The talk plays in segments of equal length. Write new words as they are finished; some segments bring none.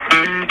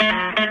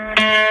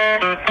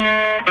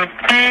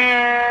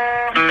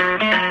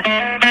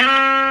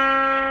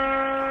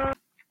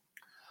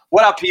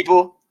What up,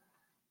 people?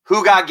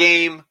 Who got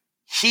game?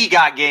 He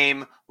got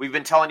game. We've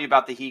been telling you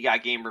about the He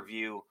Got Game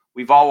review.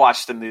 We've all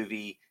watched the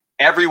movie.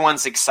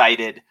 Everyone's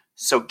excited.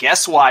 So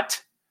guess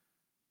what?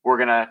 We're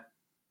going to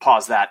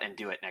pause that and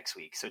do it next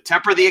week. So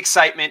temper the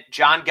excitement.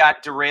 John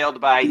got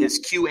derailed by his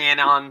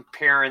QAnon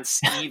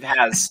parents.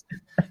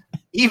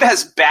 Eve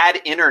has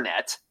bad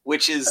internet,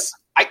 which is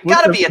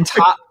gotta be a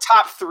top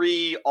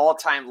 3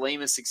 all-time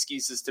lamest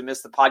excuses to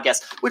miss the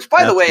podcast, which,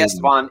 by the way,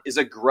 Esteban, is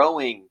a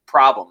growing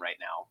problem right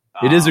now.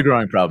 It is a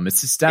growing problem.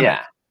 It's systemic.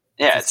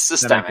 Yeah, it's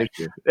systemic.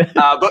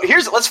 But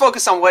let's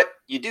focus on what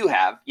you do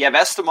have. You have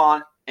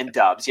Esteban and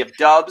Dubs. You have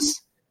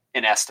Dubs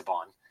and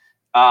Esteban.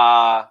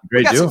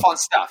 We got some fun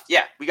stuff.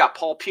 Yeah, we got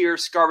Paul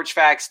Pierce, Garbage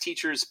Facts,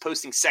 teachers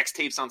posting sex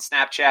tapes on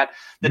Snapchat.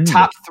 The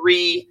top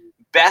 3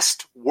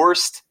 best,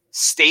 worst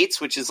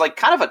states, which is like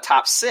kind of a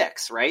top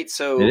 6, right?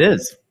 So it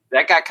is.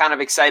 That got kind of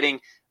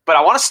exciting. But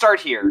I want to start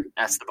here,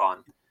 Esteban.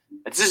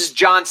 This is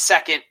John's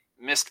second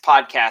missed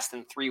podcast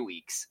in 3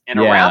 weeks. And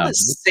around the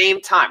same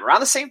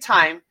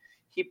time,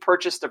 he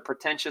purchased a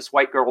pretentious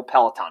white girl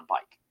Peloton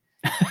bike.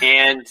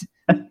 And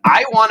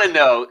I want to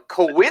know,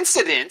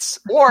 coincidence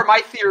or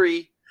my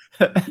theory,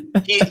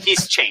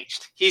 he's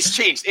changed. He's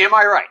changed. Am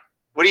I right?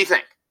 What do you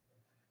think?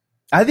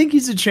 I think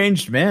he's a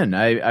changed man.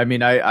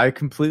 I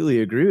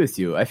completely agree with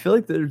you. I feel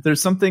like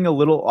there's something a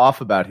little off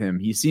about him.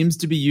 He seems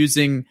to be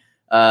using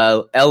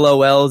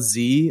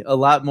LOLZ a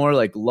lot more,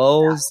 like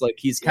lulz. Yeah. Like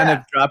he's kind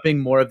of dropping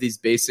more of these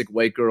basic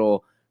white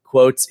girl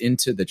quotes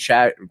into the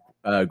chat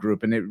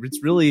group, and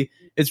it's really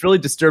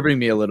disturbing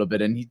me a little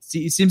bit. And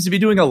he seems to be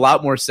doing a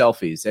lot more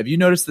selfies. Have you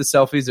noticed the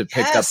selfies have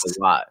picked up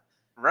a lot?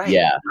 Right.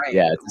 Yeah. Right.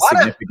 Yeah. It's a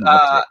significant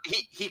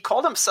he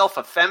called himself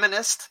a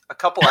feminist a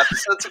couple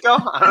episodes ago.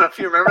 I don't know if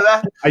you remember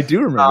that. I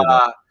do remember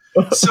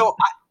that. So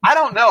I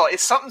don't know. If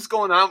something's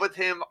going on with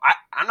him,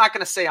 I'm not going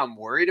to say I'm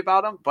worried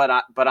about him, but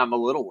I'm a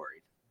little worried.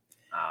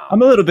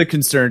 I'm a little bit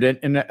concerned,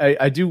 and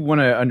I do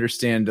want to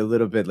understand a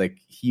little bit. Like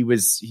he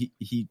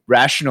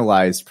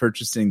rationalized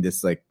purchasing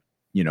this, like,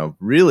 you know,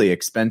 really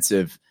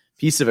expensive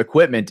piece of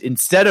equipment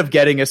instead of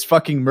getting us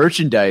fucking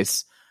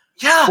merchandise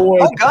for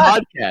the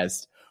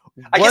podcast.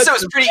 I guess it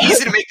was pretty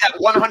easy to make that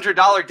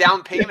 $100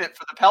 down payment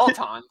for the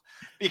Peloton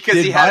because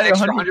he had an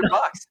extra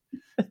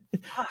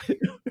 $100.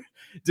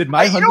 Did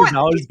my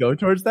 $100 go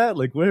towards that?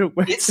 Like, where?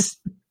 It's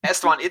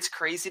Esteban. It's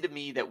crazy to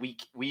me that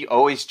we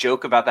always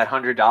joke about that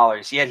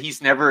 $100, yet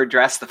he's never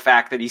addressed the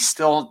fact that he's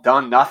still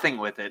done nothing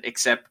with it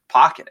except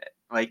pocket it.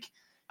 Like,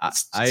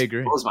 I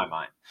agree. Blows my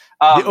mind.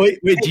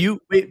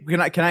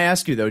 Can I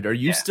ask you though? Are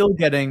you still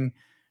getting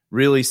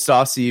really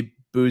saucy,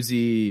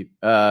 boozy,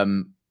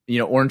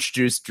 orange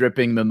juice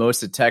dripping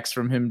mimosa texts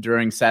from him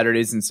during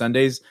Saturdays and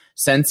Sundays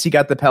since he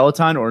got the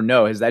Peloton, or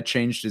no? Has that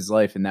changed his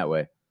life in that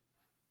way?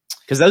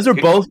 Because those are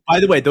both,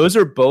 by the way, those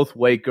are both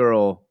white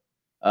girl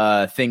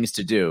things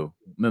to do: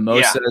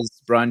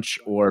 mimosas, brunch,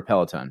 or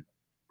Peloton.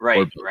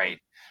 Right.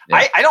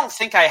 Yeah. I don't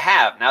think I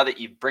have. Now that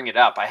you bring it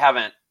up, I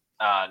haven't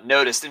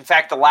noticed. In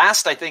fact, the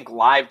last, I think,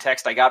 live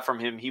text I got from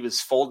him, he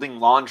was folding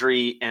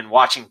laundry and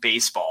watching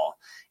baseball,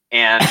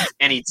 and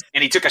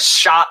he took a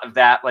shot of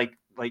that, like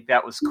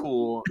that was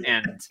cool.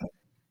 And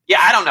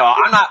I don't know.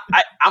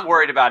 I'm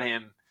worried about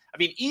him. I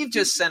mean, Eve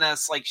just sent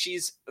us, like,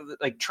 she's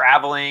like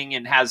traveling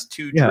and has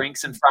 2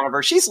 drinks in front of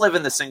her. She's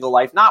living the single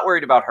life, not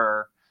worried about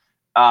her.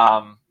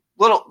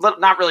 Little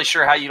not really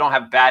sure how you don't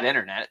have bad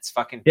internet. It's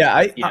fucking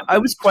I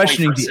was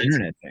questioning the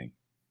internet thing.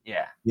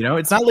 Yeah. You know,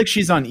 it's not like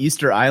she's on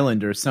Easter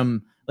Island or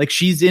some, like,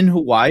 she's in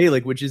Hawaii,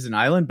 like, which is an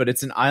island, but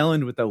it's an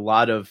island with a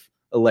lot of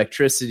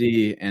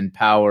electricity and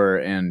power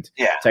and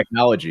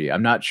technology.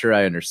 I'm not sure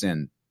I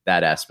understand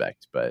that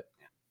aspect, but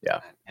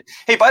yeah.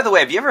 Hey, by the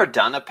way, have you ever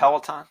done a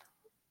Peloton?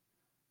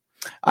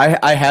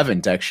 I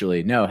haven't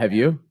actually. No, have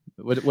you?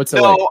 What's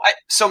it like?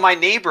 So my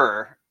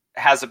neighbor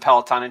has a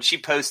Peloton, and she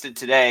posted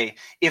today,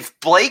 if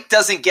Blake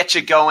doesn't get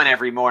you going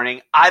every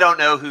morning, I don't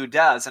know who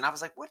does. And I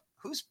was like, what?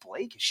 Who's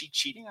Blake? Is she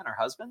cheating on her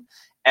husband?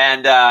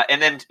 And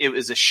then it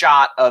was a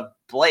shot of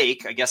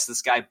Blake, I guess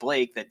this guy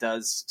Blake that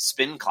does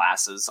spin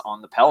classes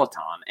on the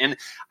Peloton. And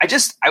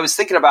I was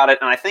thinking about it,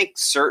 and I think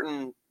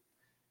certain,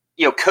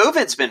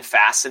 COVID's been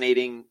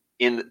fascinating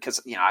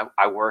because,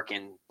 I work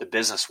in the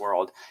business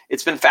world.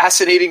 It's been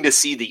fascinating to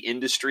see the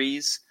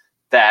industries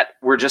that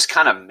were just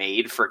kind of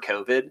made for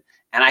COVID.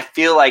 And I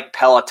feel like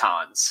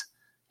Pelotons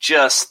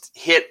just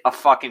hit a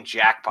fucking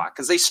jackpot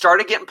because they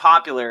started getting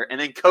popular, and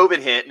then COVID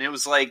hit, and it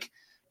was like,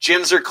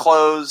 gyms are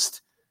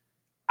closed.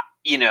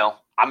 I'm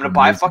going to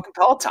buy a fucking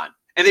Peloton.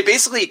 And they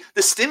basically,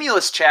 the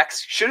stimulus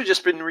checks should have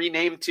just been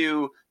renamed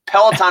to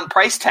Peloton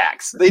price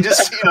tags. They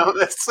just,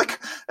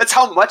 that's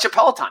how much a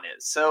Peloton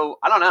is. So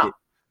I don't know.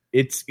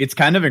 It's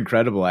kind of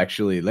incredible,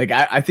 actually. Like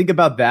I think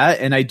about that,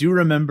 and I do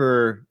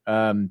remember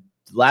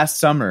last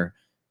summer,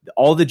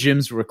 all the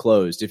gyms were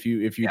closed, if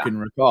you can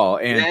recall.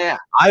 And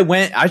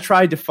I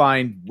tried to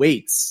find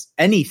weights,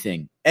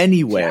 anything,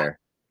 anywhere.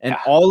 And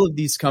all of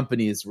these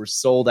companies were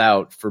sold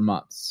out for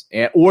months,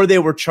 or they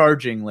were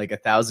charging like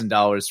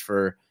 $1,000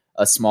 for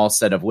a small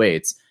set of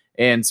weights.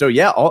 And so,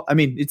 I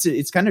mean,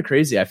 it's kind of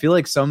crazy. I feel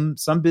like some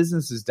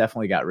businesses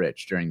definitely got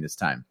rich during this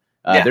time.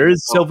 There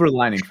is silver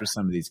lining for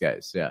some of these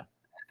guys. Yeah,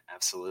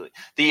 absolutely.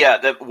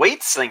 The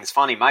weights thing's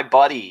funny. My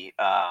buddy,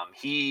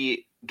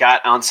 he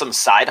got on some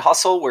side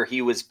hustle where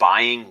he was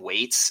buying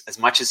weights as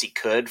much as he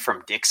could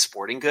from Dick's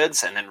Sporting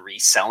Goods and then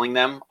reselling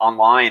them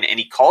online. And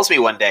he calls me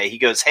one day. He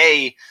goes,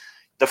 "Hey,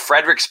 the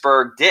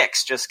Fredericksburg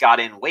Dick's just got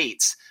in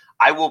weights.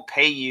 I will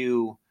pay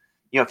you,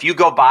 if you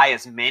go buy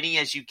as many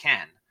as you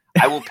can,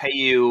 I will pay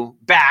you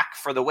back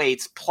for the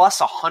weights plus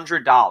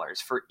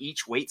 $100 for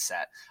each weight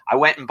set." I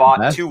went and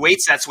bought 2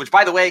 weight sets, which,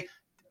 by the way,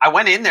 I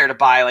went in there to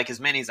buy like as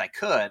many as I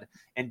could.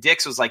 And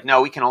Dick's was like,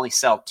 "No, we can only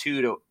sell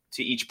 2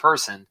 to each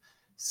person."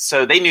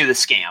 So they knew the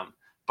scam,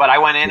 but I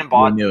went in and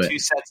bought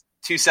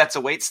 2 sets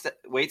of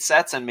weight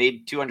sets and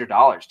made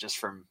 $200 just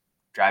from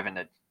driving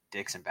to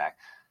Dick's and back.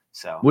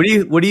 So what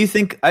do you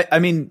think? I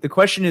mean, the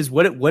question is,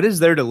 what is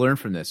there to learn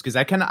from this? Because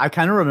I kind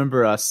of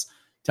remember us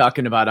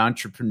talking about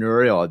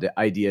entrepreneurial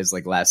ideas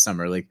like last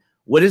summer. Like,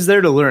 what is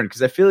there to learn?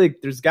 Because I feel like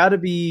there's got to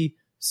be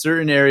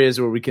certain areas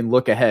where we can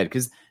look ahead.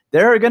 Because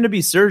there are going to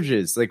be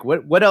surges. Like,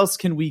 what else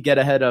can we get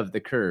ahead of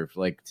the curve?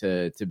 Like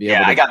to be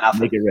able to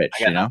make it rich.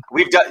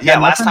 We've done. Yeah,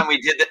 last time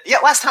we did that. Yeah,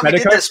 last time we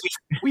did this,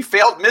 we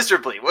failed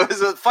miserably. What was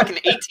a fucking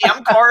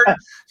ATM card?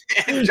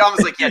 And John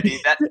was like, "Yeah,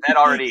 dude, that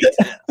already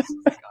exists."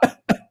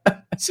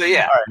 So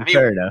yeah, right, I mean,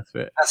 fair enough.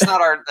 That's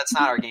not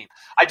our game.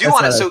 I do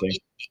want to. So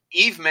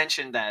Eve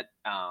mentioned that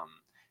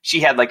she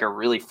had like a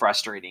really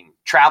frustrating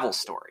travel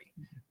story,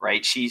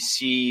 right?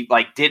 She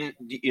like didn't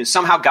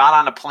somehow got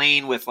on a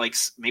plane with like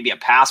maybe a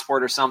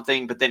passport or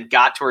something, but then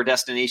got to her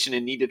destination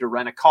and needed to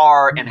rent a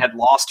car and had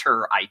lost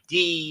her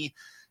ID,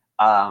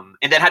 and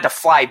then had to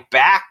fly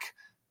back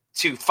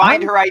to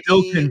find her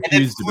ID and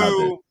then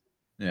flew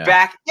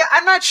back. Yeah,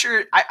 I'm not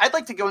sure. I'd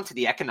like to go into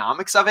the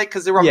economics of it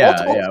because there were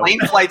multiple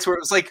plane flights where it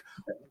was like,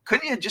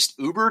 couldn't you have just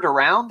Ubered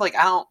around? Like,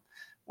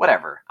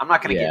 whatever. I'm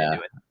not going to get into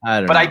it.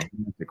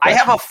 I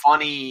have a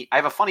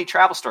funny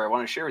travel story I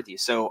want to share with you.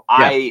 So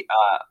and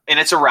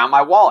it's around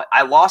my wallet.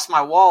 I lost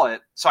my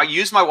wallet. So I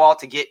used my wallet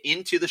to get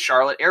into the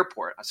Charlotte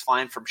airport. I was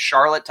flying from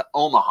Charlotte to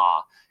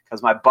Omaha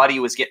because my buddy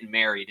was getting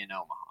married in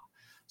Omaha.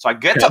 So I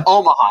get to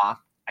Omaha.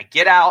 I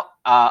get out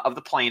of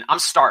the plane. I'm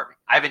starving.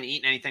 I haven't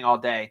eaten anything all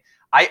day.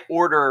 I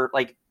order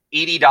like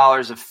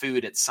 $80 of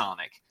food at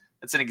Sonic.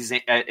 That's an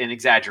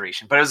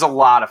exaggeration, but it was a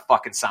lot of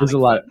fucking Sonic. It was a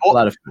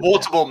lot of food,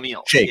 multiple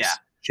meals. Shakes. Yeah.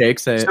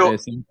 Shakes, I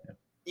assume.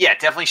 Yeah,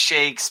 definitely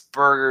shakes,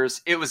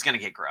 burgers. It was going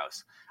to get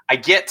gross. I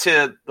get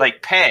to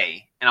like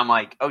pay, and I'm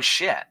like, oh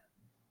shit,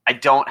 I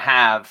don't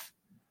have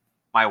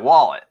my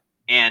wallet.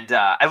 And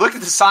I looked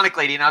at the Sonic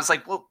lady, and I was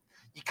like, well,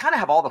 you kind of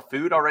have all the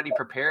food already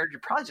prepared.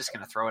 You're probably just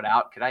going to throw it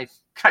out. Can I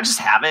just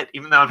have it,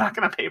 even though I'm not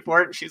going to pay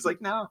for it? And she's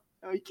like, no,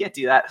 you can't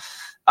do that.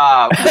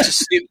 Which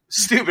is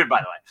stupid, by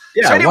the way.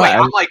 Yeah, so anyway,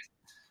 I'm like,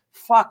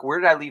 fuck, where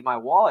did I leave my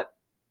wallet?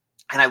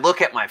 And I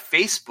look at my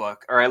Facebook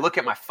or I look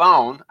at my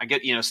phone. I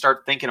get,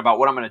 start thinking about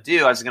what I'm going to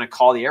do. I was going to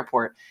call the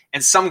airport,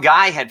 and some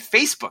guy had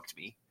Facebooked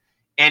me,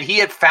 and he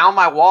had found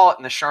my wallet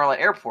in the Charlotte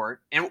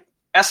airport. And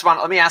Esteban,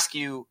 let me ask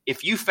you,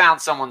 if you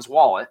found someone's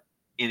wallet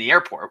in the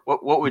airport,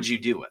 what would you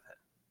do with it?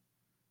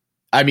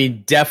 I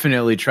mean,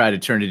 definitely try to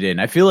turn it in.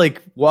 I feel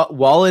like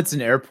wallets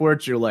in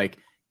airports, you're like,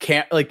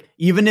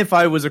 even if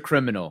I was a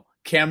criminal,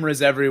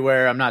 cameras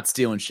everywhere. I'm not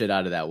stealing shit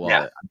out of that wallet.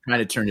 Yeah. I'm trying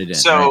to turn it in.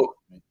 So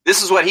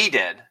This is what he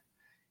did.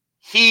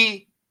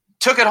 He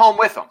took it home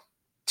with him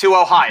to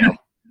Ohio.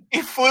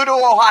 He flew to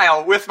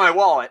Ohio with my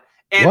wallet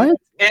and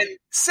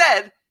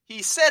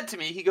he said to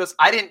me, he goes,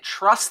 I didn't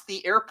trust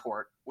the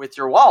airport with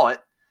your wallet,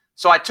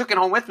 so I took it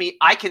home with me.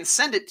 I can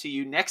send it to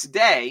you next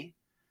day.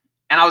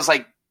 And I was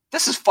like,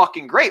 this is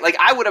fucking great. Like,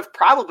 I would have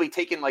probably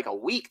taken like a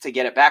week to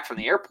get it back from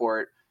the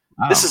airport.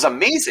 Wow. This is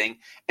amazing.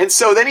 And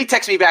so then he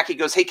texts me back. He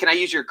goes, hey, can I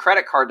use your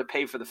credit card to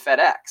pay for the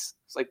FedEx?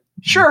 It's like,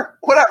 sure,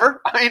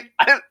 whatever. I mean,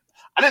 I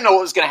didn't know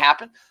what was going to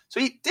happen. So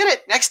he did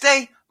it. Next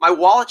day, my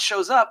wallet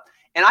shows up,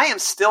 and I am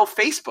still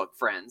Facebook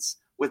friends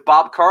with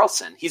Bob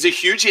Carlson. He's a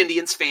huge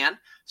Indians fan.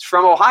 He's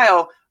from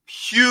Ohio.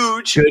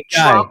 Huge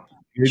Trump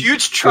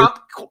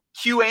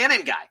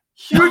QAnon guy.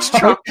 Huge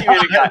Trump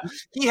QAnon guy.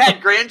 He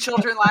had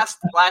grandchildren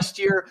last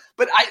year,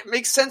 but it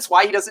makes sense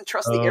why he doesn't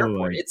trust the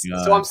airport.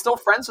 So I'm still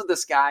friends with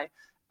this guy.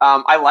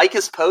 I like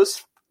his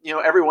posts,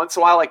 every once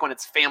in a while, like when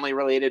it's family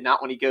related,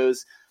 not when he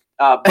goes.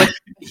 But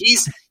he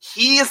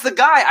is the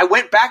guy. I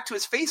went back to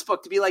his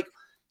Facebook to be like,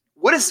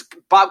 what is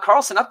Bob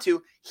Carlson up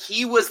to?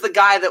 He was the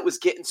guy that was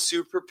getting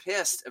super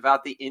pissed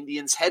about the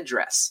Indians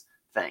headdress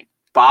thing.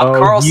 Bob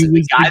Carlson,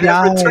 the guy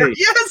that returned.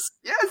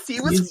 Yes,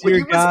 he was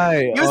the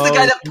guy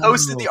that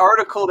posted the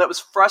article that was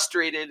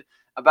frustrated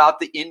about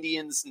the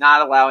Indians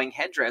not allowing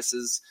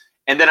headdresses.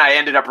 And then I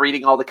ended up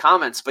reading all the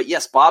comments. But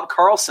yes, Bob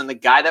Carlson, the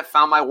guy that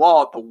found my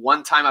wallet the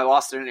one time I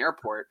lost it in an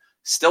airport,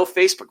 still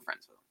Facebook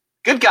friends with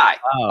him. Good guy,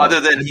 other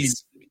than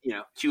he's,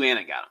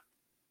 QAnon got him.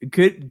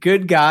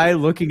 Good guy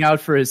looking out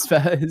for his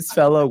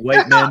fellow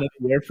white man at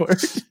the airport.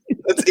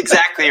 That's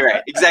exactly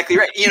right. Exactly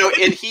right.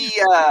 And he,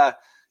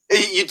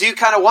 you do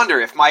kind of wonder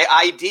if my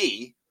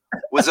ID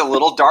was a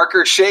little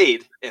darker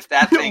shade. If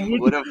that thing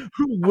would have,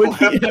 would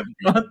he have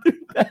gone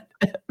through that?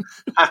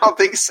 I don't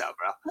think so,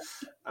 bro.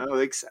 I don't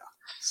think so.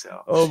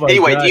 So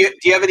anyway, do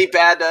you have any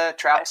bad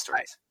travel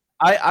stories?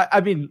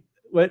 I mean,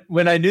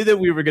 when I knew that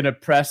we were gonna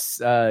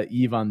press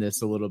Eve on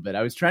this a little bit,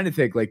 I was trying to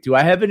think like, do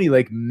I have any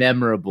like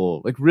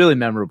memorable, like really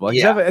memorable?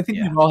 I think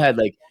we've all had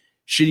like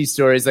shitty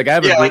stories. Like I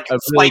have a flight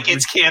really,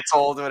 gets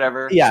canceled,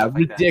 whatever. Yeah,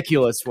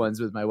 ridiculous ones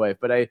with my wife.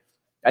 But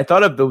I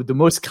thought of the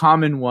most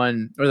common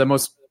one, or the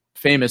most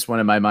famous one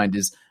in my mind,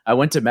 is I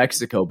went to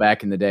Mexico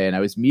back in the day, and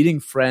I was meeting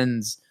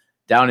friends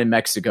down in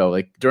Mexico,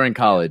 like during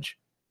college,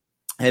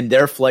 and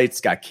their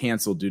flights got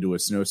canceled due to a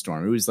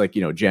snowstorm. It was like,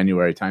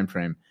 January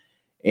timeframe.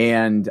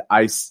 And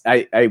I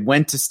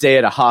went to stay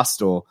at a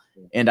hostel,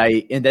 and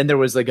then there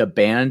was like a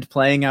band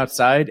playing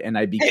outside, and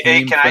I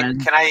became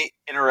friends. Can I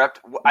interrupt?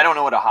 I don't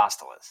know what a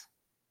hostel is.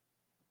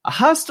 A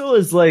hostel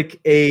is like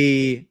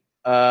a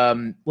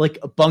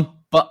bunk,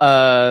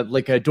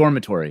 like a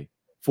dormitory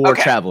for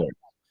travelers.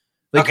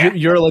 Like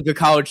you're like a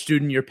college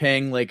student, you're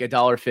paying like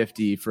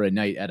 $1.50 for a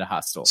night at a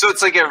hostel. So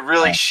it's like a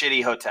really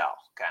shitty hotel,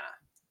 kind of.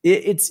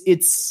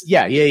 It's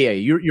yeah.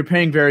 You're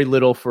paying very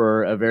little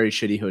for a very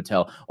shitty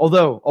hotel.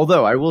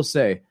 Although I will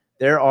say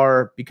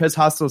because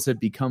hostels have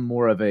become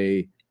more of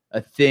a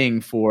thing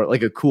for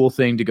like a cool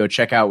thing to go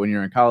check out when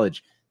you're in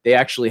college. They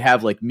actually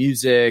have like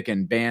music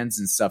and bands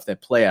and stuff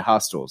that play at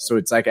hostels. So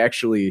it's like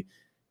actually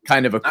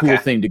kind of a cool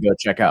thing to go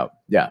check out.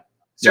 Yeah.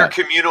 Is there a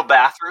communal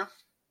bathroom?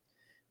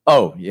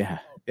 Oh yeah.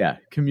 Yeah.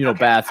 Communal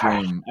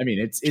bathroom. I mean,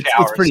 it's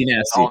pretty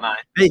nasty.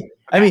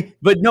 I mean,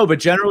 but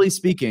generally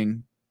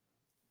speaking,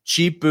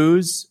 cheap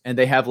booze, and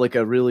they have like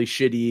a really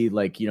shitty,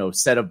 like,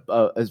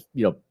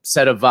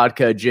 set of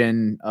vodka,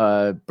 gin,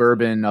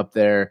 bourbon up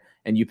there,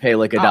 and you pay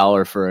like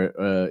 $1 for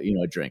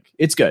a drink.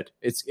 It's good.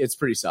 It's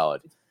pretty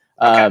solid.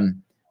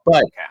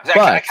 But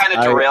I kind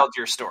of derailed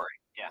your story.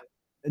 Yeah.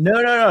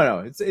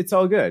 No. It's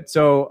all good.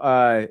 So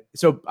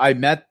I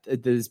met,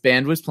 this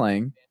band was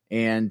playing,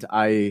 and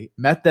I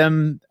met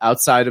them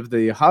outside of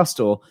the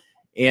hostel,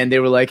 and they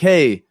were like,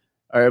 "Hey,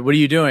 all right, what are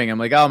you doing?" I'm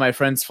like, "Oh, my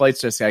friend's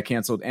flights just got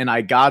canceled." And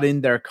I got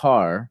in their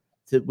car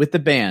with the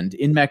band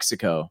in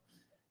Mexico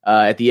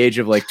at the age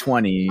of like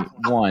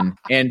 21,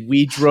 and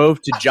we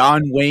drove to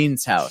John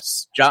Wayne's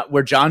house,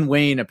 where John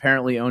Wayne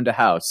apparently owned a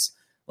house,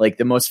 like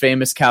the most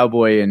famous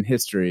cowboy in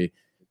history,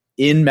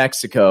 in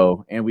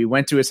Mexico. And we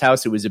went to his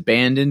house. It was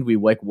abandoned. We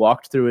like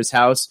walked through his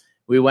house.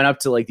 We went up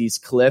to like these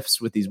cliffs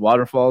with these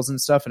waterfalls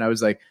and stuff. And I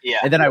was like,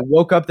 and then I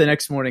woke up the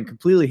next morning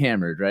completely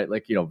hammered, right?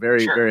 Like,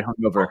 very, very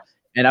hungover.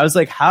 And I was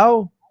like,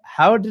 how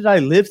did I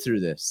live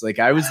through this? Like,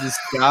 I was this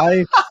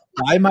guy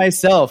by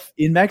myself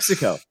in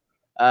Mexico.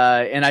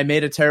 And I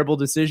made a terrible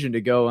decision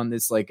to go on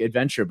this like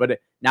adventure, but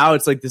now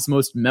it's like this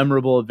most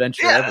memorable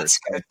adventure ever.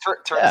 It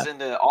turns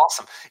into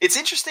awesome. It's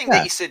interesting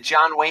that you said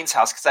John Wayne's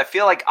house, because I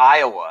feel like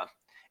Iowa,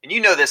 and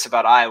you know this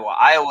about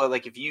Iowa,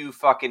 like if you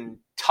fucking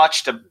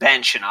touched a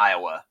bench in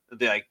Iowa, they'd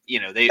be like,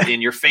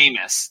 and you're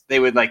famous, they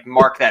would like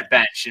mark that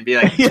bench and be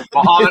like,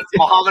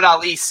 Muhammad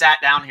Ali sat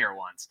down here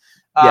once.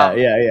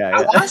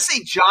 I want to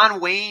say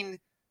John Wayne.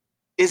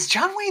 Is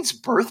John Wayne's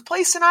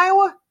birthplace in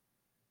Iowa?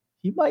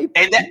 He might.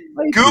 And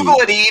Google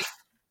it, Eve.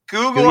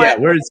 Google it.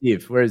 Where's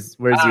Eve? Where's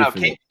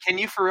Eve? Can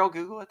you for real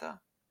Google it though?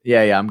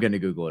 Yeah. I'm gonna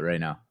Google it right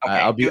now.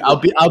 Okay,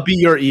 I'll be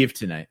your Eve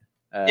tonight.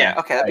 Okay,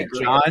 that'd be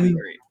great. John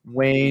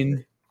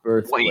Wayne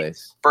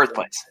birthplace.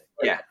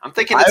 Yeah, I'm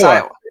thinking it's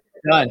Iowa.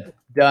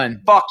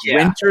 Done. Fuck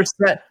yeah.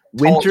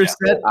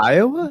 Winterset,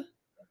 Iowa.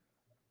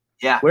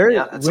 Yeah.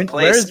 Where's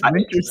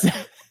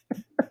Winterset?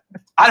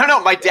 I don't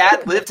know. My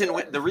dad lived in.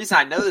 The reason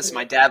I know this,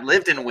 my dad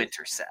lived in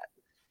Winterset.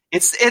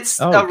 It's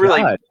a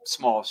really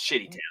small,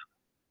 shitty town.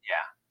 Yeah.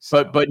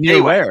 So, but near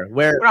anyway,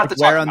 where on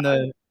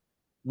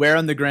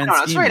the grand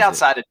scheme? It's right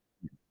outside of.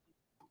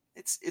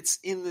 It's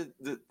in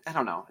the I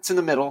don't know. It's in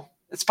the middle.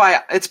 It's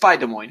by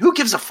Des Moines. Who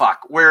gives a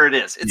fuck where it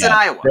is? It's in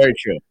Iowa.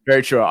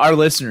 Very true. Our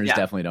listeners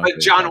definitely don't. But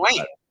John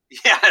Wayne.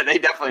 Yeah, they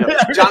definitely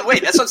don't. John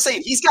Wayne. That's what I'm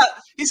saying. He's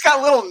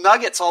got little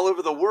nuggets all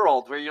over the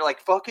world where you're like,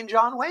 fucking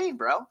John Wayne,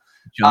 bro.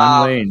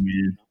 John Wayne,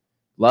 man.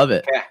 Love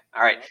it. Okay.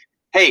 All right.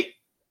 Hey,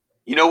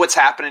 you know what's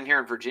happening here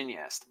in Virginia,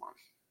 Esteban?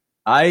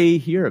 I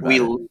hear about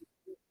it.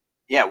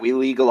 Yeah, we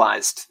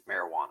legalized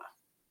marijuana.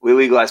 We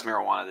legalized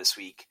marijuana this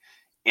week.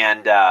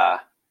 And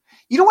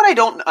you know what I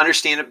don't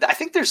understand? I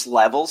think there's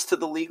levels to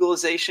the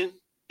legalization.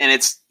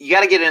 And you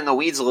got to get in the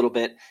weeds a little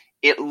bit.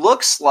 It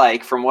looks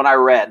like, from what I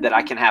read, that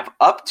I can have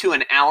up to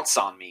an ounce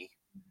on me,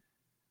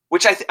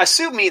 which I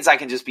assume means I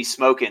can just be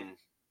smoking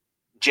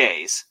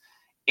J's.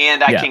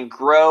 And I can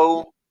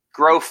grow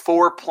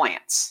 4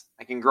 plants.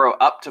 I can grow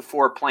up to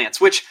 4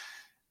 plants, which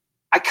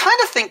I kind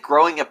of think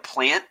growing a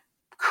plant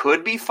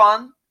could be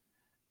fun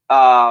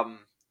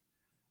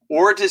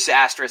or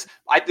disastrous.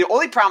 The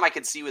only problem I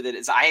could see with it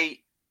is I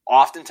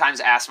oftentimes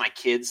ask my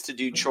kids to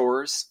do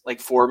chores like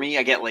for me.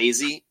 I get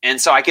lazy.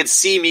 And so I could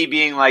see me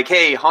being like,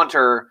 hey,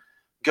 Hunter,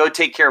 go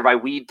take care of my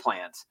weed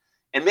plant.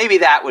 And maybe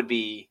that would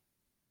be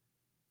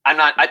 –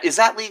 is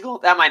that legal?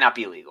 That might not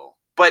be legal.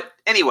 But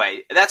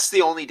anyway, that's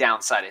the only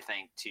downside, I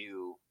think,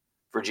 to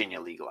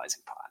Virginia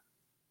legalizing pot.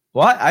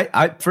 Well,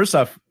 I first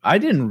off, I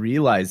didn't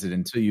realize it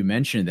until you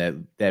mentioned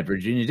that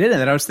Virginia did, and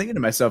then I was thinking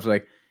to myself,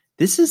 like,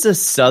 this is a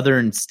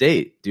southern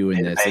state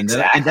doing this, and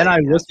then I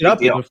looked it up.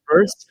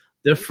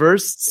 The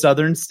first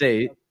southern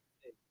state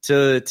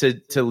to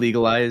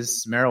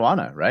legalize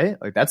marijuana, right?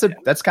 Like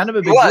that's kind of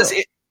a big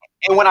deal.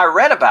 And when I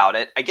read about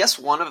it, I guess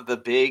one of the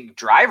big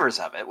drivers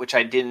of it, which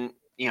I didn't,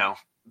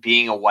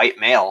 being a white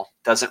male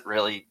doesn't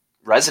really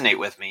resonate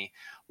with me,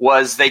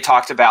 was they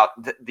talked about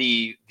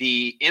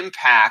the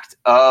impact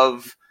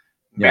of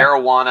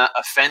marijuana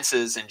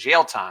offenses and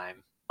jail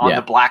time on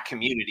the black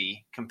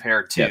community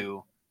compared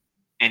to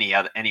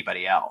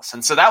anybody else.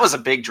 And so that was a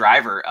big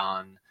driver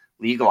on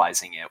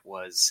legalizing it,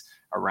 was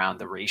around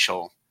the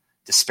racial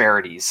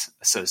disparities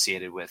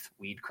associated with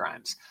weed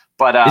crimes.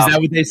 But is that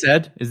what they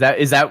said? Is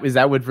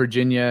that what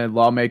Virginia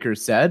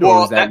lawmakers said? Well,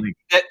 or was that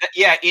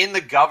in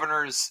the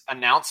governor's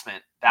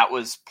announcement, that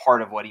was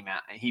part of what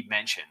he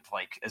mentioned,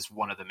 like, as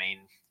one of the main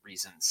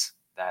reasons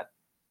that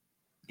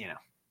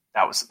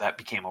that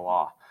became a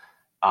law.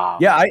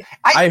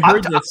 I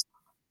heard this.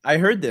 I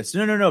heard this.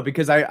 No,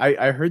 because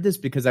I heard this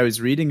because I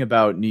was reading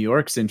about New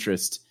York's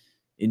interest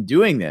in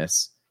doing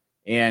this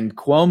and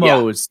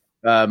Cuomo's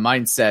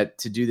mindset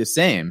to do the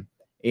same,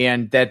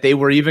 and that they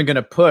were even going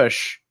to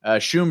push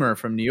Schumer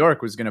from New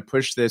York was going to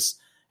push this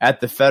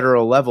at the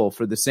federal level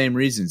for the same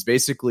reasons.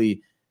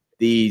 Basically,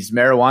 these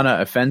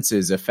marijuana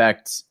offenses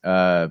affect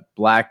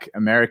Black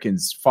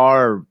Americans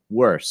far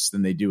worse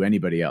than they do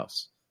anybody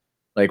else.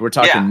 Like, we're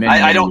talking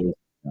many. I don't. Years.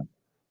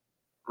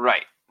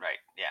 Right.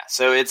 Yeah.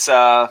 So it's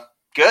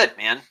good,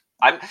 man.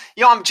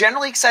 I'm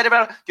generally excited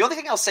about it. The only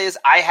thing I'll say is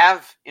I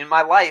have in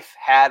my life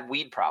had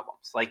weed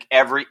problems, like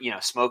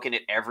smoking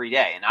it every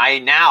day. And I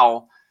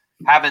now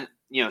haven't,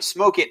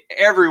 smoke it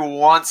every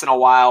once in a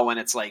while when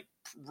it's like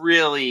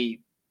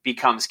really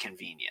becomes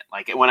convenient.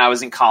 Like when I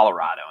was in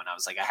Colorado and I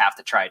was like, I have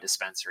to try a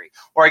dispensary,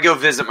 or I go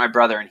visit my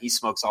brother and he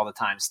smokes all the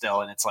time still.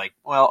 And it's like,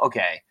 well,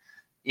 okay,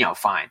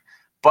 fine.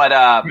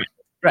 But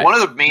one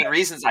of the main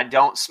reasons I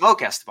don't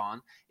smoke,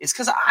 Esteban, is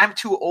because I'm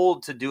too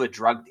old to do a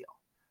drug deal.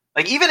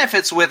 Like, even if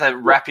it's with a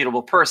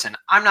reputable person,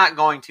 I'm not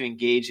going to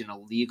engage in a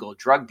legal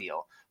drug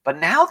deal. But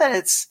now that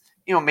it's,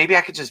 maybe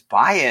I could just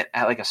buy it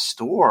at like a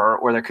store,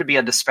 or there could be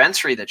a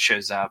dispensary that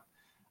shows up.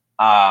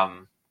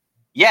 I'm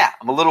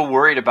a little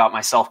worried about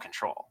my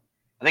self-control.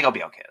 I think I'll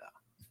be okay though.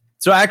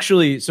 So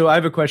I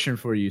have a question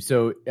for you.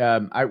 So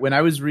when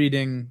I was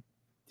reading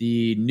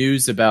the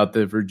news about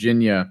the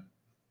Virginia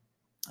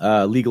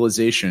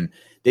legalization,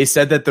 they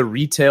said that the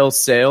retail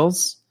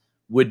sales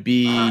would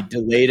be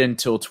delayed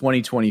until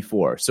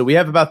 2024. So we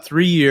have about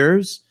 3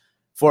 years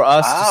for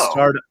us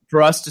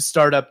to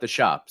start up the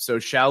shop. So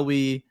shall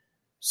we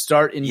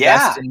start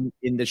investing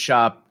in the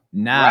shop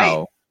now?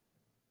 Right.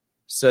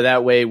 So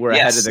that way we're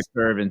ahead of the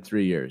curve in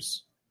 3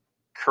 years.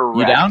 Correct.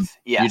 You down?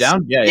 Yes. You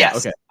down? Yeah.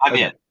 Yes. Okay. I'm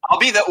in. I'll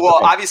be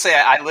obviously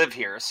I live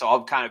here, so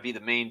I'll kind of be the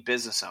main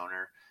business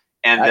owner.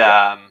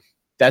 And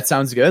that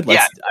sounds good.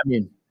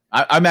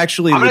 I'm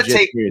actually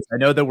legit curious. I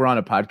know that we're on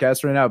a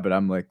podcast right now, but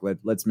I'm like,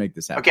 let's make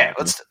this happen. Okay,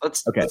 let's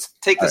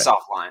take this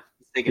offline.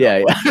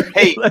 Yeah.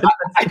 Hey,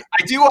 I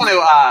do want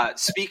to.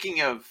 Speaking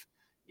of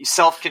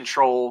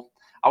self-control,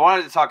 I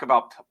wanted to talk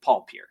about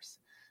Paul Pierce.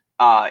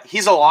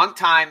 He's a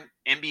longtime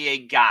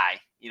NBA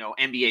guy.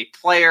 NBA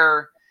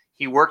player.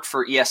 He worked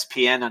for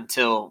ESPN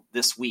until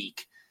this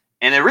week,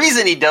 and the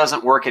reason he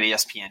doesn't work at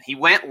ESPN, he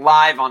went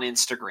live on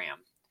Instagram,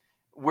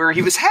 where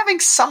he was having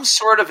some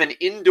sort of an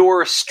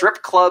indoor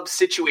strip club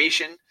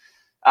situation.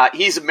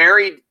 He's a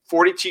married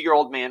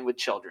 42-year-old man with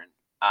children.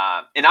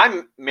 And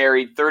I'm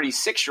married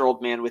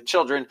 36-year-old man with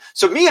children.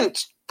 So me and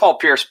Paul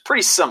Pierce,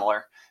 pretty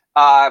similar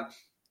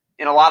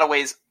in a lot of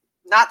ways,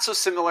 not so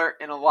similar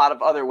in a lot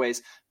of other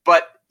ways.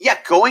 But yeah,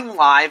 going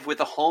live with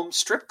a home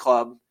strip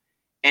club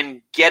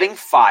and getting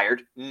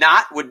fired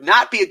would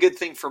not be a good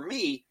thing for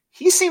me.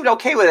 He seemed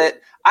okay with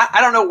it. I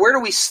don't know. Where do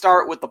we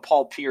start with the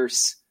Paul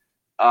Pierce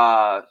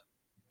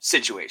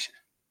situation?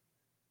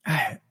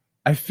 I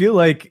feel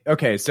like,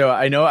 okay, so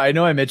I know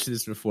I mentioned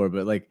this before,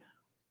 but like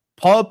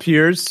Paul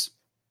Pierce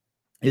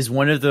is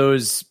one of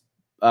those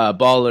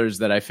ballers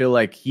that I feel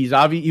like he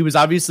was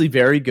obviously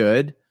very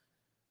good,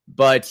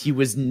 but he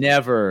was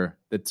never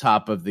the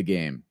top of the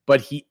game.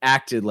 But he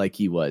acted like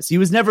he was. He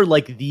was never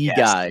like the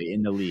guy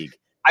in the league.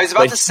 I was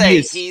about to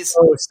say he's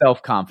so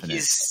self-confident.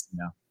 He's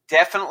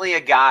definitely a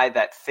guy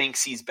that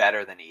thinks he's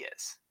better than he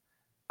is.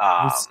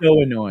 It's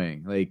so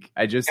annoying. Like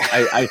but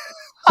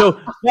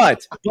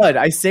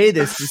I say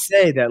this to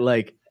say that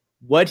like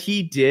what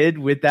he did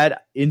with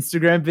that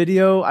Instagram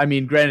video, I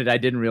mean, granted, I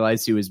didn't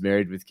realize he was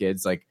married with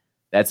kids. Like,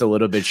 that's a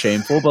little bit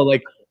shameful,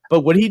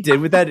 but what he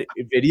did with that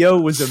video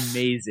was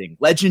amazing.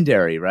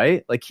 Legendary,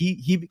 right? Like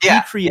he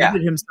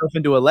created himself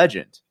into a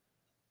legend.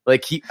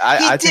 Like he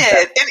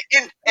did.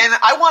 And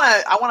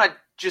I want to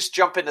just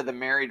jump into the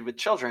married with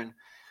children.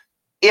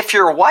 If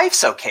your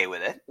wife's okay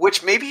with it,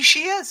 which maybe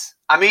she is.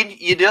 I mean,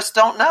 you just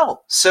don't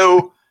know.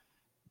 So,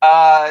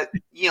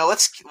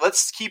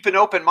 let's keep an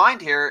open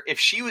mind here. If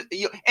she was,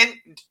 and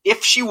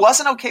if she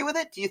wasn't okay with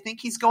it, do you think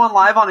he's going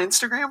live on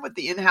Instagram with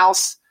the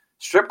in-house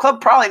Strip club?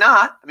 Probably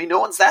not. I mean,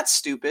 no one's that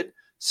stupid.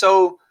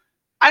 So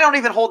I don't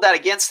even hold that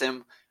against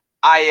him.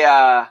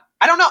 I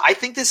don't know. I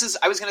think this is,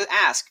 I was going to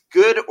ask,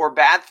 good or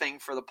bad thing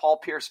for the Paul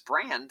Pierce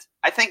brand?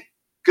 I think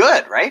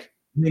good, right?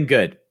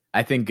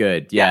 I think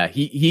good. Yeah.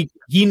 He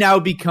now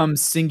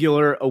becomes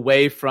singular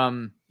away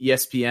from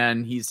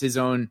ESPN. He's his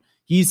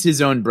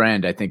own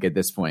brand, I think, at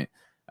this point.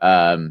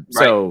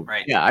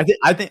 Right. Yeah,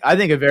 I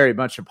think a very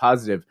much a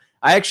positive.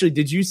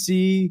 Did you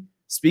see,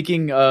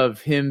 speaking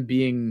of him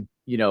being,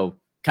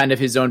 kind of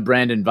his own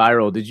brand and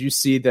viral, did you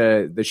see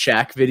the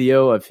Shaq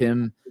video of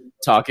him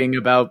talking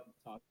about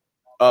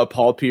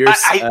Paul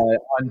Pierce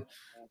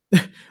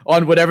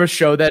on whatever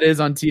show that is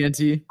on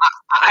TNT?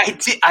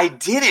 I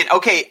didn't.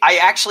 Okay, I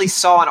actually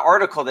saw an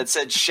article that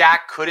said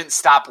Shaq couldn't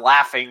stop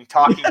laughing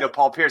talking to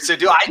Paul Pierce. So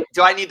do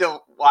I need to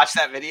watch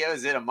that video?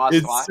 Is it a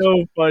must watch? It's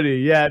so funny,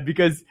 yeah,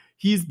 because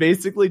he's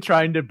basically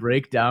trying to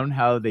break down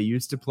how they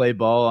used to play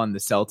ball on the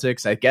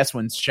Celtics. I guess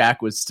when Shaq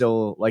was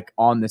still like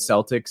on the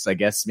Celtics, I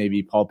guess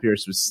maybe Paul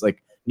Pierce was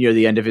like near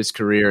the end of his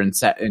career and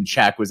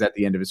Shaq was at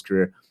the end of his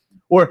career.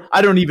 Or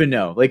I don't even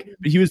know. But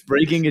he was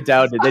breaking it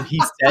down, and then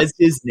he says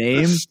his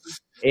name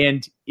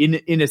and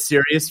in a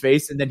serious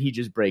face, and then he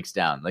just breaks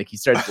down. He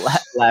starts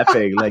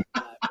laughing like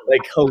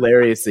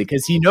hilariously,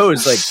 because he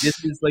knows this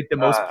is the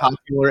most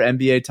popular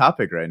NBA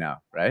topic right now,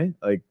 right?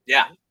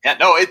 Yeah,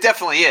 no, it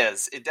definitely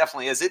is.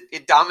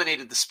 It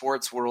dominated the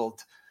sports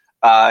world.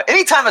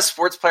 Anytime a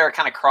sports player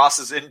kind of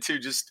crosses into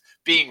just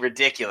being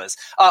ridiculous.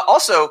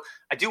 Also,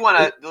 I do want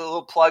a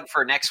little plug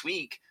for next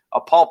week.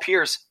 Paul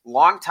Pierce,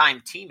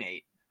 longtime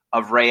teammate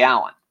of Ray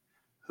Allen,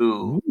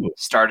 who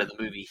started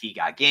the movie He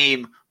Got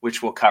Game,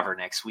 which we'll cover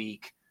next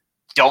week.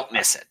 Don't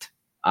miss it.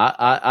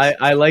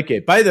 I like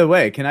it. By the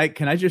way, can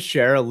I just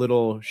share a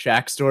little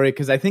Shaq story?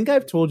 Because I think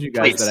I've told you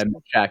guys that I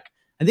met Shaq.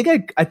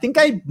 I think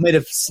I might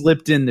have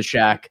slipped in the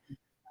Shaq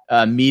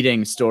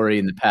meeting story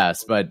in the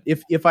past, but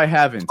if I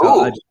haven't,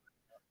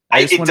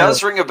 it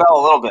does ring a bell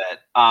a little bit.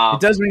 It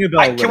does ring a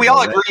bell. Can we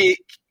all agree?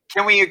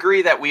 Can we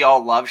agree that we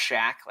all love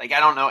Shaq? I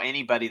don't know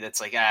anybody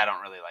that's like, I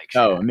don't really like Shaq.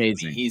 Oh,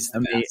 amazing. I mean, he's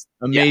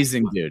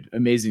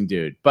amazing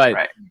dude.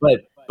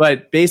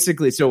 But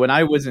basically, so when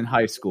I was in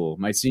high school,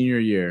 my senior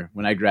year,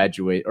 when I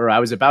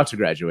was about to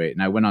graduate,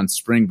 and I went on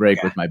spring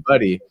break with my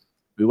buddy,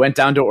 we went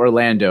down to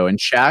Orlando, and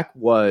Shaq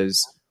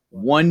was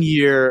 1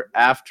 year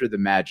after the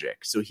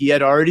Magic. So he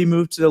had already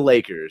moved to the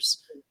Lakers,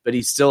 but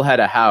he still had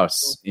a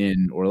house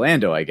in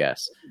Orlando, I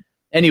guess.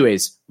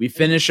 Anyways, we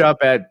finish up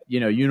at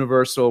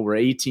Universal. We're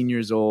 18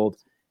 years old,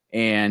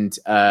 and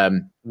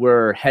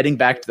we're heading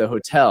back to the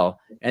hotel.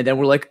 And then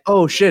we're like,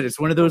 "Oh shit!" It's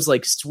one of those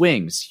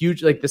swings,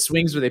 huge, the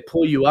swings where they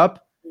pull you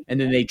up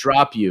and then they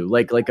drop you,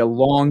 like a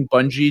long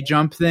bungee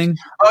jump thing.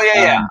 Oh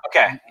yeah.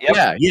 Okay.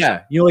 Yep.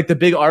 Yeah. The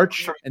big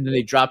arch, and then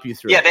they drop you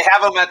through. Yeah, they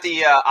have them at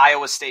the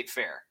Iowa State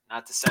Fair.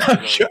 Not to say,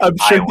 I'm sure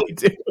they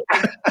do.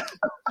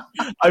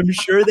 I'm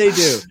sure they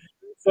do.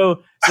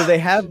 So they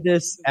have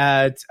this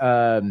at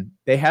in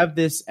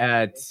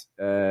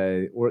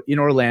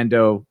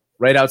Orlando,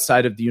 right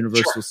outside of the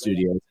Universal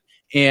Studios,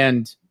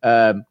 and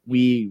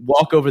we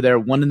walk over there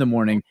 1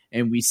 a.m.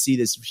 and we see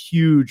this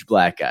huge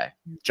black guy,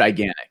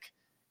 gigantic,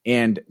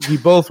 and we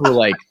both were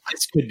like,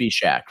 "This could be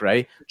Shaq,"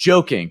 right?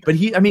 Joking, but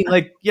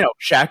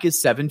Shaq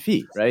is 7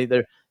 feet, right?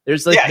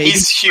 There's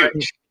he's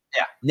huge.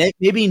 Yeah,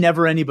 maybe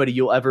never anybody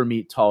you'll ever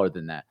meet taller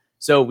than that.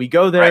 So we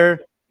go there,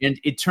 and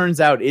it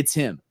turns out it's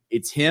him.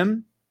 It's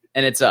him.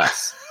 And it's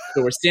us.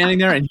 So we're standing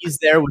there, and he's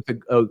there with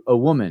a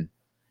woman,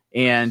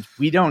 and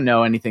we don't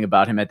know anything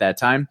about him at that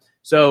time.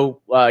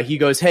 So he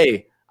goes,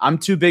 "Hey, I'm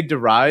too big to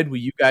ride. Will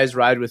you guys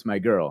ride with my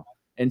girl?"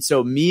 And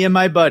so me and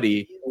my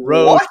buddy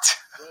rode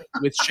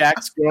with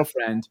Shaq's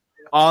girlfriend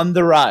on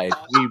the ride.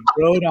 We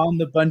rode on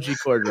the bungee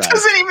cord ride. It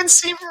doesn't even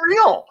seem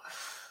real.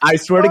 I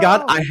swear to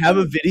God, I have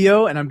a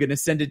video, and I'm going to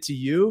send it to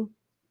you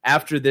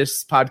after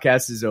this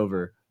podcast is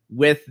over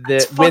with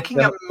the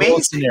whole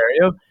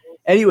scenario.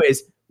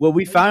 Anyways. Well,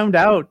 we found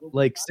out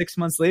 6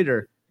 months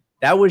later,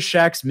 that was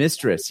Shaq's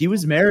mistress. He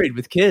was married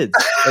with kids.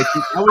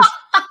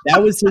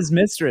 That was his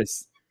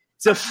mistress.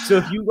 So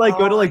if you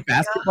go to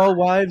basketball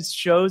wives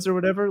shows or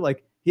whatever,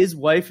 his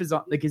wife is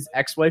on, his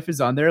ex-wife is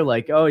on there.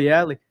 Oh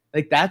yeah,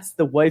 that's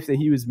the wife that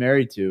he was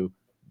married to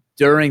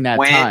during that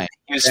time.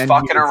 He was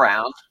fucking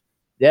around.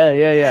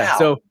 Yeah. Wow.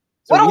 So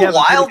what a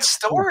wild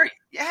story.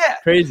 Yeah,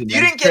 crazy. You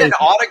didn't get an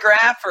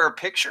autograph or a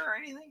picture or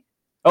anything?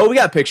 Oh, we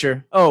got a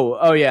picture.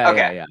 Oh yeah,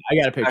 okay. Yeah. I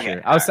got a picture.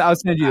 Okay. I'll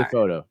send you the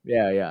photo.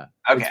 Yeah.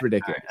 Okay. It's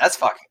ridiculous.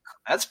 Right.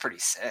 That's pretty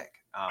sick.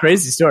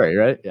 Crazy story,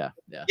 right? Yeah.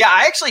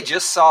 I actually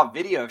just saw a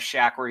video of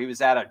Shaq where he was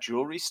at a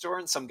jewelry store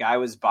and some guy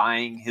was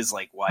buying his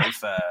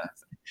wife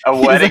a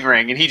wedding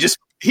ring, and he just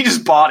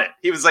bought it.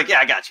 He was like, "Yeah,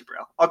 I got you, bro.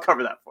 I'll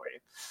cover that for you."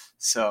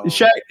 So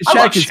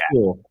Shaq is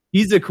cool.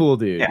 He's a cool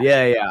dude.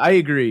 Yeah. I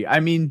agree.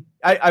 I mean,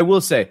 I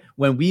will say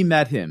when we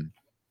met him,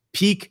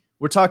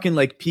 we're talking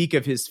peak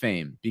of his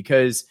fame,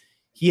 because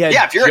he had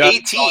if you're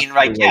 18,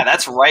 right? Yeah,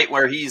 that's right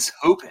where he's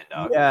hooping,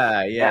 dog.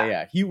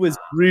 Yeah. He was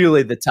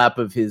really the top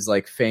of his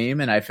fame,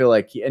 and I feel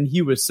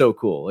he was so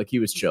cool. He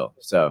was chill.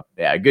 So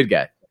yeah, good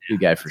guy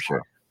for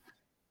sure.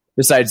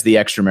 besides the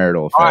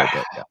extramarital affair.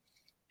 But, yeah.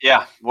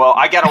 Yeah, well,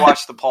 I got to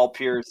watch the Paul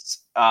Pierce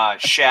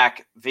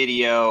Shaq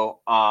video.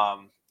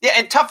 Yeah,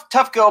 and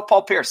tough go,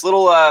 Paul Pierce.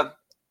 Little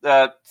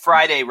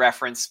Friday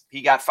reference.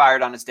 He got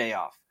fired on his day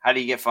off. How do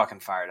you get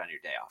fucking fired on your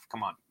day off?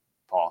 Come on,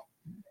 Paul.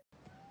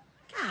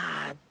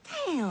 God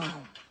damn.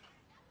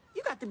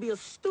 You got to be a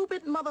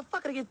stupid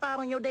motherfucker to get fired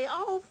on your day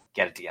off.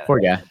 Get it together. Poor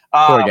guy.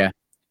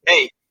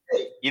 Hey,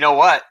 you know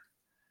what?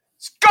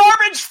 It's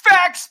garbage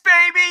facts,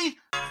 baby!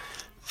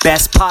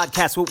 Best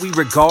podcast, what we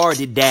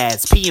regarded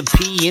as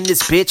P&P in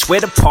this bitch, where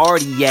the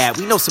party at?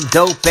 We know some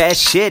dope ass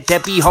shit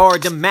that be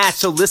hard to match,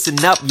 so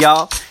listen up,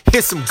 y'all.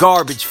 Here's some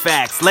garbage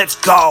facts. Let's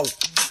go.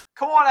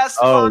 Come on,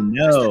 Esteban. Oh,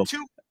 no.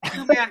 Just a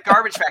two-man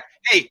garbage fact.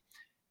 Hey,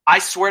 I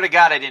swear to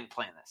God I didn't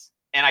plan this.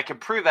 And I can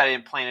prove that I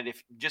didn't plan it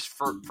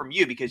from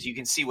you, because you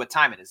can see what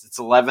time it is. It's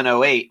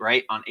 11:08,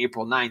 right, on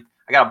April 9th.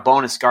 I got a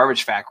bonus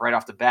garbage fact right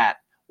off the bat.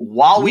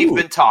 While we've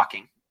been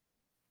talking,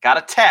 got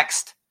a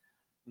text.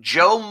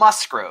 Joe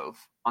Musgrove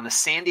on the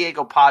San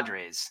Diego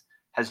Padres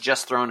has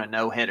just thrown a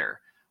no-hitter,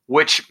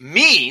 which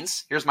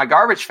means, here's my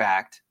garbage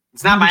fact.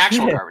 It's not my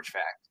actual garbage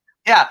fact.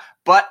 Yeah,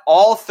 but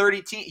all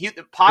 30 teams,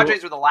 the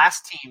Padres were the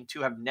last team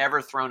to have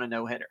never thrown a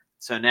no-hitter.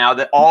 So now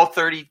that all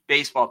 30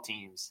 baseball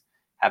teams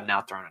have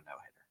now thrown a no-hitter.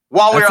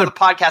 While we're on the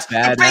podcast,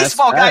 the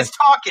baseball guy's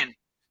talking.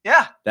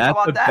 Yeah, that's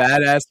a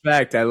badass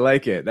fact. I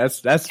like it. That's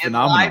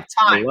phenomenal. Live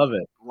time. I love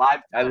it. Live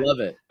time. I love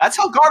it. That's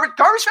how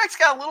garbage facts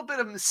got a little bit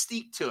of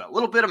mystique to it, a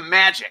little bit of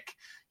magic.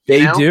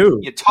 They do.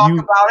 You talk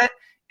about it,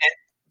 and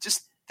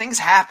just things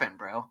happen,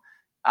 bro.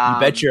 You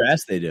bet your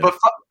ass they do.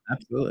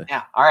 Absolutely.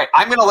 Yeah. All right.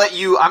 I'm gonna let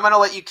you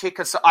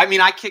kick us. I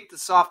mean, I kicked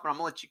this off, but I'm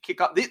gonna let you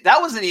kick off.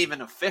 That wasn't even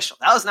official.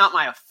 That was not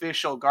my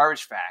official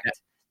garbage fact. Yeah.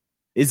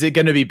 Is it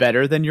going to be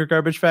better than your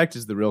garbage fact?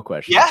 Is the real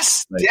question.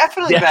 Yes,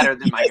 definitely better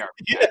than my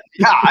garbage fact.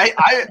 Yeah,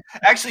 I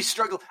actually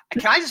struggle.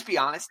 Can I just be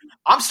honest?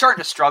 I'm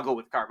starting to struggle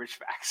with garbage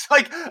facts.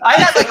 Like,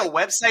 I had like a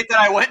website that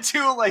I went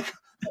to, like,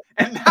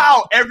 and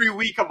now every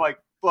week I'm like,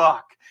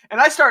 fuck. And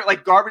I start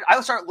like garbage.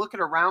 I start looking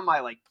around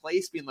my like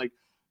place, being like,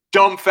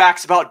 dumb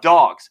facts about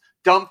dogs,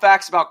 dumb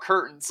facts about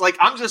curtains. Like,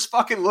 I'm just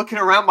fucking looking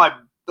around my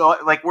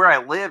like where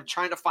I live,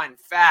 trying to find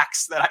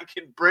facts that I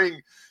can bring.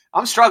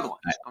 I'm struggling.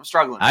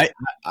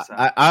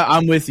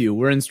 I'm with you.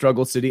 We're in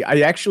struggle city. I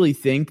actually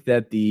think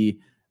that the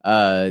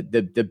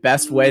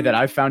best way that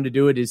I've found to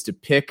do it is to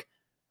pick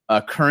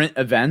current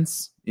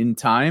events in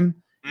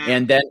time,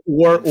 and then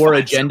or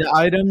agenda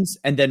items,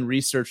 and then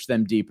research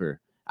them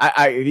deeper.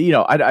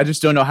 I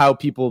just don't know how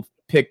people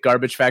pick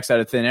garbage facts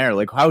out of thin air.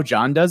 Like how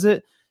John does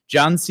it.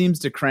 John seems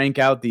to crank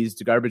out these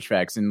garbage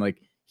facts, and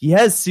like he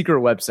has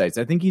secret websites.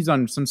 I think he's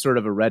on some sort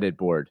of a Reddit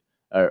board.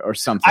 Or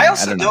something. I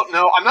also don't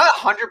know. I'm not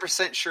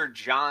 100% sure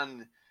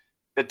John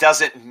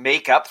doesn't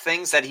make up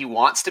things that he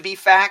wants to be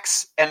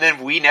facts, and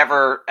then we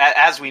never,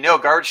 as we know,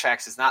 garbage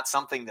facts is not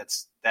something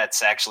that's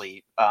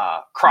actually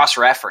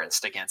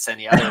cross-referenced against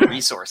any other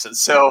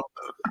resources. So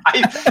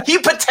he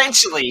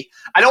potentially,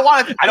 I don't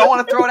want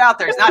to throw it out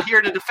there. He's not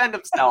here to defend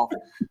himself,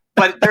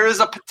 but there is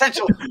a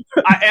potential.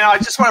 And I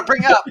just want to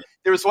bring up,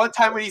 there was one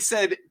time when he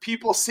said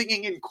people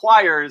singing in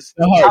choirs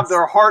have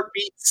their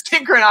heartbeat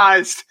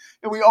synchronized,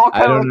 and we all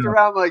kind of looked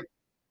around like,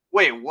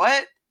 wait,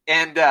 what?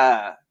 And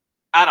I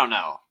don't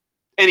know.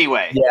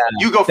 Anyway,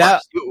 you go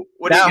first.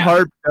 What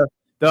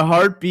the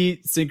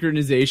heartbeat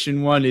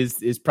synchronization one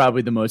is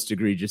probably the most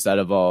egregious out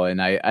of all,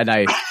 and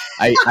I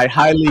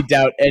highly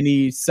doubt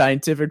any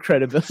scientific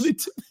credibility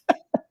to that.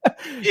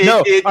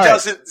 It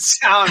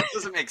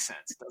doesn't make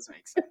sense.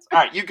 All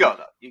right, you go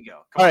though. You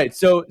go. All right,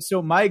 so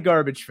my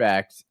garbage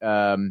fact,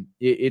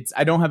 it's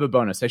I don't have a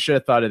bonus. I should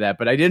have thought of that,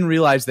 but I didn't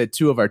realize that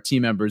two of our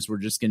team members were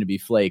just going to be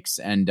flakes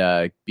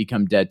and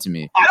become dead to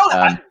me.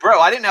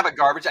 I didn't have a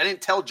garbage. I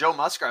didn't tell Joe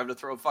Musgrove to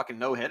throw a fucking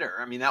no hitter.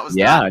 I mean, that was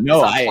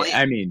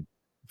I mean,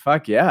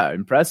 fuck yeah,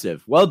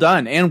 impressive. Well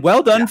done, and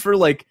well done for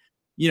like.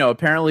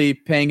 Apparently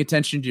paying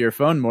attention to your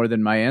phone more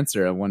than my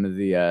answer on one of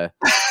the,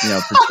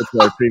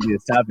 particular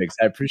previous topics.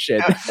 I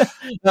appreciate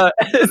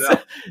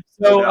that.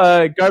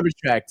 Garbage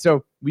fact.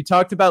 So we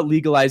talked about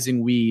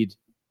legalizing weed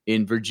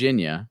in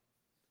Virginia,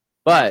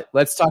 but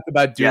let's talk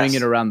about doing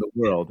it around the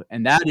world.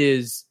 And that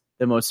is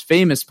the most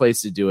famous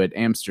place to do it,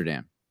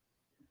 Amsterdam.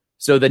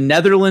 So the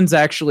Netherlands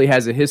actually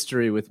has a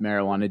history with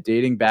marijuana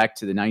dating back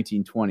to the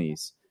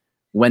 1920s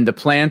when the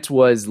plant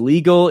was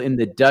legal in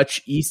the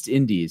Dutch East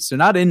Indies. So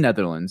not in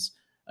Netherlands.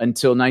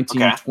 Until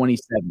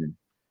 1927.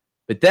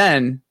 But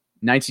then,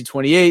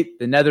 1928,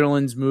 the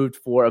Netherlands moved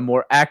for a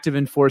more active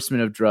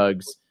enforcement of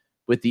drugs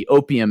with the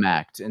Opium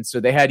Act. And so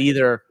they had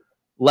either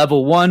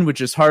level 1,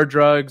 which is hard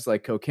drugs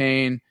like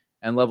cocaine,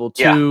 and level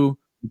 2,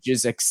 which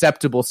is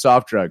acceptable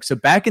soft drugs. So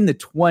back in the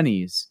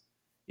 20s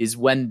is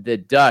when the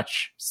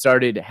Dutch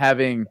started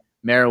having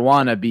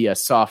marijuana be a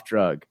soft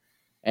drug.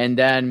 And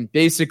then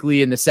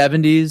basically in the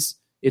 70s,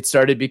 it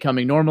started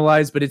becoming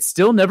normalized, but it's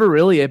still never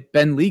really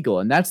been legal.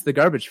 And that's the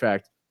garbage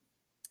fact.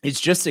 It's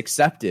just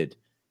accepted.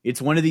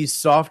 It's one of these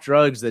soft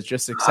drugs that's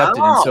just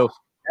accepted. And so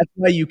that's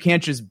why you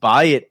can't just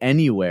buy it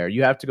anywhere.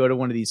 You have to go to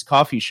one of these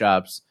coffee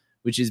shops,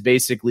 which is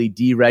basically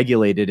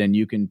deregulated, and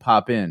you can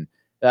pop in.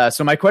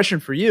 So my question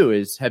for you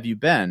is, have you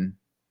been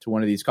to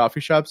one of these coffee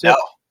shops yet?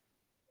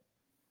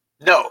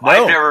 No,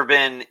 I've never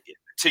been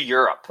to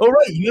Europe. Oh,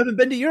 right. You haven't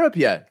been to Europe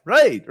yet.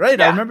 Right.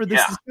 Yeah, I remember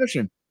this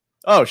discussion.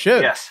 Oh,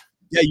 shit. Yes.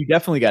 Yeah, you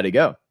definitely got to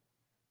go.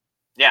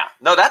 Yeah.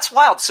 No, that's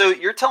wild. So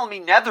you're telling me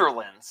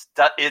Netherlands,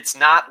 it's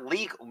not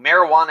legal.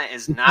 Marijuana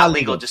is not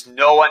legal. Just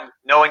no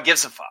one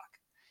gives a fuck.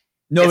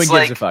 No one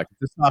gives a fuck.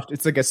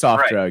 It's like a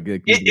soft drug.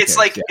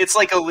 It's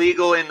like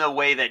illegal in the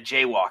way that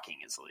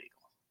jaywalking is illegal.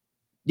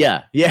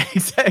 Yeah,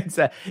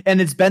 exactly.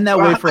 And it's been that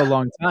way for a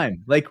long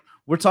time. Like,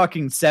 we're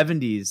talking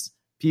 70s.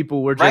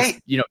 People were just,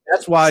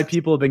 that's why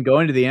people have been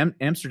going to the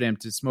Amsterdam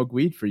to smoke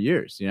weed for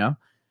years,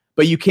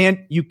 But you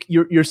can't,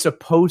 you're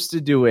supposed to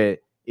do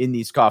it in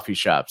these coffee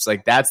shops.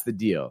 Like, that's the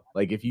deal.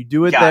 Like, if you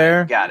do it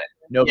there, got it.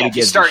 Nobody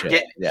gives a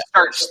shit.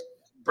 Start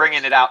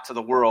bringing it out to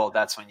the world,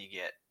 that's when you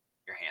get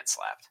your hand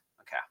slapped.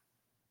 Okay.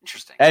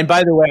 Interesting. And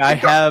by the way, I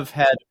have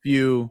had a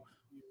few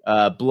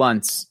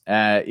blunts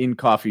in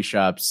coffee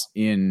shops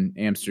in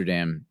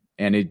Amsterdam,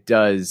 and it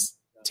does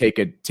take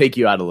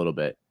you out a little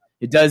bit.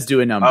 It does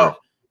do a number. Oh.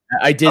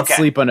 I did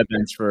sleep on a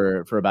bench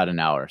for about an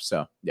hour.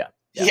 So yeah.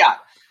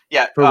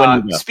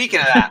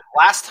 Speaking of that,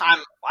 last time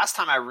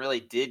I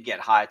really did get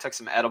high. I took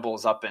some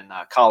edibles up in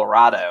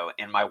Colorado,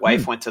 and my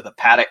wife went to the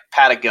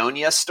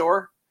Patagonia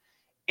store,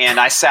 and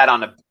I sat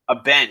on a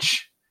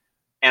bench,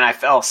 and I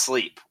fell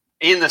asleep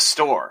in the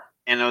store,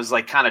 and I was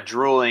like kind of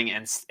drooling,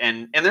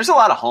 and there's a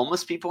lot of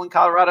homeless people in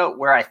Colorado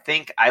where I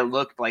think I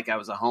looked like I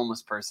was a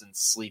homeless person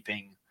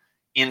sleeping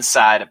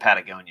inside a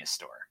Patagonia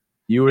store.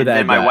 You were that.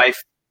 And my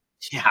wife.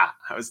 Yeah,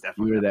 I was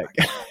definitely that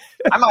guy.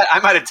 I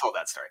might have told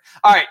that story.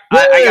 All right,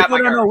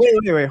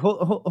 wait.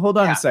 Hold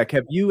on a sec.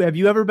 Have you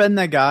ever been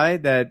that guy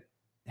that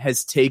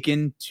has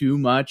taken too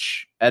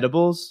much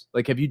edibles?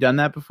 Like, have you done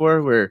that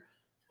before? Where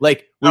you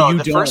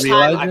don't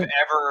realize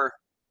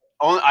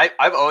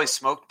I've always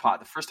smoked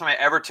pot. The first time I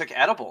ever took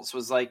edibles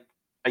was like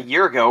a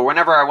year ago.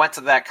 Whenever I went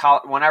to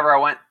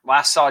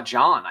last saw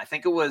John, I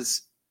think it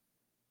was.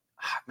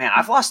 Man,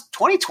 I've lost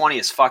 2020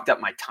 has fucked up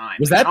my time.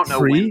 Was that I don't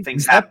know when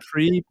things happened.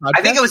 Pre-podcast?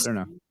 I think it was. Or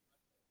no?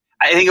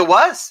 I think it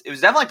was. It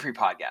was definitely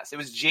pre-podcast. It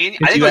was January.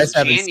 I think it was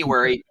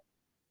January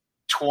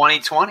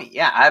 2020.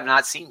 Yeah, I have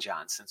not seen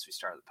John since we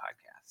started the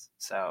podcast.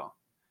 So,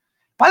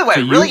 by the way,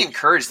 I'm really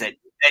encouraged that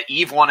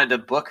Eve wanted to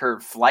book her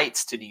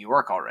flights to New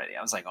York already.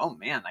 I was like, oh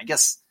man, I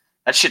guess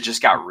that shit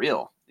just got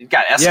real. It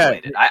got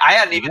escalated. Yeah, I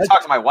hadn't even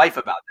talked to my wife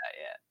about that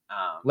yet.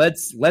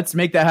 Let's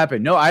make that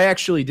happen. No, I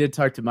actually did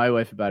talk to my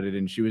wife about it,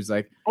 and she was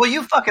like, "Well,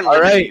 you fucking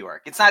live in New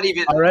York. It's not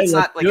even. All right, it's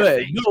not like a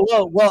thing."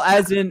 No, well,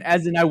 as in,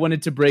 I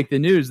wanted to break the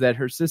news that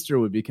her sister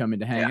would be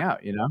coming to hang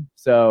out.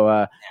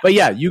 So, but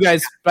yeah, you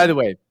guys. By the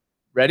way,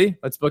 ready?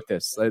 Let's book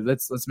this.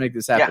 Let's make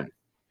this happen.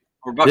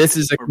 Yeah. This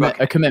is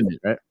a commitment,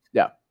 right?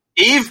 Yeah.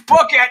 Eve,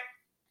 book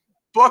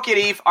it,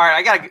 Eve. All right,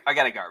 I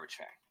got a garbage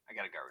bag.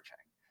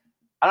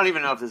 I don't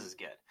even know if this is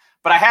good.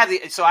 But I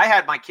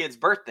had my kid's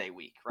birthday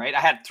week, right? I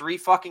had 3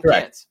 fucking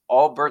kids,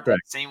 all birthday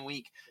same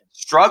week.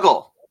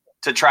 Struggle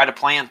to try to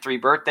plan 3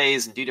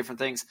 birthdays and do different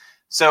things.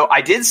 So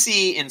I did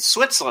see in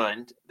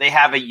Switzerland, they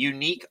have a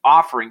unique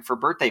offering for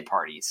birthday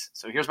parties.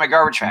 So here's my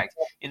garbage bag.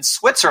 In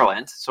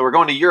Switzerland, so we're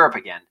going to Europe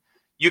again,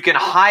 you can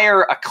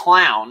hire a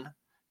clown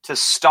to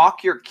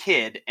stalk your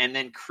kid and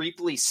then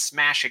creepily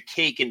smash a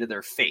cake into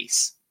their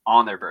face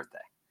on their birthday.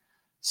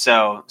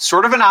 So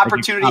sort of an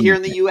opportunity here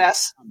in the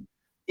U.S.,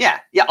 Yeah,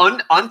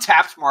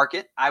 untapped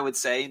market, I would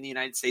say, in the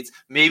United States.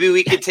 Maybe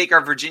we could take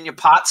our Virginia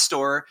pot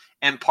store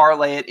and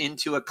parlay it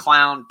into a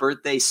clown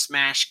birthday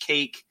smash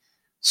cake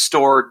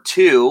store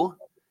too.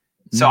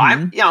 So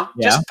I'm,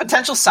 just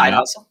potential side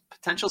hustle.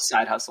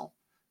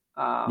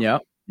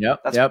 Yep.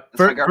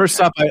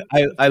 First off,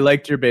 I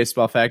liked your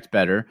baseball fact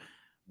better,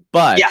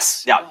 but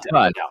yes,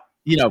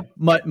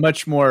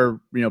 much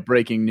more,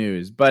 breaking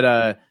news,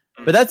 but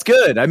that's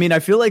good. I mean, I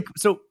feel like,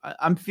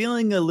 I'm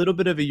feeling a little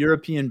bit of a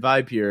European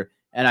vibe here.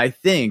 And I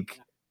think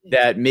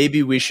that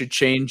maybe we should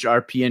change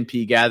our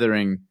PNP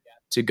gathering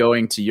to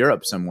going to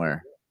Europe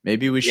somewhere.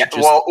 Maybe we should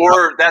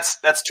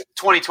that's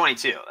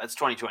 2022. That's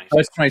 2022. Oh,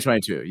 it's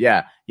 2022.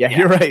 Yeah.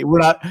 You're right. We're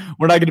not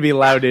going to be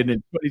allowed in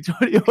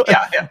 2021.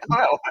 Yeah.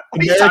 Well,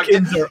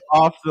 Americans are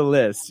off the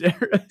list.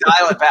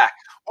 Dial it back.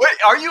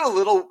 Are you a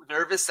little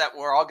nervous that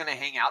we're all going to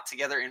hang out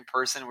together in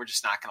person? We're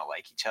just not going to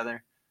like each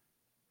other.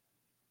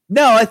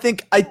 No, I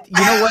think you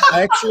know what?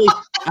 I actually.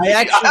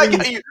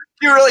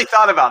 You really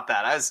thought about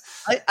that.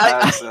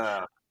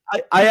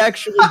 I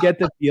actually get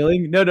the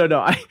feeling. No.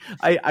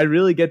 I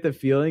really get the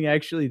feeling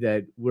actually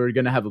that we're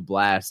gonna have a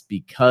blast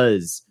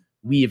because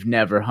we've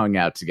never hung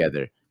out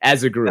together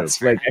as a group.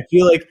 Like, I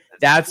feel like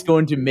that's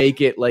going to make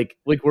it like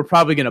we're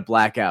probably gonna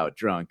black out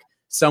drunk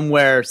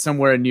somewhere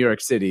in New York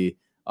City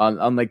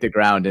on like the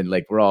ground, and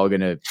like we're all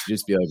gonna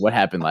just be like, "What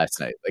happened last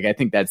night?" Like, I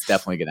think that's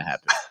definitely gonna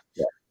happen.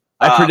 Yeah,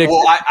 I predict.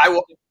 Well,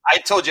 I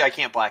told you I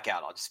can't black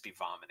out. I'll just be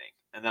vomiting,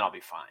 and then I'll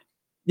be fine.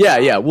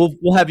 Yeah.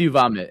 We'll have you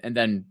vomit, and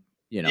then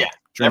drink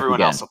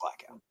everyone again. else will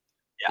black out.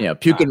 Yeah,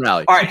 puke and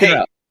rally. All right,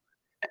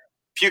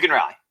 puke and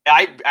rally.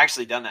 I've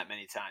actually done that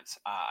many times.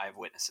 I have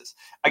witnesses.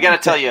 I got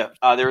to tell you,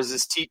 there was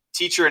this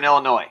teacher in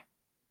Illinois.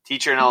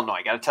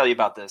 I got to tell you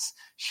about this.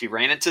 She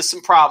ran into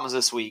some problems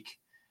this week.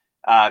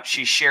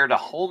 She shared a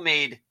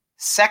homemade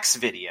sex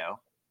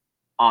video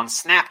on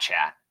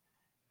Snapchat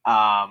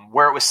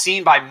where it was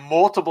seen by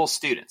multiple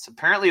students.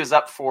 Apparently, it was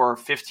up for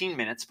 15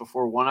 minutes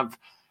before one of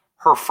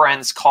her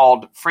friends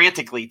called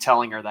frantically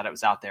telling her that it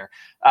was out there.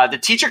 The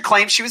teacher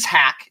claimed she was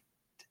hacked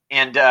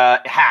and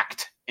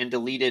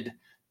deleted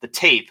the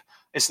tape.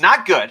 It's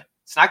not good.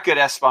 It's not good,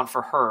 Esteban,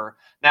 for her.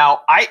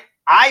 Now,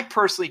 I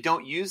personally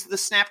don't use the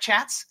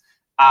Snapchats.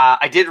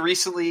 I did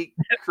recently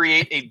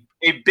create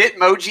a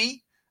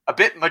Bitmoji,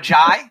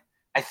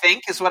 I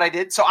think is what I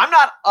did. So I'm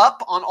not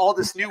up on all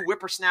this new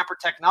whippersnapper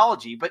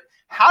technology, but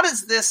how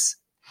does this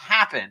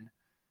happen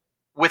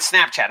with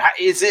Snapchat?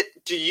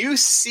 Do you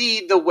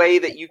see the way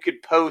that you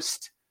could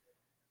post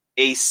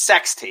a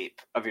sex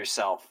tape of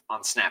yourself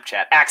on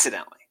Snapchat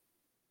accidentally?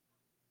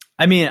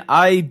 I mean,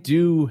 I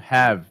do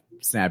have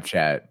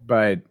Snapchat,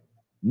 but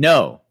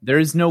no, there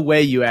is no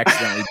way you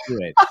accidentally do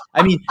it.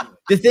 I mean,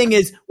 the thing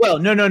is, well,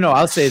 no.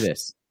 I'll say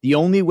this. The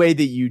only way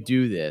that you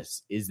do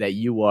this is that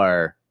you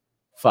are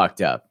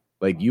fucked up.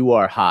 Like you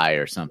are high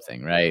or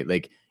something, right?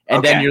 Like,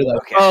 and then you're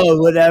like,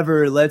 oh,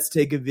 whatever, let's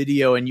take a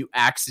video. And you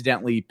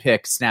accidentally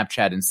pick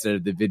Snapchat instead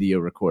of the video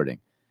recording.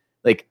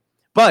 Like,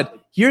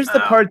 but here's the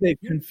part that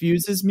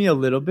confuses me a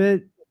little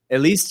bit, at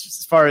least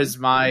as far as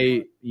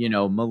my,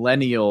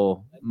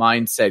 millennial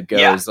mindset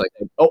goes, like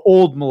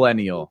old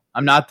millennial.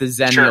 I'm not the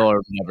Zennial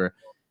or whatever,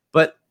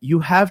 but you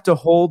have to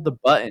hold the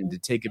button to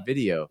take a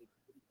video.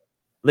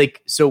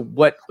 Like, so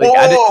what? Like,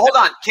 hold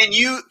on. Can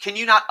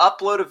you not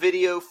upload a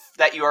video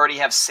that you already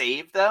have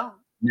saved though?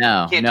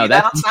 No, can't do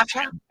that on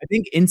Snapchat. I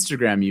think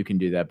Instagram you can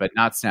do that, but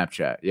not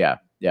Snapchat. Yeah.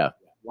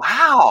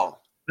 Wow.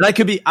 But I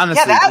could be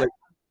honestly.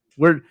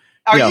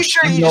 Are you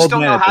sure you just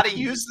don't know how to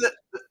use the?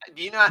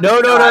 Do you not? No.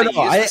 Use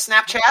the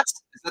Snapchats?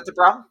 Is that the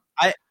problem?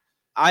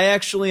 I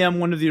actually am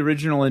one of the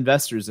original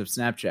investors of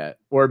Snapchat,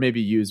 or maybe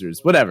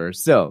users, whatever.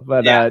 Still,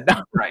 but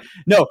right.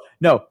 No.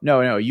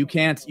 You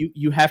can't.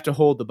 You have to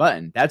hold the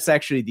button. That's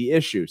actually the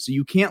issue. So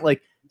you can't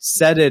like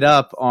set it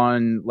up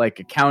on like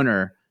a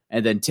counter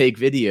and then take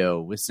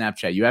video with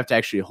Snapchat. You have to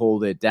actually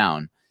hold it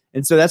down.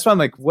 And so that's why I'm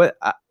like, what?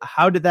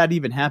 How did that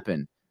even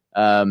happen?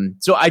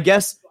 So I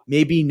guess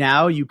maybe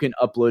now you can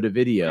upload a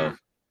video.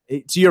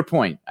 To your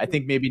point, I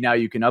think maybe now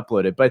you can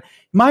upload it. But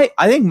I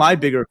think my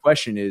bigger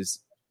question is,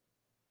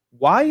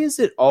 why is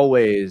it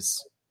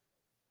always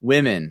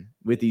women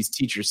with these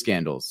teacher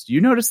scandals? Do you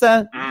notice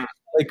that?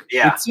 Like,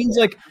 it seems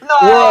like,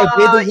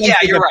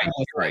 you're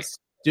right.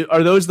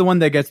 Are those the one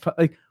that gets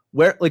like?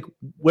 Where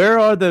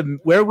were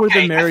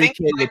the Mary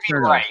Kay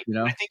return? Right.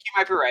 I think you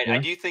might be right. Yeah. I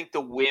do think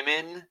the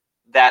women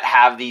that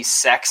have these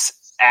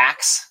sex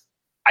acts,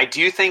 I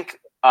do think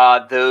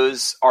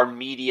those are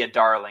media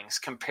darlings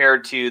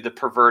compared to the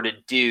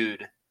perverted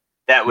dude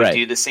that would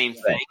do the same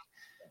thing.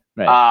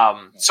 Right.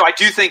 So I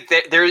do think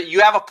that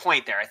you have a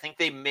point there. I think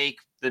they make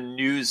the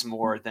news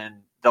more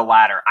than the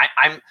latter.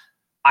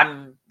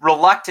 I'm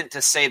reluctant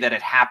to say that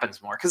it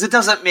happens more because it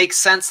doesn't make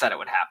sense that it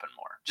would happen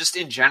more. Just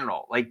in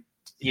general, like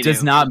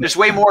there's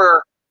way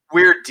more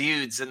weird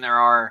dudes than there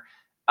are.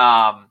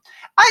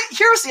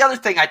 Here's the other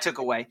thing I took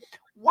away.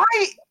 Why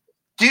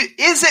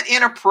is it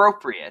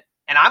inappropriate?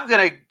 And I'm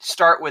going to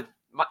start with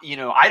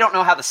I don't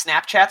know how the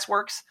Snapchats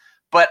works,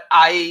 but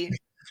I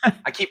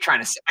keep trying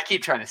to say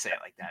it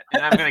like that,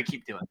 and I'm going to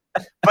keep doing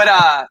it.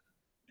 But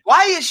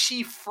why is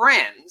she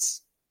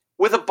friends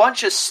with a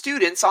bunch of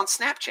students on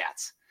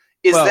Snapchats?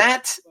 Is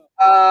that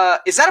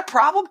a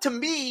problem? To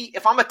me,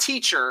 if I'm a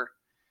teacher,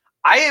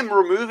 I am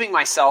removing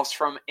myself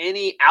from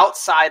any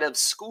outside of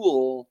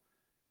school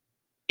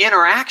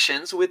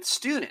interactions with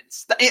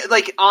students,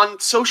 like on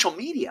social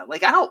media.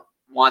 Like I don't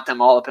want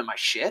them all up in my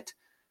shit.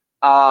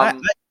 I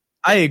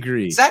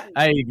agree.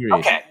 I agree.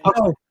 Okay.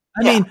 No,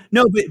 I mean,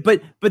 no,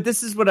 but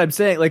this is what I'm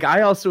saying. Like, I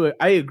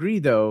agree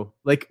though.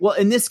 Like, well,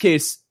 in this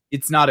case,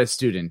 it's not a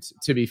student,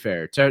 to be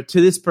fair to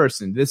this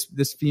person,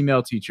 this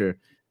female teacher,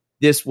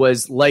 this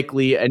was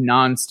likely a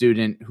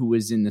non-student who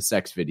was in the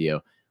sex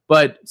video.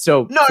 But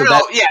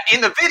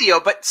in the video,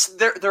 but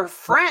they're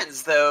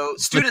friends though.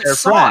 Students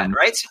saw it,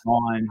 right?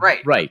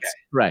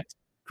 Right.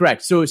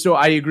 Correct. So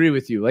I agree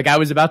with you. Like, I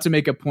was about to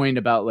make a point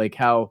about like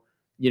how,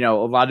 a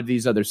lot of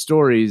these other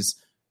stories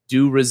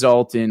do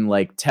result in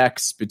like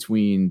texts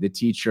between the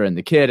teacher and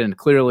the kid. And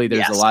clearly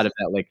there's a lot of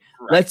that, like,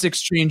 let's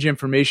exchange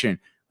information.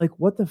 Like,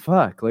 what the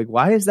fuck? Like,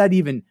 why is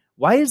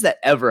that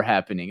ever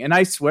happening? And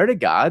I swear to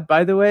God,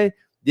 by the way,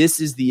 this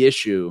is the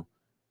issue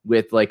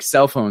with like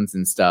cell phones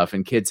and stuff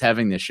and kids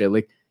having this shit.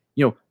 Like,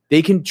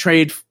 they can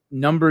trade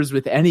numbers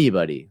with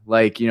anybody.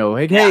 Like,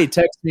 hey,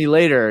 text me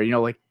later,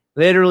 like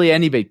literally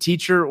anybody,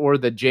 teacher or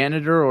the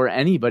janitor or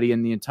anybody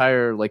in the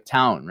entire like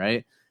town.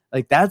 Right.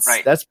 Like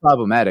that's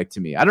problematic to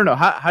me. I don't know.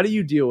 How do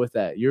you deal with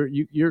that?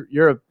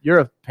 You're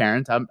a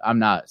parent. I'm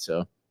not.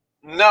 So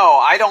no,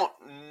 I don't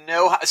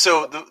know.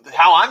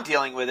 How I'm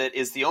dealing with it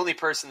is the only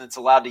person that's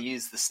allowed to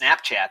use the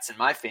Snapchats in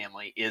my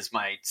family is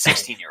my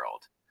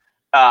 16-year-old.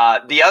 I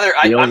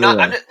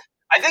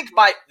think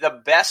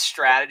the best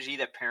strategy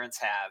that parents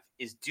have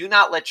is do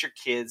not let your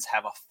kids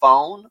have a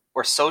phone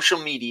or social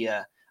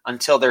media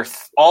until they're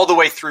all the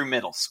way through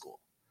middle school.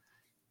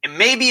 And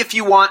maybe if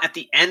you want at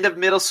the end of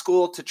middle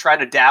school to try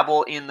to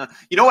dabble in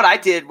what I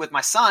did with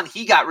my son,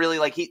 he got really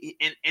like, he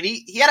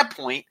had a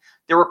point.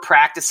 There were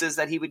practices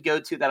that he would go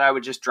to that I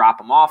would just drop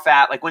him off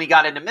at. Like when he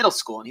got into middle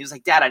school and he was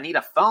like, Dad, I need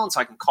a phone so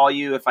I can call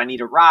you if I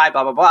need a ride,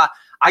 blah, blah, blah.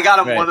 I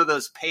got him one of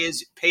those pay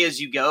as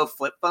you go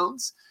flip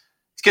phones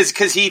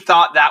because he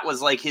thought that was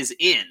like his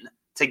in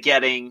to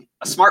getting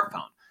a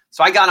smartphone.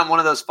 So I got him one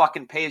of those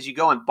fucking pay as you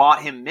go and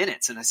bought him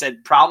minutes. And I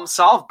said, problem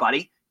solved,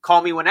 buddy.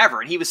 Call me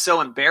whenever. And he was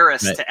so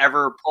embarrassed to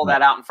ever pull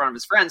that out in front of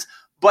his friends.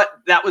 But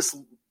that was,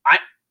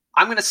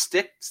 I'm going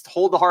to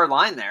hold the hard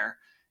line there.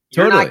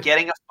 You're not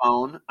getting a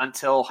phone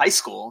until high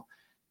school.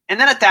 And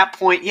then at that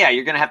point, yeah,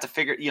 you're going to have to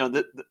figure,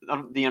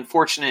 the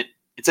unfortunate,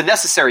 it's a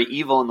necessary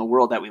evil in the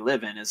world that we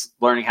live in is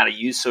learning how to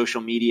use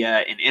social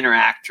media and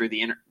interact through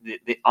the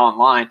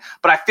online.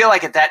 But I feel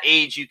like at that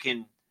age, you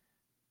can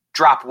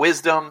drop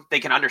wisdom.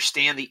 They can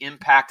understand the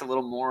impact a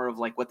little more of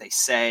like what they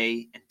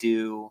say and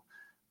do.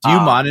 Do you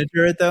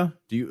monitor it though?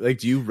 Do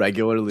you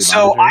regularly monitor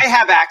So it? I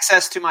have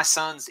access to my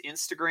son's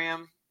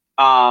Instagram.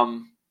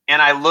 And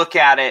I look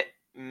at it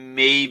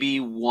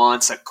maybe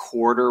once a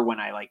quarter when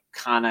I like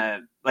kind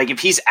of like if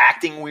he's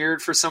acting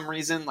weird for some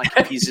reason, like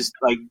if he's just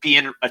like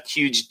being a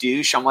huge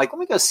douche, I'm like, let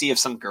me go see if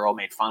some girl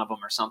made fun of him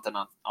or something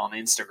on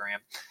Instagram.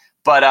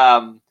 But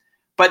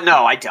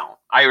no, I don't.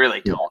 I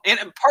really don't.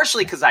 And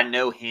partially because I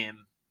know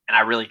him and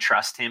I really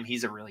trust him.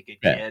 He's a really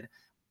good kid.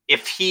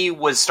 If he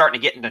was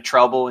starting to get into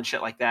trouble and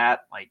shit like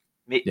that, like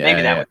maybe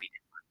that would be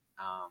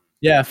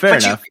different. Fair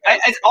enough.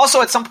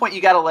 Also, at some point,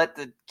 you got to let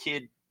the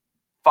kid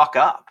fuck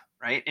up,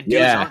 right? And do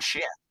his own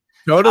shit.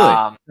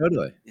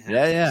 Totally.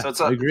 Yeah. So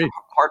it's a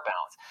hard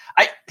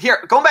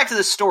balance. Going back to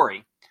the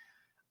story,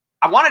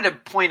 I wanted to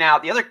point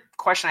out the other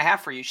question I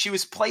have for you. She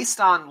was placed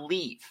on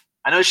leave.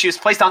 I know she was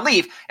placed on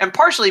leave, and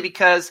partially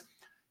because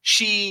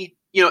she,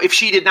 if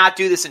she did not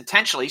do this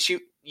intentionally,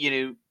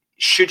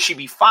 should she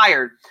be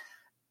fired?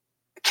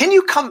 Can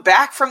you come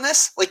back from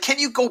this? Like, can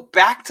you go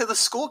back to the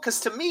school? Because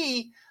to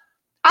me,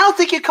 I don't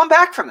think you come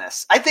back from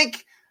this. I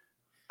think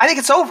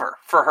it's over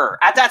for her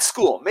at that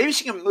school. Maybe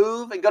she can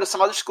move and go to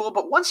some other school.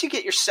 But once you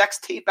get your sex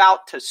tape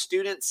out to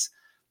students,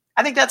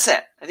 I think that's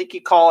it. I think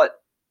you call it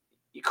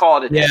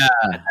a day. Yeah,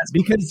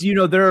 because,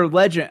 there are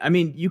legends. I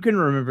mean, you can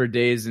remember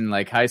days in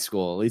like high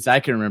school. At least I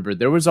can remember.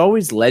 There was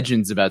always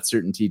legends about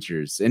certain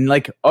teachers. And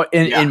like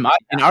in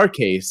our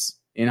case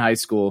in high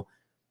school,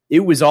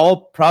 it was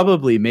all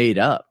probably made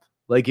up.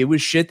 Like it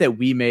was shit that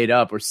we made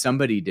up or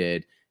somebody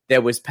did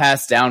that was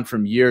passed down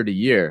from year to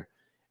year.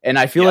 And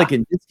I feel like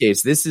in this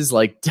case, this is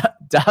like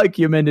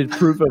documented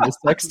proof of a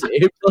sex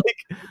tape.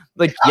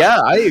 Like,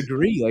 I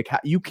agree. Like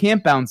you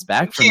can't bounce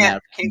back from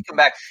that. Can't come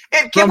back.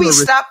 And can we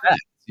stop?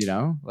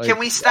 Can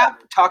we stop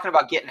talking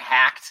about getting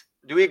hacked?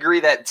 Do we agree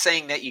that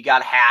saying that you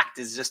got hacked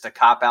is just a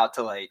cop out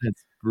to like?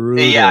 It's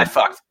brutal. Yeah, I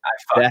fucked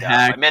up.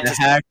 The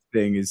hack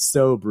thing is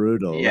so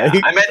brutal. Yeah,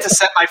 I meant to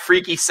send my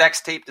freaky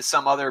sex tape to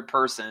some other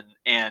person,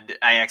 and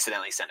I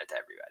accidentally sent it to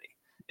everybody.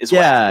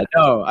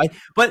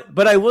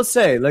 But I will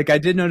say, like, I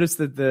did notice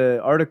that the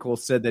article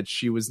said that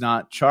she was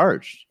not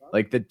charged.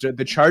 Like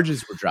the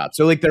charges were dropped.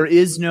 So like there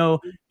is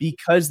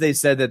because they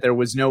said that there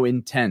was no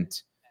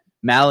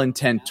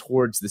malintent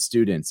towards the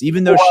students,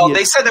 even though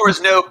they said there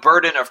was no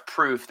burden of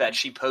proof that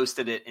she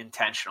posted it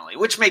intentionally,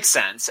 which makes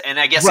sense. And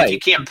I guess if you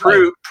can't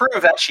prove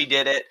that she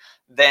did it,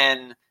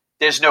 then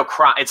there's no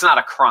crime. It's not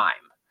a crime.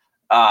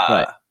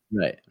 But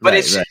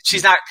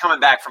she's not coming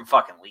back from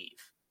fucking leave.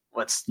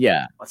 Let's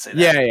say that.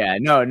 Yeah.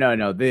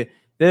 No.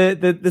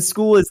 The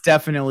school is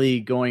definitely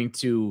going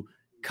to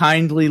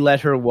kindly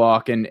let her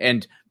walk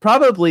and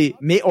probably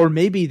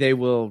maybe they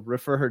will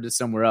refer her to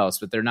somewhere else,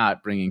 but they're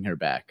not bringing her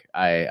back.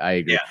 I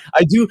agree.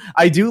 Yeah.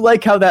 I do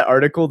like how that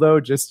article though,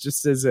 just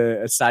as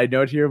a side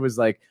note here, was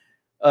like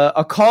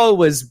a call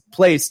was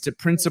placed to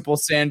Principal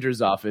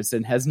Sanders' office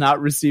and has not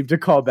received a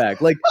call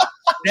back. Like,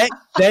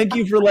 thank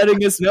you for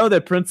letting us know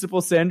that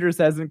Principal Sanders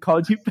hasn't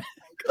called you back.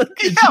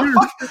 Like, come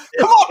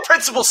on,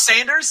 Principal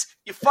Sanders,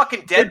 you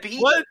fucking deadbeat.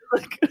 What?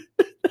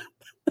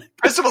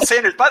 Principal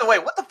Sanders, by the way,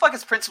 what the fuck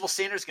is Principal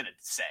Sanders going to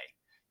say?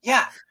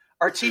 Yeah,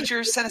 our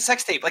teacher sent a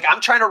sex tape. Like, I'm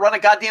trying to run a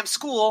goddamn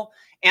school,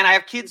 and I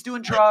have kids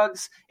doing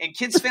drugs and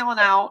kids failing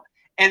out,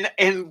 and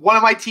one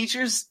of my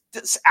teachers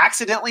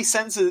accidentally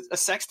sends a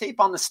sex tape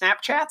on the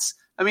Snapchats.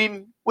 I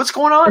mean, what's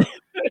going on?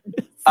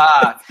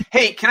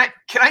 Hey, can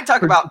I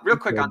talk about real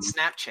quick on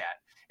Snapchat?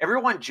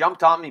 Everyone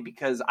jumped on me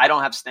because I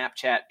don't have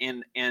Snapchat,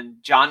 and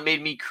John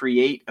made me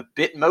create a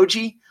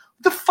Bitmoji.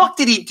 What the fuck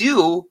did he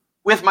do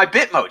with my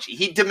Bitmoji?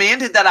 He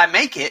demanded that I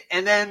make it,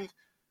 and then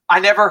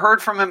I never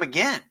heard from him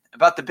again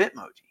about the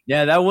Bitmoji.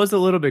 Yeah, that was a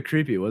little bit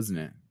creepy, wasn't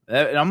it?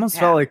 It almost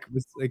felt like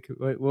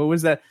what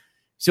was that?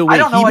 So wait, I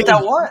don't know what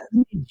that was.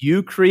 Did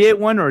you create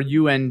one, or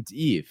you and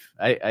Eve?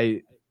 No.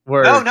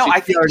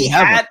 I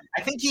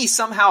think he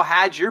somehow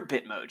had your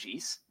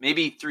Bitmojis,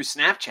 maybe through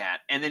Snapchat,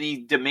 and then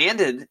he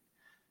demanded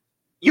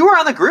You were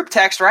on the group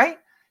text, right?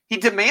 He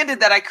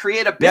demanded that I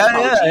create a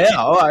Bitmoji. Yeah.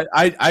 Oh,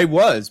 I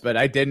was, but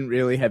I didn't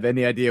really have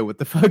any idea what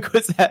the fuck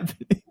was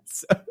happening.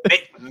 So.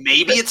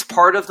 Maybe it's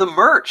part of the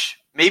merch.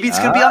 Maybe it's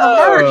going to be on the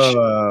merch.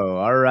 Oh,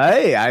 all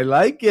right. I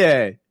like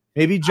it.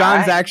 Maybe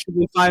John's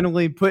actually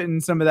finally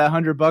putting some of that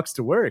 $100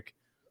 to work.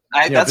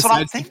 That's what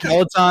I'm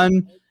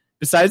thinking.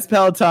 Besides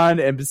Peloton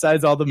and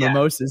besides all the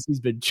mimosas he's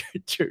been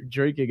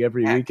drinking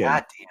every weekend.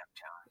 Goddamn,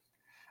 John.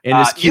 And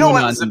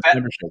his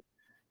membership.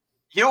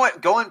 You know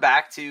what? Going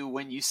back to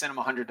when you sent him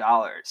 $100,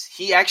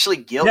 he actually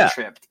guilt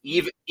tripped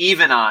Eve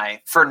and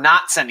I for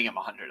not sending him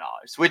 $100,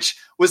 which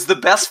was the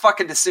best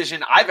fucking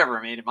decision I've ever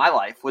made in my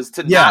life. Was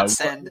to not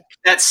send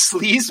that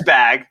sleaze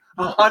bag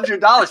 $100,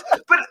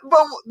 but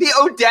the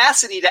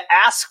audacity to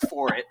ask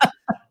for it.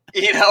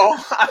 You know,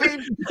 I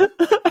mean,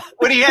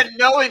 when he had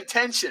no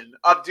intention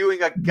of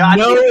doing a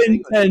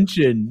goddamn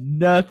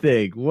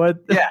nothing. What?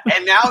 Yeah,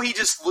 and now he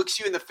just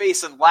looks you in the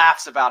face and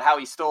laughs about how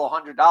he stole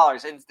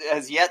 $100 and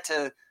has yet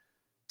to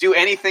do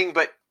anything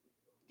but,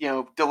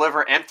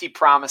 deliver empty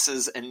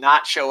promises and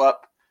not show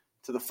up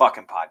to the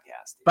fucking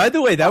podcast. By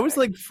the way, that was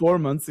like 4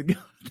 months ago.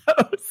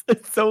 That was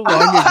so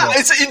long ago.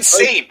 It's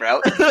insane,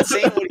 bro. It's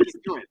insane what he's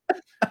doing.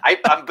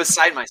 I'm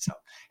beside myself.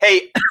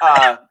 Hey,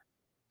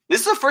 this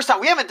is the first time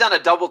we haven't done a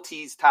double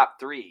T's top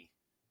 3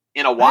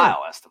 in a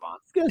while, Esteban. I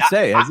was gonna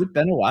say, has it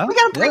been a while? We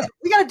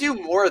gotta do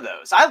more of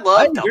those. I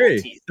love double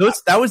T's.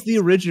 That was the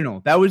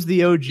original. That was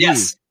the OG.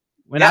 Yes.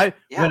 When I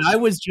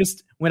was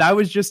just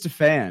a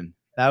fan.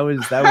 That was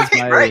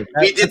my right.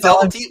 We did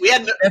double T's. We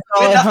had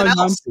nothing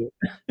else.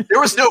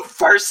 There was no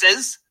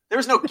verses. There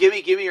was no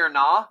gimme or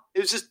nah. It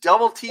was just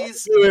double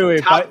T's.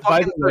 Wait. By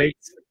the way,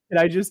 can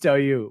I just tell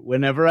you,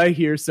 whenever I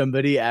hear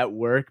somebody at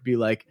work be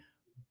like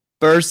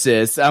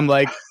versus, I'm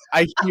like,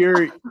 I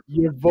hear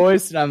your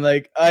voice and I'm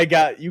like,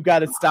 you got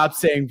to stop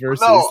saying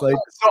versus. No,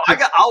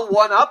 I'll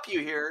one up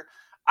you here.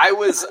 I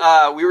was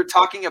we were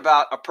talking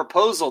about a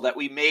proposal that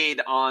we made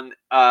on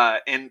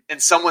and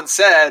someone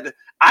said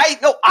I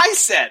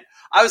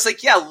was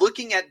like, yeah,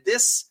 looking at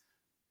this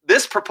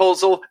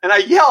proposal, and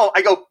I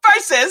go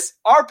versus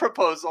our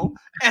proposal,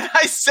 and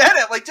I said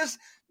it like just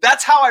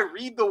that's how I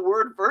read the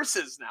word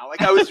versus now.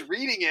 Like I was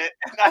reading it,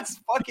 and that's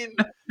fucking.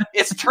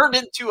 It's turned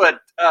into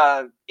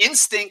a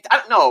instinct.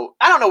 I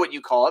don't know what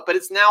you call it, but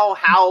it's now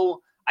how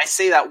I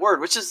say that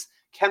word, which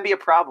can be a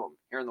problem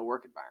here in the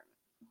work environment.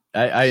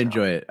 I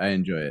enjoy it. I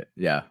enjoy it.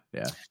 Yeah.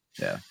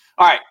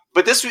 All right,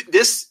 but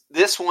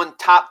this one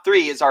top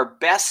 3 is our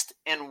best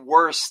and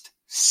worst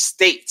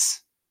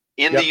states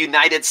in the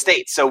United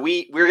States. So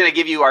we're going to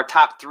give you our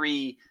top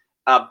 3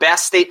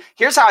 best state.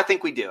 Here's how I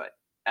think we do it,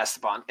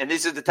 Esteban. And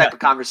these are the type of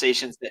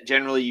conversations that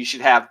generally you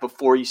should have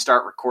before you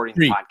start recording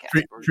the podcast.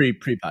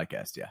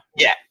 Pre-podcast, yeah.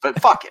 Yeah,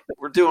 but fuck it.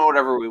 We're doing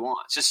whatever we want.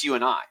 It's just you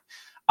and I.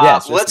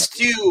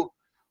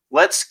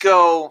 Let's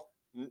go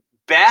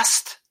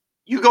best.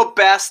 You go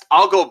best,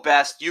 I'll go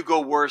best, you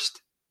go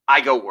worst, I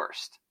go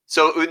worst.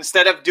 So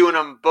instead of doing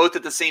them both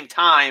at the same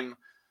time,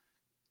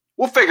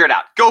 we'll figure it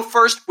out. Go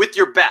first with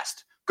your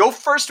best. Go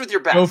first with your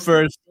best. Go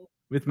first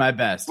with my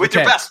best. With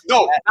your best.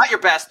 No, not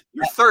your best.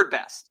 Your third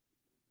best.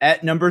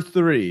 At number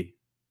 3,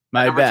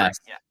 my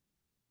best. 3, yeah.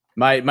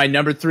 My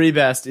number 3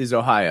 best is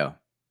Ohio.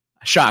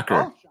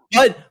 Shocker.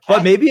 Oh,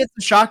 but maybe it's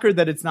a shocker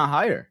that it's not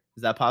higher.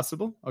 Is that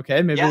possible?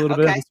 Okay, maybe a little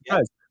bit of a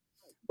surprise.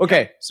 Yeah.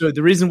 Okay, so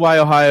the reason why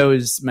Ohio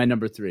is my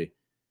number 3.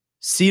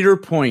 Cedar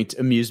Point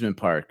Amusement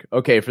Park.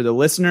 Okay, for the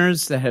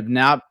listeners that have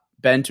not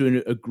been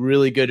to a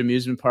really good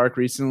amusement park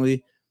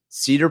recently,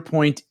 Cedar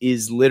Point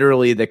is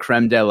literally the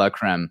creme de la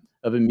creme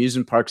of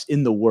amusement parks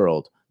in the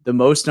world. The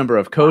most number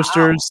of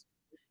coasters,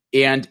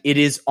 and it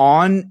is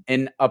on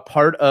a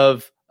part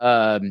of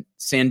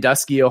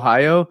Sandusky,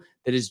 Ohio,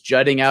 that is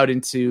jutting out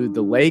into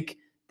the lake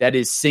that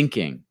is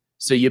sinking.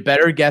 So you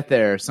better get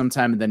there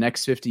sometime in the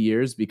next 50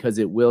 years because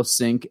it will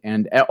sink,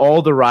 and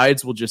all the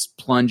rides will just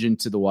plunge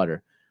into the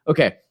water.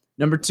 Okay.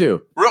 Number 2.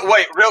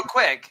 Real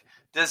quick.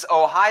 Does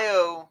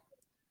Ohio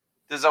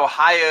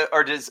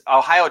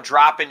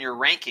drop in your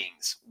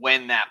rankings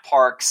when that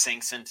park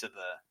sinks into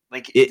the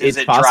does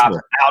it possible.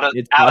 Drop out of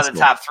the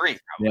top 3?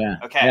 Probably? Yeah.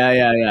 Okay.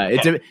 Yeah.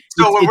 Okay.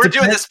 So when we're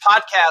doing this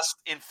podcast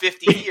in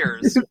 50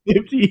 years,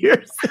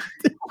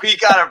 we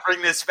got to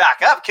bring this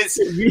back up because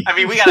we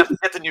got to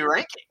get the new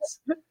rankings.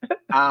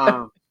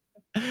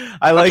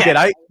 I like it.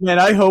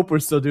 I hope we're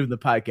still doing the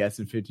podcast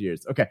in 50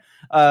 years. Okay.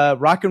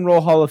 Rock and Roll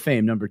Hall of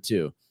Fame, number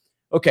 2.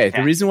 Okay.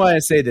 The reason why I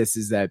say this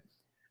is that.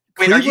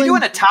 Wait, are you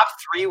doing a top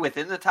 3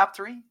 within the top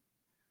 3?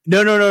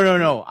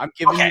 No. I'm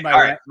giving you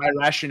my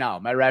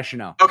rationale. My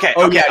rationale. Okay.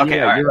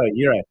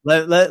 You're right.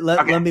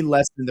 Let me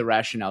lessen the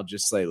rationale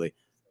just slightly.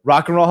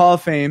 Rock and Roll Hall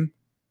of Fame.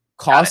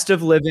 Cost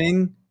of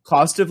living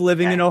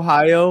in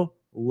Ohio,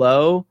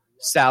 low.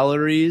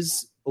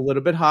 Salaries a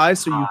little bit high,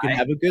 so you can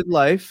have a good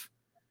life.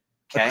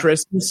 Okay.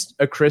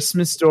 A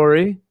Christmas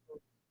Story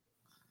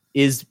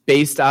is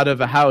based out of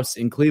a house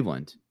in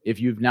Cleveland. If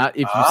you've seen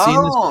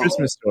this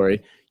Christmas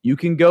Story, you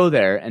can go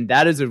there, and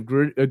that is a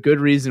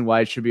good reason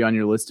why it should be on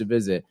your list to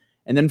visit.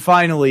 And then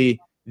finally,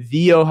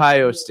 The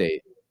Ohio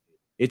State.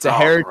 It's a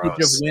heritage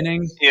gross. of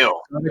winning. Ew.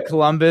 Go to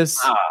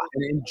Columbus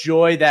and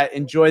enjoy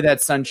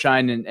that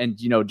sunshine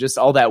and just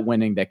all that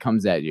winning that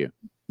comes at you.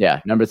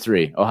 Yeah, number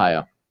 3,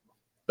 Ohio.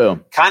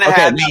 Boom. Kind of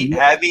had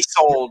me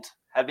sold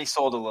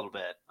a little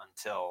bit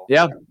until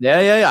yeah.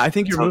 I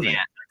think you're moving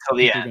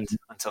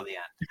until the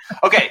end.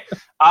 Okay,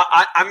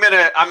 I'm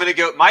gonna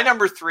go. My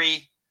number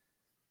 3.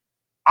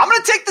 I'm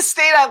gonna take the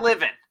state I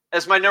live in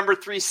as my number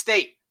 3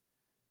 state.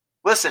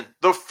 Listen,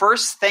 the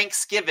first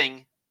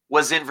Thanksgiving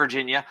was in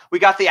Virginia. We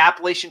got the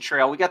Appalachian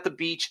Trail. We got the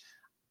beach.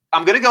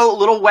 I'm going to go a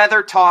little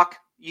weather talk.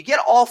 You get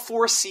all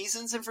 4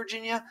 seasons in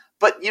Virginia,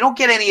 but you don't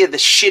get any of the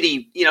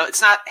shitty,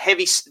 it's not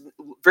heavy,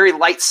 very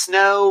light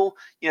snow,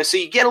 so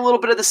you get a little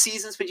bit of the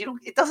seasons, but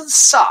it doesn't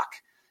suck.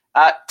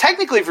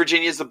 Technically,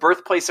 Virginia is the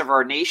birthplace of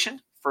our nation,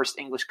 first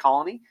English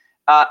colony.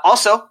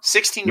 Also,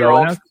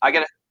 16-year-old. I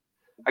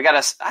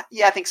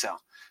think so.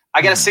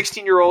 I got a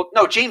 16-year-old.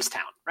 No,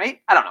 Jamestown, right?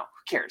 I don't know.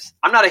 Who cares?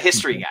 I'm not a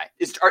history guy.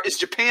 Is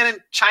Japan and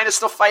China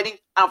still fighting?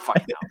 I don't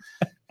fucking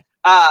know.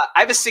 I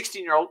have a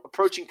 16-year-old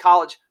approaching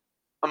college.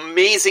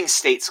 Amazing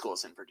state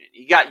schools in Virginia.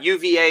 You got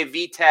UVA,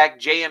 VTech,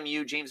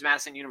 JMU, James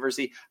Madison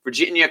University,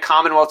 Virginia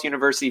Commonwealth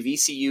University,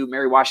 VCU,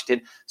 Mary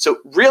Washington. So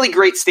really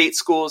great state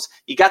schools.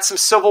 You got some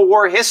Civil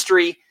War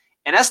history.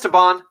 And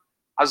Esteban,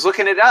 I was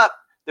looking it up.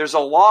 There's a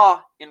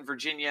law in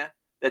Virginia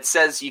that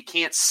says you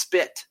can't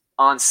spit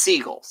on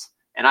seagulls.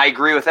 And I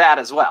agree with that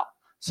as well.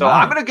 So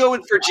I'm going to go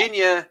with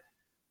Virginia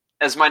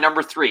as my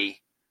number 3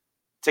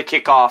 to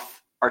kick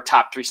off our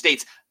top 3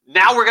 states.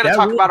 Now we're going to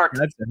talk about our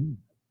 –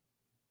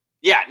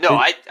 Yeah, no,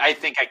 I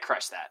think I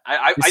crushed that.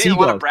 I didn't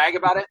want to brag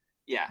about it.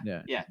 Yeah.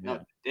 No,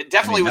 it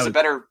definitely was a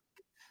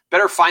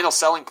better final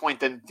selling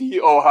point than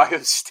the Ohio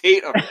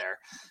State over there.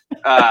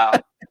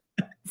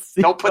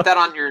 Don't put that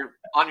on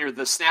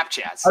the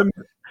Snapchats.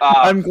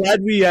 I'm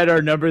glad we had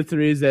our number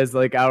 3s as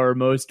like our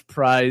most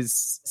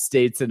prized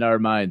states in our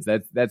minds.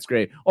 That's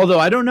great. Although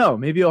I don't know,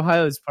 maybe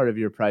Ohio is part of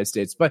your prize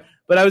states. But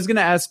I was going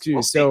to ask you.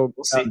 We'll see. Or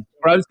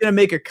I was going to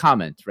make a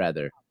comment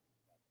rather.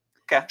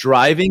 Okay.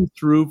 Driving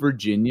through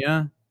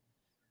Virginia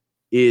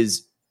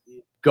is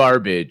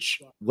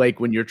garbage.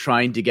 Like when you're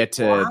trying to get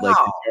to like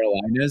the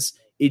Carolinas,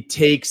 it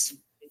takes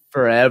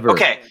forever.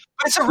 Okay,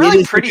 but it's a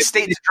really pretty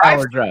state to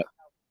drive.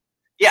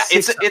 Yeah,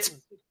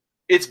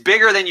 it's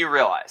bigger than you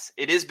realize.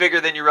 It is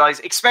bigger than you realize,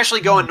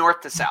 especially going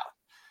north to south.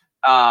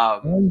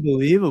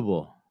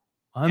 Unbelievable.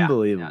 Yeah.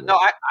 No,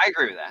 I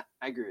agree with that.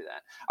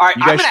 All right,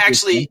 I'm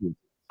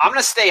going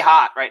to stay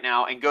hot right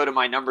now and go to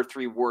my number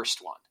 3 worst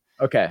one.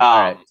 Okay.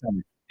 All right.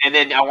 And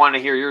then I want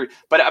to hear your,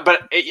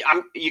 but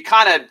you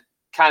kind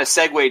of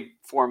segued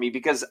for me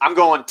because I'm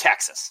going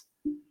Texas.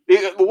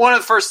 One of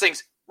the first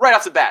things right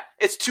off the bat,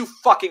 it's too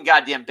fucking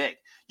goddamn big.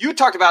 You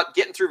talked about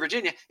getting through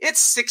Virginia. It's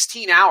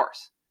 16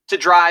 hours to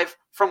drive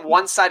from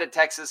one side of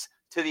Texas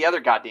to the other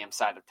goddamn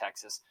side of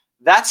Texas.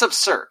 That's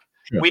absurd.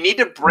 Sure. We need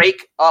to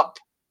break up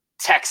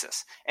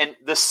Texas. And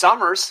the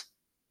summers,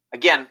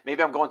 again,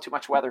 maybe I'm going too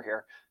much weather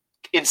here,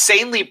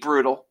 insanely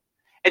brutal.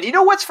 And you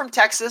know what's from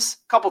Texas?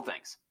 A couple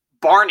things.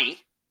 Barney,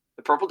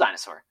 the purple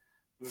dinosaur.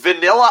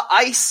 Vanilla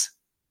Ice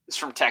is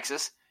from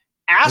Texas.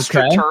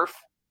 AstroTurf,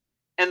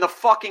 and the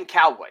fucking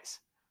Cowboys.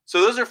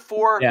 So those are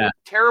 4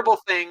 terrible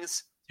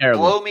things.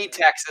 Blow me,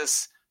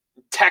 Texas.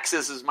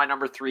 Texas is my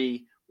number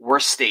 3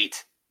 worst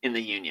state in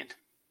the union.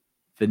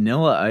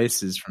 Vanilla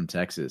Ice is from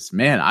Texas.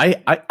 Man,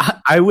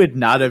 I would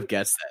not have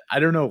guessed that. I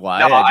don't know why.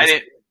 No, I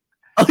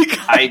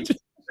didn't.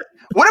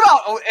 What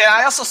about? And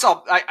I also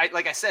saw.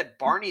 Like I said,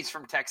 Barney's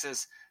from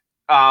Texas.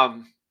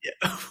 I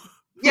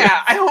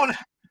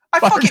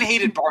fucking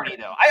hated Barney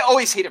though. I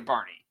always hated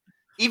Barney,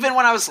 even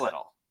when I was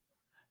little.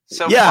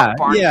 So fuck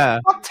Barney.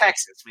 Fuck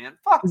Texas, man.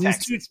 Fuck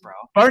Texas, bro.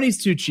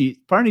 Barney's too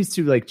cheap. Barney's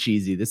too like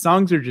cheesy. The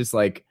songs are just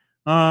like,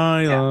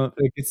 like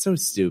it's so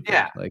stupid.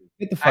 Yeah. Like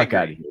get the fuck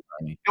out of here,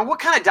 Barney. And what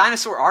kind of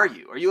dinosaur are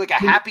you? Are you like a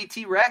happy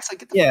T-Rex? Like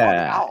get the fuck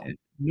out.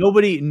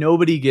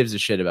 Nobody gives a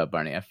shit about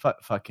Barney.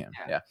 Fuck him.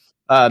 Yeah.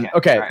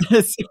 Okay.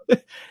 Right.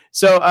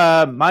 So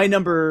my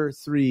number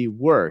 3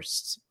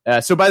 worst.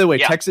 So by the way,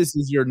 Texas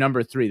is your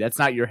number 3. That's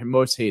not your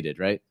most hated,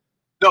 right?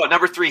 No,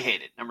 number 3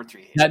 hated.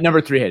 Not number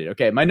 3 hated.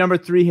 Okay, my number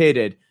 3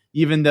 hated,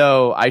 even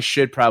though I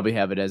should probably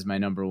have it as my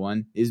number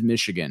 1, is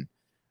Michigan.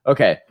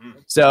 Okay,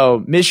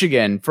 so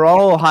Michigan, for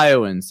all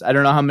Ohioans, I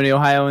don't know how many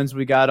Ohioans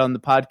we got on the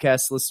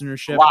podcast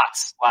listenership.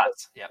 Lots.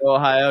 Yeah.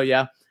 Ohio,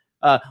 yeah.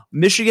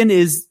 Michigan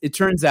is, it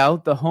turns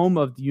out, the home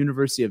of the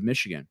University of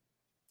Michigan.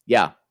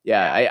 Yeah.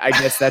 I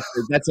guess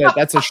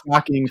that's a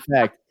shocking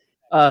fact.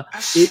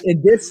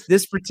 And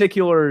this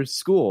particular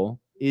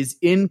school is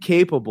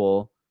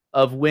incapable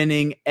of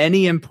winning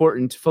any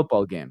important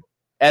football game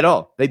at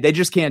all. They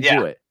just can't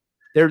do it.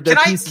 Can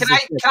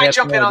I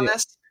jump in on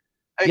this?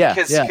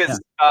 Because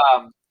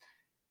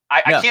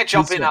I can't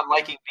jump in on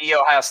liking the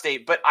Ohio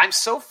State, but I'm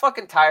so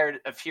fucking tired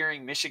of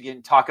hearing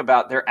Michigan talk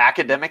about their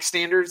academic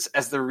standards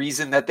as the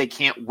reason that they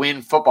can't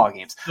win football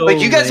games. Like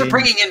you guys are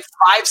bringing in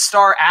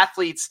 5-star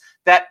athletes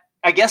that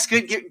I guess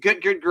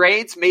good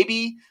grades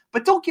maybe,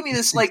 but don't give me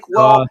this like,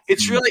 well,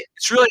 it's really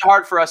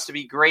hard for us to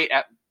be great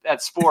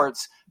at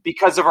sports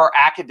because of our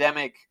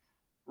academic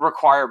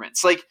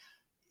requirements. Like,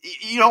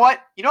 you know what?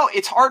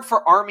 It's hard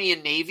for Army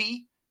and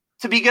Navy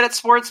to be good at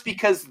sports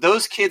because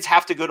those kids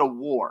have to go to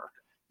war.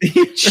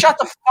 Shut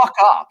the fuck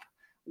up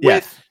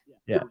with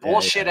your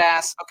bullshit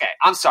ass. Okay,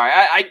 I'm sorry.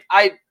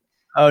 I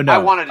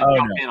wanted to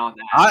jump in on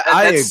that.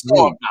 That's so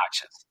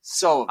obnoxious.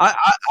 So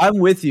I'm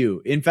with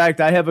you. In fact,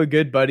 I have a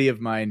good buddy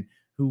of mine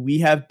who we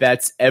have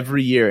bets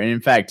every year. And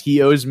in fact,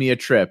 he owes me a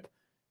trip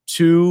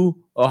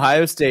to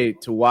Ohio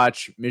State to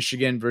watch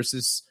Michigan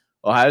versus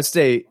Ohio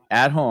State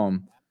at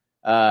home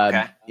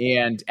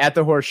and at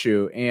the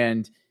Horseshoe.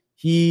 And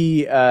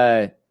he's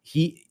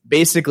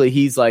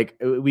like,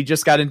 we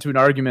just got into an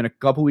argument a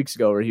couple weeks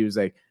ago where he was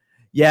like,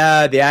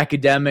 yeah, the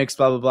academics,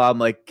 blah, blah, blah. I'm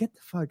like, get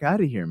the fuck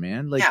out of here,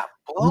 man. Like,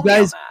 you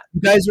guys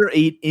are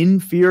an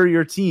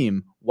inferior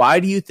team. Why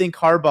do you think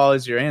Harbaugh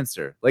is your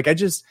answer? Like,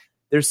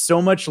 there's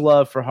so much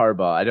love for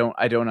Harbaugh.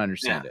 I don't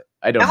understand it.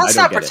 And let's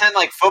not pretend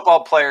like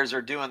football players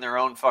are doing their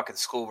own fucking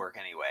schoolwork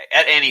anyway,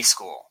 at any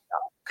school.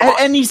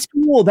 Any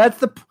school.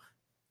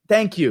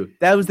 Thank you.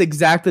 That was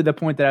exactly the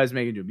point that I was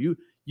making to him.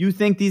 You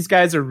think these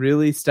guys are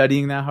really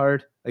studying that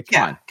hard? Like,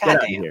 come on, get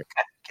out of here.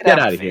 Get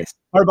out of here.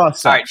 Harbaugh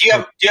sucks. All right, do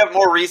you have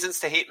more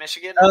reasons to hate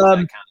Michigan?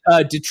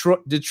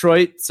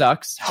 Detroit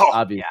sucks.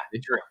 Obviously.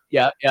 Yeah, true.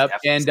 Yeah.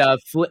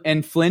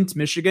 And Flint,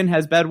 Michigan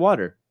has bad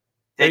water.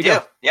 They do.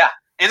 Yeah,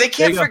 and they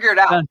can't figure it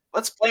out. Yeah.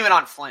 Let's blame it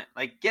on Flint.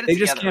 Like, get it together.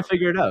 They just can't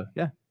figure it out.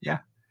 Yeah.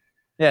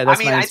 I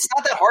mean, it's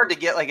not that hard to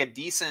get like a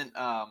decent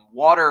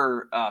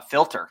water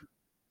filter.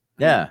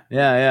 Yeah.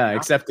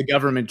 Except the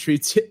government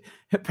treats you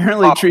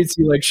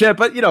like shit.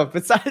 But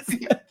besides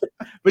that.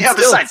 But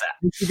besides that,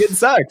 Michigan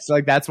sucks.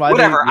 Like, that's why.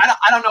 Whatever. I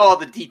don't know all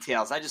the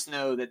details. I just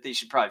know that they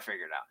should probably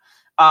figure it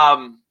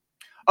out.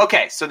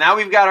 Okay, so now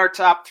we've got our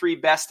top 3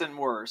 best and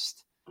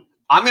worst.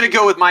 I'm going to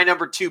go with my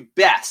number 2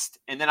 best,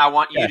 and then I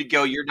want you to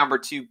go your number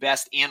 2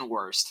 best and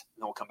worst,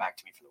 and then we'll come back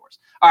to me for the worst.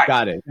 All right.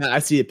 Got it. I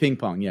see it ping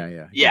pong.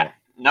 Yeah.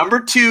 Number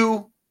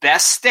 2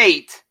 best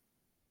state,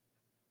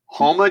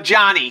 home of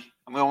Johnny.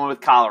 I'm going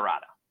with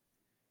Colorado.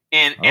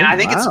 And I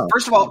think it's,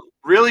 first of all,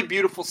 really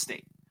beautiful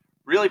state.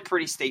 Really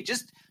pretty state.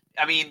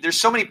 There's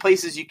so many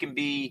places you can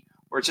be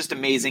where it's just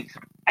amazing.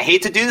 I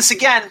hate to do this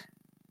again,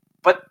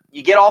 but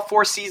you get all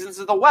 4 seasons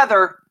of the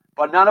weather,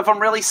 but none of them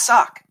really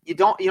suck. You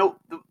don't,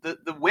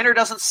 the winter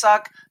doesn't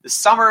suck. The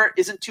summer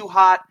isn't too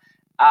hot.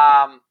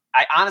 I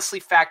honestly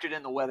factored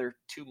in the weather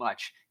too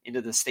much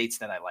into the states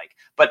that I like.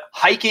 But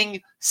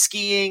hiking,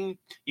 skiing,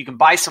 you can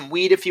buy some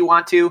weed if you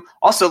want to.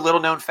 Also, little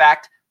known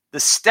fact, the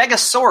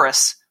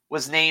Stegosaurus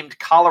was named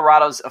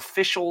Colorado's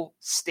official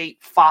state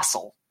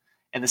fossil.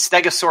 And the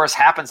Stegosaurus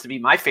happens to be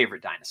my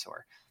favorite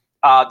dinosaur.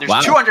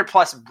 There's 200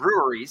 plus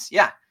breweries.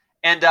 Yeah.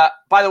 And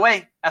by the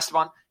way,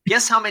 Esteban,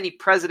 guess how many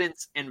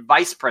presidents and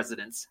vice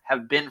presidents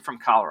have been from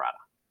Colorado?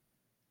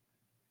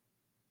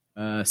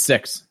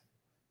 6.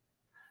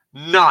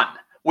 None,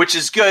 which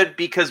is good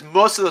because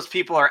most of those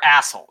people are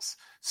assholes.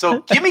 So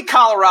give me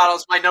Colorado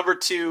as my number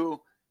 2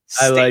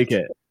 state. I like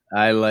it.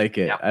 I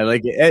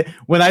like it.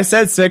 When I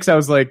said 6, I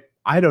was like,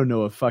 I don't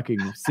know a fucking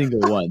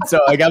single one. So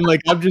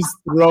I'm just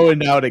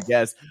throwing out a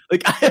guess.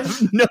 Like, I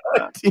have no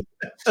idea.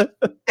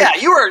 Yeah,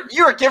 you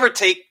were give or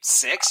take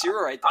 6. You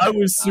were right there. I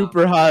was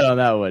super hot on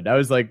that one. I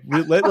was like,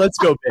 let's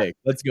go big.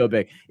 Let's go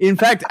big. In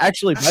fact,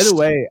 actually, by the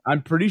way,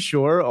 I'm pretty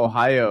sure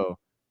Ohio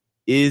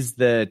is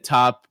the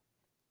top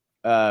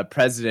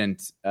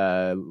president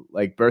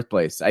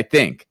birthplace. I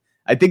think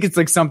it's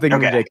like something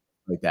ridiculous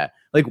like that.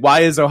 Like,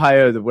 why is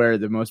Ohio where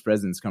the most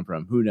presidents come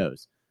from? Who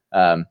knows?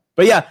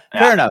 But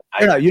fair enough.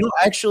 I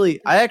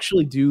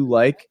actually do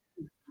like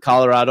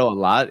Colorado a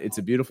lot. It's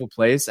a beautiful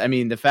place. I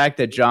mean, the fact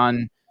that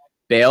John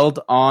bailed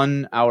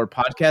on our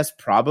podcast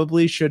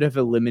probably should have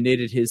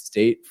eliminated his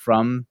state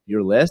from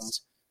your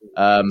list.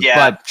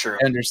 But true.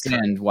 I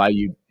understand why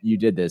you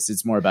did this.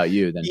 It's more about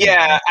you than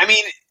I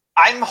mean,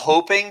 I'm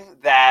hoping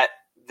that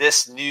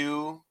this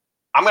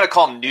I'm going to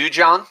call him New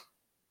John,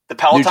 the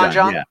Peloton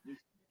John.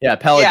 Yeah,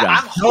 Peloton. Yeah,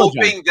 I'm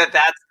hoping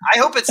I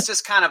hope it's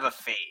just kind of a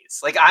phase.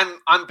 Like,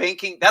 I'm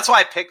banking. That's why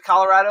I picked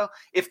Colorado.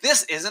 If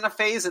this isn't a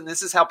phase and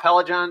this is how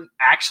Peloton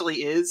actually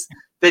is,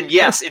 then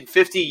yes, in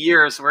 50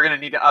 years, we're going to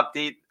need to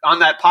update on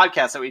that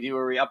podcast that we do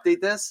where we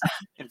update this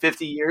in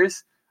 50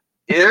 years.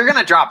 They're going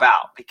to drop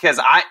out because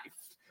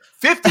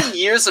 50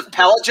 years of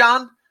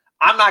Peloton,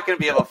 I'm not going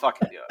to be able to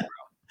fucking do it, bro.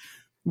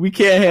 We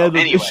can't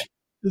handle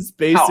this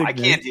basic. No, I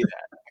can't do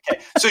that. Okay,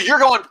 so you're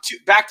going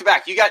back to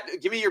back.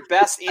 Give me your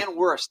best and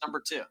worst,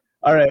 number 2.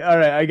 All right.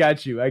 I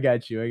got you.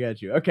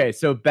 Okay,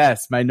 so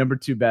best. My number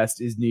 2 best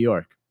is New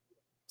York.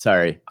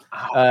 Sorry,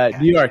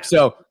 New York.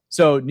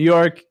 So New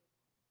York,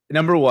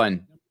 number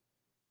 1,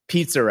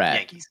 Pizza Rat.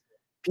 Yankees.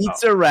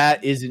 Pizza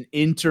Rat is an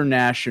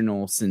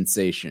international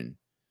sensation.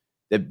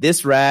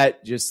 This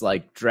rat just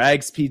like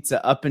drags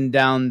pizza up and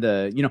down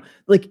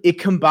it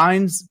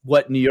combines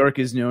what New York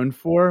is known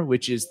for,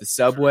 which is the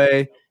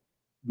subway,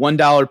 $1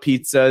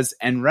 pizzas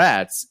and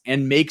rats,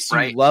 and makes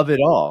you love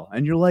it all.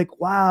 And you're like,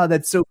 wow,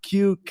 that's so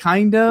cute,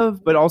 kind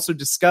of, but also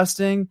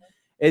disgusting.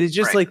 And it's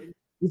just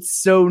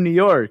it's so New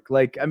York.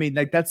 Like, I mean,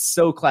 like, that's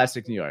so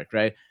classic New York,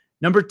 right?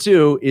 Number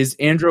 2 is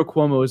Andrew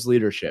Cuomo's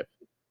leadership.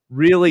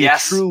 Really a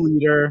true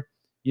leader,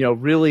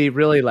 really,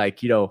 really like,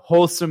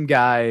 wholesome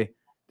guy,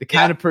 the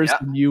kind of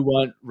person you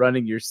want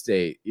running your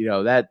state,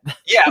 that.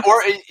 Yeah.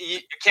 Or you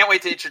can't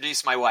wait to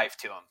introduce my wife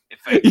to him.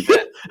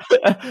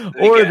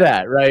 Or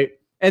that. Right.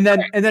 And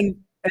then,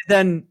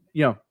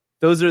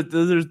 those are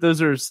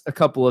a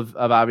couple of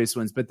obvious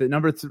ones, but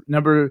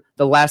the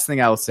last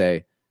thing I'll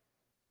say,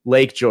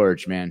 Lake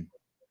George, man.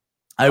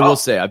 I will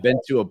say I've been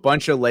to a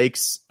bunch of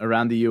lakes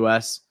around the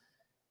U.S.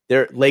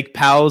 Lake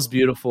Powell's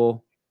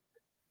beautiful.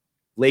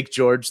 Lake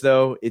George,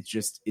 though,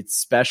 it's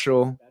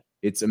special.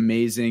 It's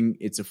amazing.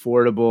 It's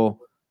affordable.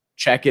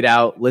 Check it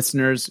out.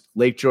 Listeners,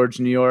 Lake George,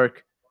 New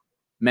York,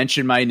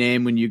 mention my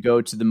name when you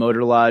go to the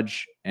Motor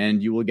Lodge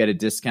and you will get a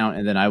discount.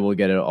 And then I will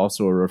get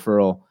also a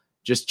referral.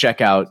 Just check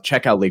out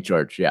Lake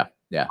George. Yeah.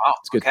 Oh,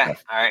 it's good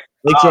stuff. All right.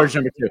 Lake George,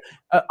 number 2.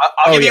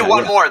 I'll give you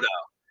one more, though.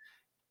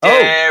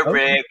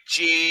 Derek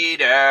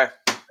Jeter.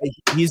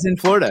 He's in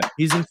Florida.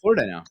 He's in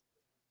Florida now.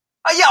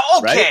 Yeah.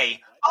 Okay.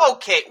 Right?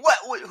 Okay.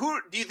 Who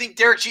do you think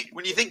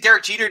when you think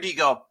Derek Jeter, do you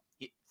go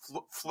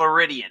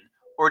Floridian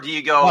or do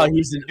you go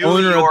he's an New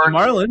owner York of the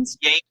Marlins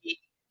Yankee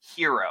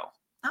hero?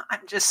 No,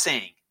 I'm just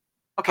saying.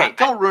 Okay,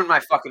 don't ruin my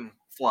fucking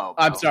flow.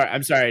 Bro.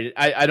 I'm sorry.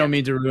 I don't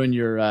mean to ruin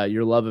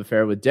your love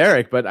affair with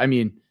Derek, but I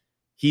mean,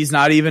 he's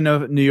not even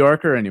a New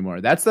Yorker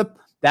anymore. That's the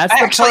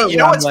actually, you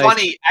know what's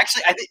funny?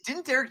 Actually,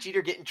 didn't Derek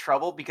Jeter get in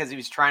trouble because he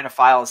was trying to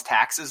file his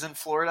taxes in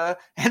Florida,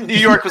 and New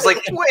York was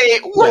like,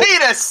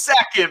 "Wait a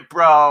second,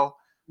 bro.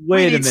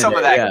 Wait a minute. Some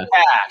of that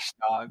cash,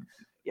 dog."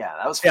 Yeah,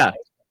 that was funny. Yeah.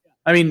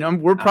 I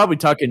mean, we're probably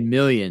talking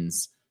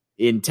millions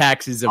in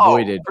taxes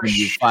avoided when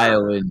you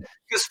file in,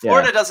 because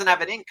Florida doesn't have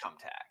an income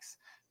tax.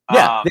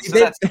 Yeah,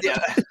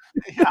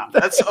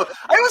 that's.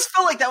 I always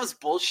felt like that was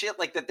bullshit.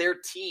 Like that, their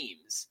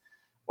teams.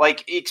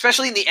 Like,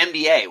 especially in the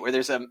NBA where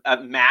there's a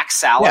max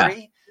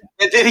salary,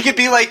 and then he could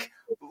be like,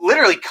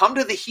 literally, come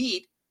to the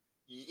Heat.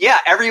 Yeah,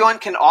 everyone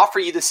can offer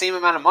you the same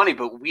amount of money,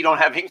 but we don't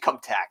have income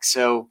tax,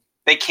 so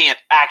they can't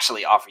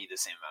actually offer you the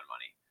same amount of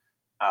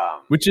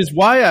money. Which is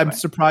why I'm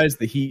surprised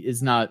the Heat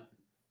is not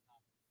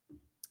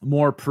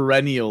more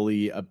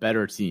perennially a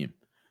better team.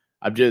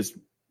 I'm just,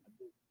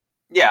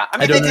 I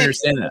don't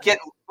understand that. They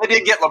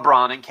did get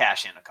LeBron and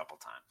cash in a couple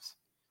times.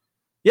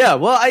 Yeah,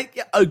 well, I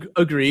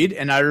agreed,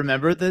 and I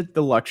remember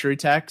the luxury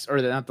tax, or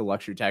not the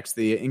luxury tax,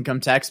 the income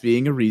tax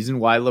being a reason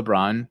why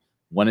LeBron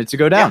wanted to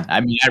go down. Yeah.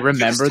 I mean, I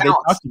remember they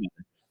talked about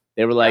it.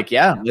 They were like,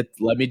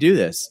 let me do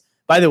this.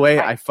 By the way,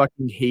 I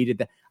fucking hated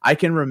that. I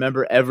can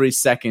remember every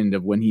second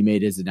of when he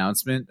made his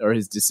announcement or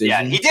his decision.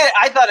 Yeah, he did.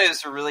 I thought it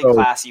was a really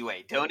classy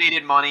way.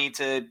 Donated money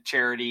to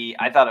charity.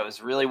 I thought it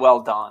was really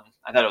well done.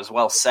 I thought it was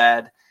well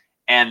said.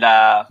 And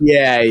I loved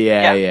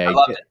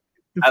it.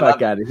 The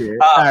fuck out of here.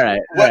 All right.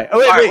 Wait.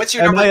 What's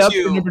your number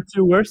 2? Number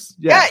 2 worst?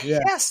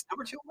 Yes.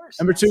 Number 2 worst.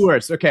 Number 2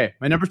 worst. Okay.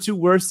 My number 2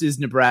 worst is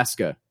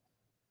Nebraska.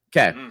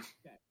 Okay.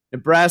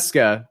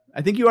 Nebraska.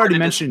 I think you already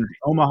mentioned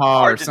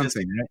Omaha or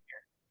something, right?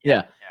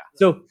 Yeah.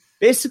 So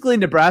basically,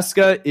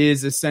 Nebraska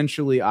is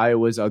essentially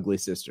Iowa's ugly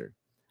sister.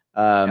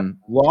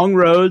 Long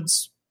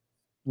roads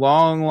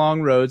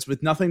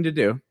with nothing to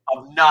do.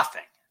 Of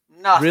nothing.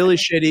 Really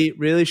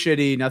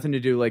shitty. Nothing to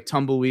do, like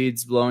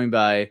tumbleweeds blowing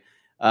by.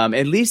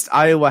 At least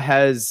Iowa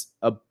has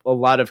a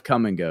lot of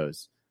come and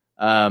goes.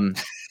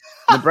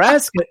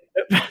 Nebraska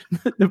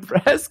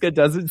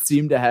doesn't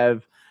seem to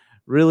have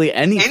really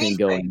anything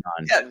going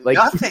on. Yeah, like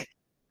nothing.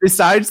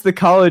 Besides the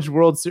College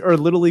World or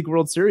Little League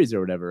World Series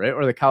or whatever, right?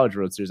 Or the College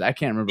World Series. I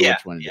can't remember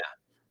which one.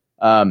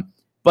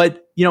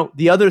 But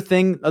the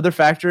other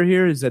factor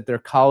here is that their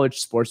college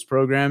sports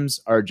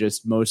programs are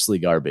just mostly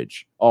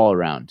garbage all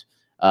around.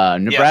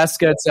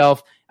 Nebraska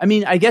itself. I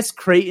mean, I guess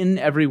Creighton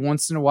every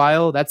once in a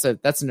while. That's a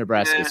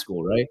Nebraska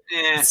school, right?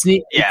 It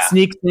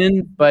sneaks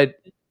in, but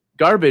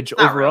garbage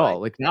not overall.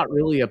 Really. Like not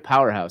really a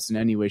powerhouse in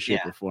any way,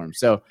 shape, or form.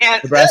 So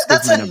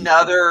that's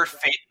another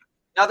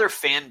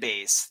fan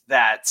base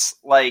that's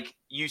like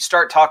you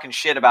start talking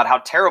shit about how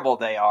terrible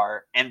they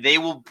are, and they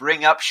will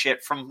bring up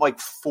shit from like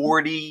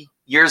 40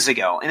 years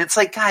ago, and it's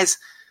like, guys.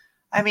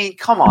 I mean,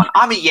 come on.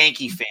 I'm a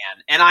Yankee fan,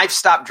 and I've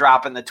stopped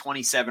dropping the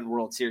 27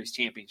 World Series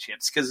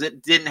championships because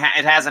it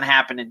hasn't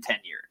happened in 10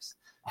 years.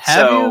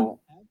 Have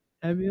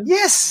you?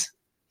 Yes.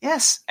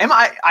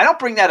 I don't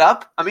bring that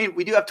up. I mean,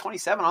 we do have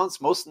 27 on. It's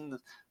most in the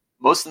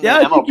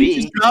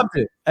MLB.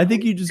 I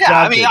think you just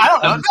dropped it. I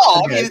don't know.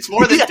 No, okay. I mean, it's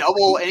more than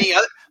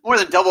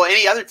double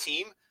any other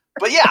team.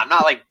 But yeah, I'm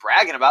not like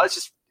bragging about it. It's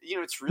just,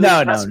 it's really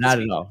no, not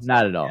at all.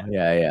 Not at all.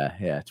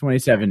 Yeah.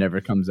 27 never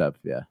comes up.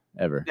 Yeah,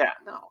 ever. Yeah,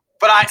 no.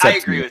 But I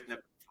agree with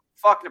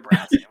fuck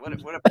Nebraska. What a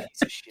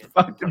piece of shit.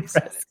 Fuck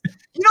Nebraska.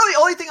 The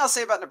only thing I'll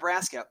say about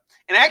Nebraska,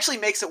 and it actually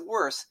makes it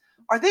worse,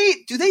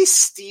 do they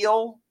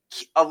steal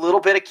a little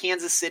bit of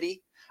Kansas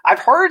City? I've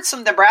heard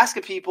some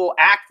Nebraska people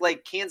act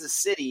like Kansas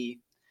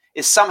City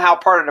is somehow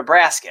part of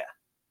Nebraska.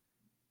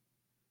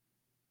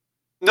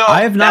 No,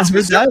 I have not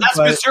heard that. That's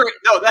Missouri.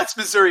 No, that's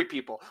Missouri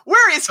people.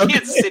 Where is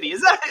Kansas City?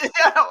 Is that?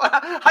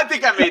 I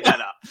think I made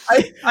that up.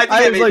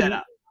 I made that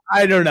up.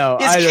 I don't know.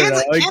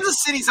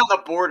 Kansas City's on the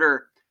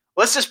border.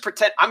 Let's just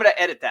pretend. I'm going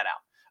to edit that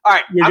out. All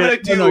right. I'm going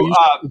to do.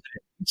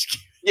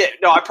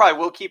 I probably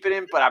will keep it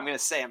in, but I'm going to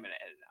say I'm going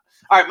to edit it out.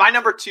 All right. My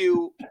number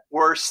 2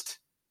 worst.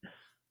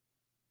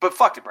 But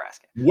fuck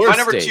Nebraska. My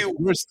number 2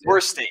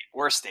 worst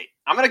state.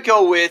 I'm going to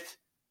go with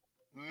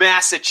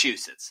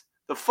Massachusetts.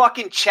 The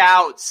fucking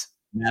Chouds.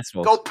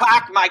 Go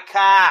park my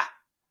car.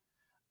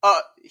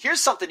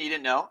 Here's something you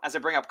didn't know as I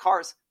bring up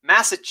cars.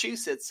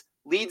 Massachusetts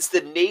leads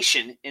the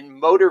nation in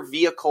motor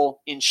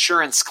vehicle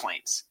insurance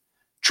claims.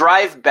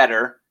 Drive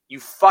better, you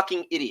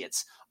fucking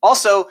idiots.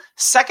 Also,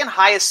 second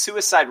highest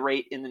suicide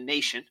rate in the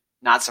nation.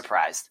 Not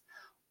surprised.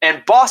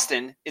 And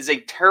Boston is a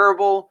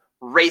terrible,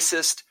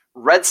 racist,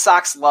 Red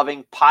Sox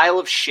loving pile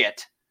of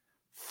shit.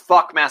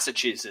 Fuck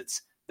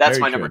Massachusetts. That's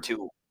my number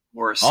 2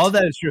 worst. All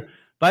that is true.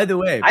 By the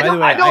way,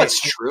 I know it's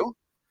true.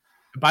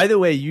 By the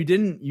way, you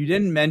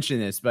didn't mention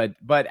this, but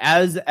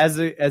as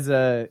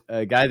a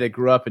guy that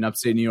grew up in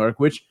upstate New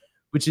York, which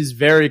is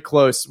very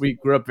close, we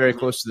grew up very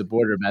close to the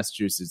border of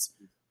Massachusetts.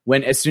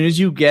 As soon as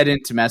you get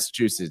into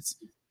Massachusetts,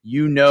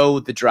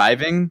 the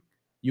driving.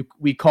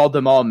 We called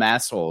them all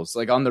massholes.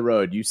 Like on the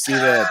road, you see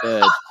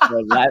the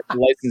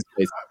license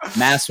plates,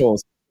 massholes.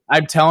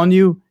 I'm telling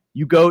you,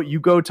 you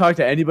go talk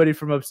to anybody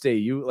from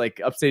upstate.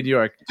 Upstate New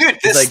York, dude.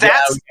 This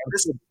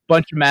there's a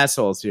bunch of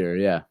massholes here.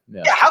 Yeah.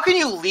 How can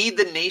you lead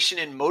the nation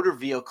in motor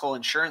vehicle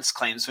insurance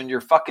claims when your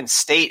fucking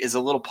state is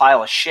a little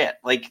pile of shit?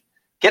 Like,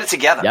 get it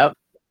together. Yep.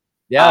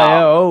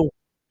 Yeah. Oh,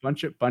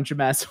 bunch of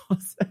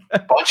massholes.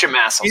 Bunch of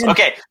massholes.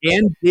 Okay.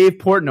 And Dave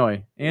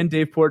Portnoy.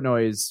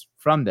 Is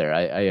from there,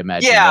 I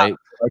imagine. Yeah. Right?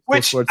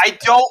 Which I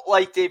don't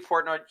like Dave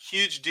Portnoy.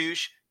 Huge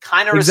douche.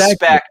 Kind of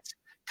respect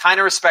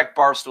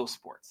Barstool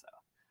Sports though.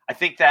 I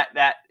think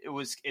that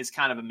is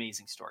kind of an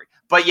amazing story.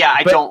 But yeah,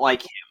 I don't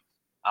like him.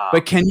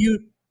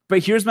 But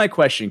here's my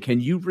question. Can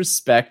you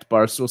respect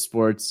Barstool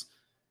Sports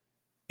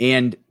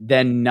and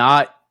then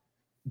not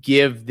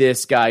give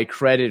this guy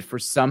credit for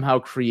somehow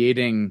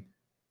creating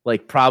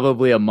like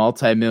probably a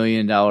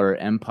multi-million-dollar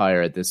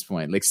empire at this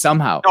point? Like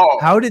somehow.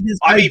 How did this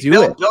guy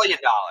do it? $1 billion.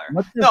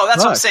 No,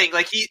 that's what I'm saying.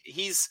 Like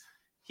he's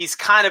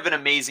kind of an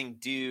amazing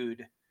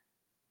dude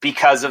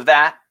because of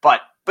that.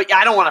 But yeah,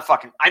 I don't want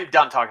to I'm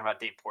done talking about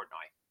Dave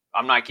Portnoy.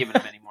 I'm not giving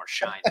him any more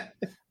shine.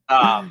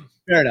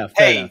 Fair enough.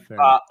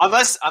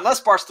 Unless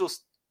Barstool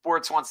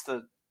Sports wants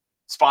to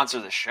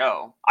sponsor the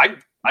show,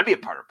 I'd be a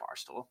part of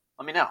Barstool.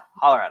 Let me know.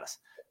 Holler at us.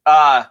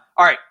 All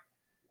right.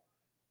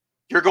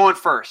 You're going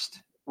first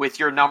with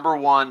your number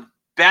 1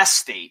 best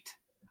state.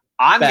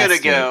 I'm going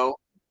to go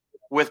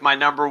with my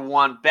number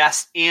 1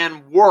 best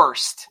and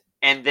worst,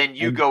 and then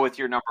you go with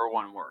your number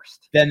 1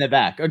 worst. Then the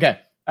back. Okay.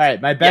 All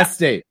right. My best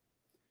state.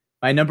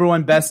 My number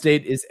 1 best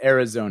state is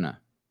Arizona.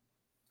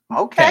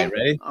 Okay.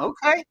 Ready?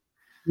 Okay.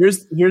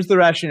 Here's the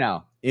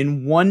rationale.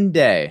 In one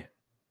day,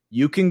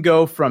 you can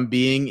go from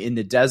being in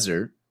the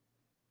desert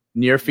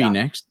near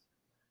Phoenix,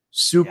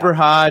 super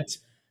hot,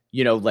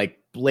 like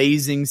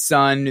blazing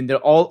sun, and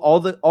all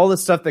the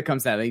stuff that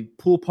comes out, like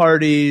pool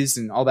parties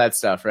and all that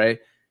stuff, right?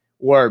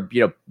 Or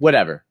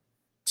whatever,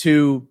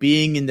 to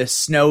being in the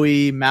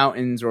snowy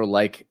mountains or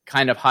like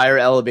kind of higher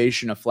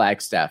elevation of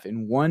Flagstaff.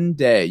 In one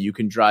day, you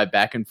can drive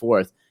back and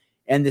forth.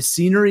 And the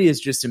scenery is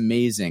just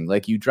amazing.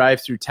 Like you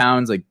drive through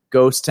towns like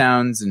ghost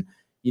towns and,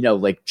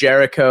 like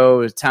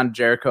Jericho, town of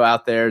Jericho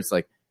out there. It's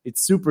like,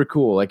 it's super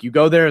cool. Like you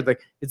go there,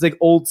 like it's like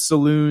old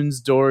saloons,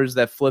 doors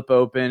that flip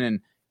open. And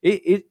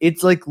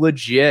it's like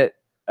legit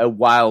a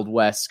Wild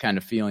West kind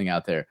of feeling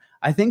out there.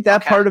 I think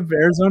that part of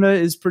Arizona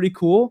is pretty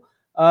cool.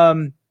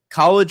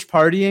 College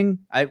partying.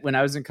 When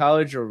I was in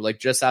college or like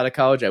just out of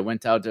college, I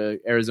went out to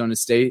Arizona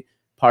State,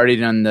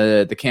 partied on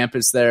the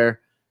campus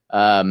there.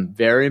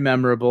 Very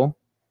memorable.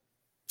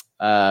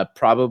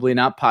 Probably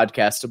not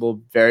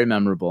podcastable, very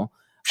memorable.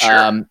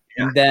 Sure.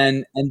 And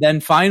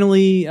then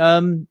finally,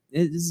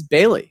 is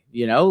Bailey,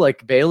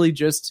 like Bailey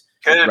just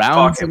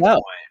rounds it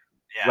out.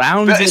 Yeah.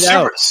 Rounds it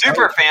out.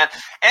 Super fan.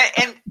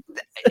 And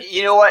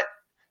you know what?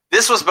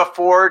 This was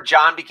before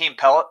John became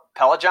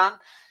Pelajon.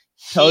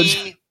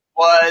 He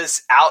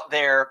was out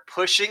there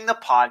pushing the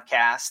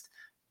podcast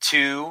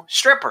to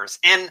strippers.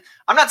 And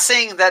I'm not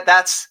saying that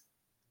that's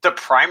the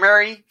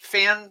primary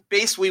fan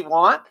base we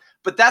want,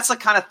 but that's the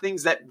kind of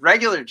things that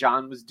regular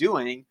John was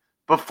doing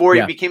before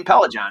he became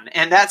Pelajon.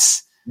 And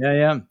that's I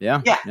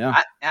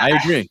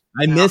agree.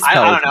 I miss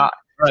Pelajon.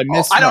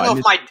 I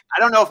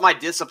don't know if my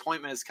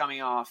disappointment is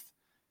coming off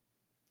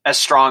as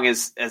strong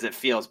as it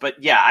feels,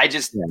 but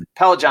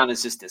Pelajon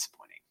is just disappointing.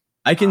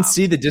 I can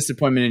see the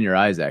disappointment in your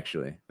eyes,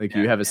 actually. Like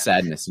you have a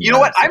sadness. You know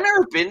what? I've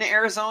never been to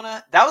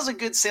Arizona. That was a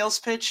good sales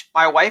pitch.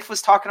 My wife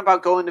was talking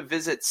about going to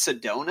visit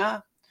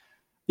Sedona.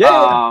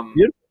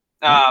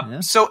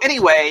 So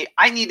anyway,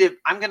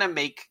 I'm gonna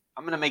make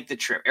the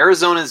trip.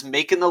 Arizona's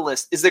making the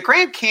list. Is the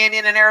Grand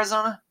Canyon in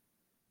Arizona?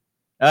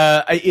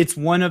 It's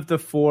one of the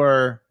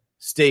 4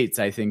 states,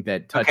 I think,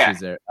 that touches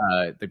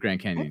the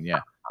Grand Canyon.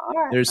 Yeah,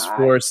 there's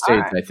 4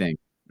 states, I think.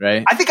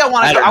 Right? I think I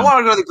want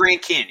to go to the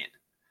Grand Canyon.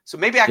 So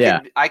maybe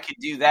I could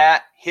do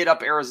that. Hit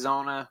up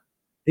Arizona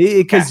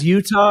because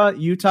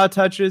Utah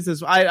touches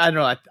as I don't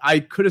know. I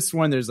could have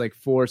sworn there's like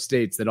 4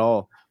 states that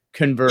all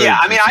converge. Yeah,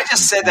 I mean, I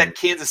just said that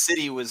Kansas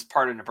City was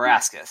part of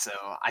Nebraska, so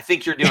I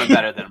think you're doing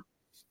better than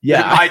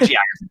my geography.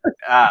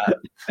 All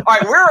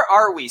right, where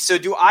are we? So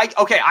do I?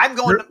 Okay, I'm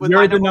going with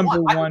my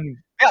number one.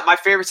 My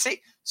favorite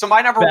state. So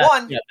my number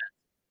one. Yeah.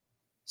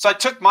 So I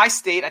took my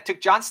state. I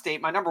took John's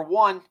state. My number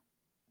one.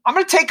 I'm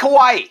going to take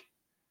Hawaii.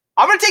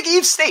 I'm going to take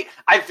Eve's state.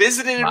 I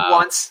visited it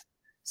once.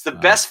 It's the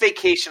best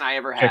vacation I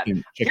ever had.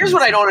 Here's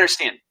what I don't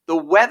understand. The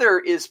weather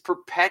is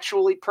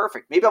perpetually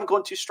perfect. Maybe I'm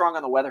going too strong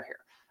on the weather here.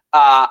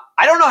 I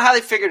don't know how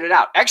they figured it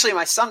out. Actually,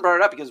 my son brought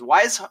it up because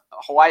why is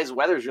Hawaii's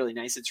weather is really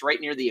nice? It's right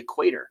near the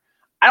equator.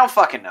 I don't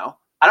fucking know.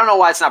 I don't know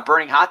why it's not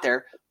burning hot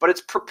there, but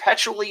it's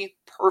perpetually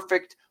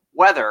perfect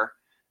weather.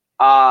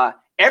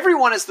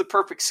 Everyone is the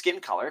perfect skin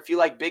color. If you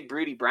like big,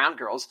 broody brown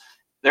girls,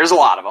 there's a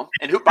lot of them.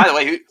 And by the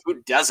way,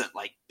 who doesn't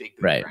like big,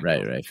 broody brown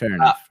girls? Right. Fair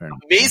enough.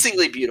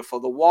 Amazingly beautiful.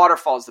 The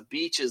waterfalls, the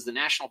beaches, the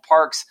national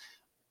parks.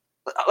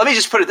 Let me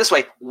just put it this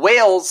way.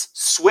 Whales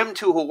swim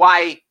to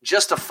Hawaii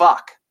just to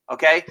fuck.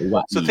 Okay.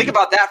 So think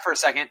about that for a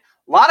second.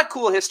 A lot of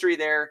cool history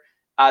there.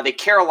 They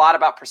care a lot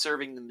about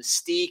preserving the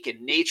mystique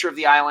and nature of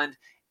the island.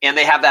 And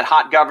they have that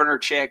hot governor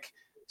chick.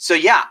 So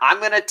yeah, I'm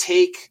going to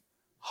take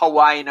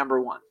Hawaii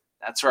number one.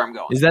 That's where I'm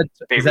going. Is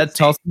that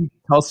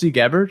Tulsi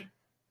Gabbard?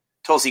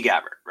 Tulsi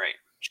Gabbard, right.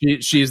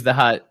 She's the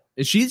hot.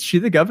 Is she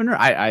the governor?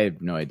 I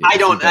have no idea. I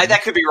don't.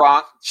 That could be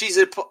wrong. She's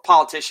a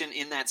politician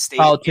in that state.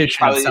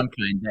 Politician of some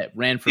kind that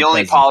ran for the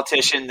only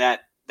politician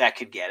that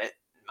could get it,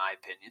 in my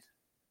opinion.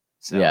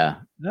 So. Yeah.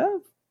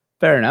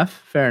 Fair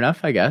enough.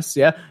 I guess.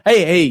 Yeah.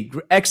 Hey,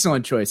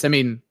 excellent choice. I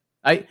mean,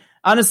 I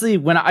honestly,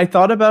 when I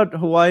thought about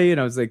Hawaii, and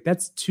I was like,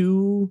 that's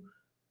too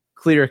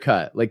clear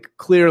cut. Like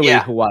clearly,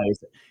 Hawaii.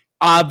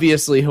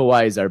 Obviously,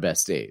 Hawaii is our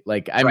best state.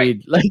 Like, I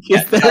mean, like,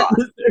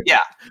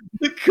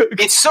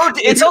 it's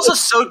also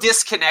so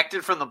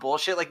disconnected from the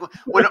bullshit. Like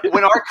when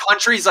our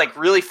country's like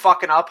really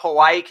fucking up,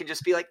 Hawaii can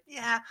just be like,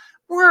 I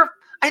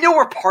know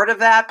we're part of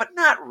that, but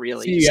not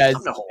really. See you guys.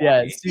 Come to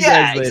Hawaii.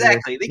 Yeah,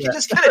 exactly. They can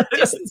just kind of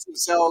distance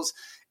themselves.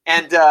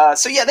 And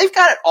so they've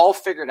got it all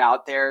figured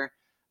out there.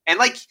 And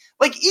like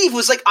Eve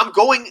was like, I'm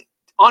going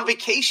on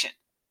vacation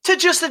to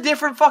just a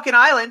different fucking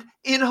island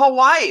in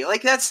Hawaii.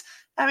 Like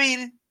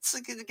it's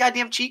like a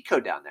goddamn cheat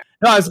code down there.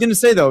 No, I was going to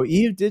say, though,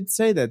 Eve did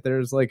say that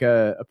there's like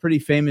a pretty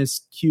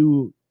famous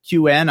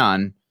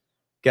QAnon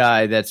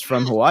guy that's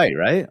from Hawaii,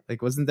 right?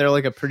 Like, wasn't there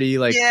like a pretty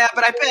like... Yeah,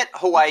 but I bet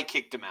Hawaii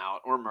kicked him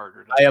out or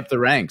murdered him. High up the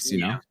ranks, you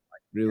know? Like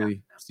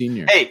really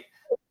senior. Hey,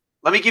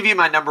 let me give you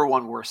my number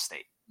one worst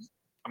state.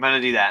 I'm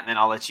going to do that, and then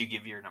I'll let you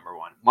give your number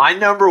one. My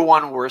number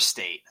one worst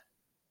state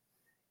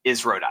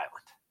is Rhode Island.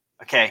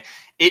 Okay?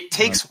 It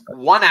takes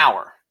 1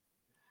 hour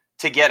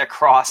to get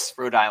across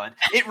Rhode Island.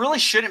 It really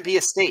shouldn't be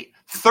a state.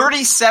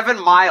 37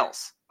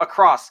 miles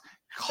across.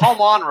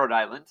 Come on, Rhode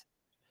Island.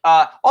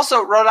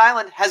 Also, Rhode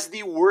Island has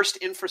the worst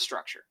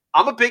infrastructure.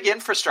 I'm a big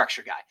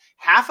infrastructure guy.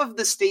 Half of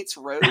the state's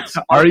roads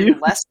are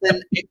less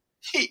than...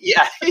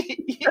 Yeah.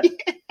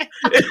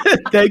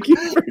 Thank you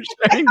for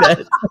sharing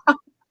that.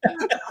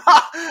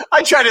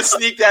 I try to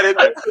sneak that in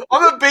there.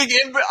 I'm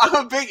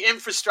a big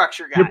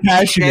infrastructure guy. You're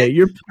passionate. Okay?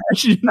 You're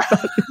passionate.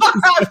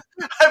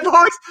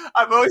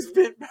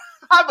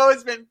 I've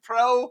always been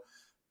pro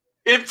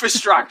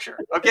infrastructure.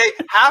 Okay,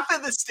 half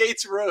of the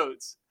state's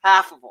roads,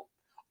 half of them,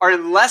 are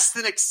in less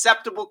than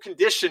acceptable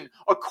condition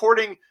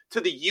according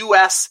to the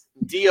U.S.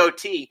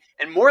 DOT,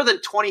 and more than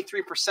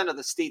 23% of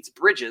the state's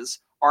bridges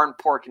are in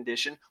poor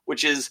condition,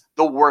 which is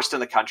the worst in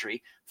the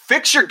country.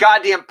 Fix your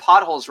goddamn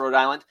potholes, Rhode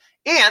Island.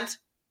 And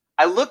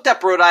I looked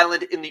up Rhode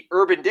Island in the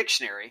Urban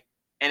Dictionary,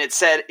 and it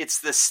said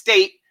it's the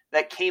state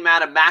that came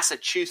out of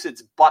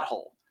Massachusetts'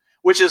 butthole,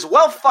 which is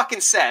well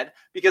fucking said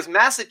because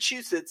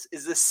Massachusetts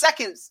is the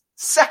second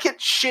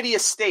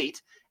shittiest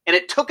state, and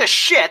it took a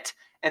shit,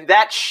 and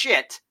that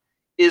shit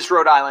is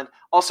Rhode Island.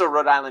 Also,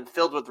 Rhode Island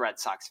filled with Red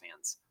Sox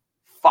fans.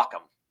 Fuck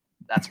them.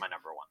 That's my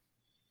number one.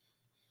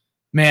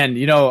 Man,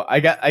 I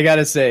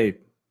gotta say,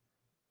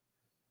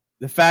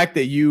 the fact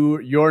that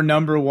your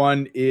number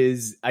one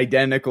is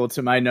identical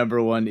to my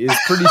number one is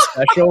pretty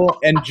special,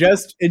 and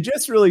it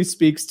just really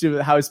speaks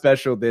to how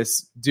special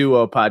this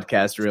duo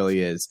podcast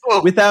really is.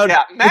 Well, without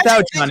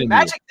John and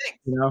magic thing,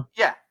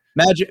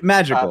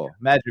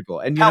 magical,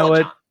 and you know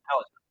what?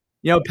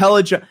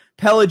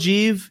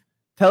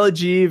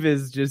 Pelagive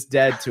is just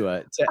dead to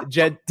it.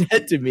 Dead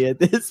to me at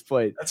this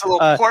point. That's a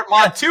little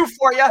portmanteau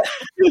for you.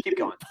 Keep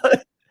going.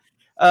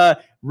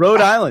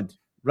 Rhode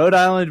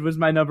Island was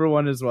my number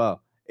one as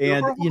well.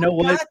 And you know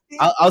what?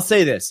 I'll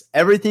say this.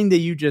 Everything that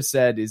you just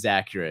said is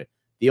accurate.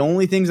 The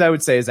only things I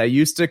would say is I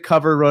used to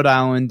cover Rhode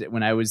Island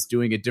when I was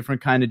doing a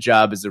different kind of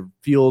job as a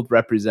field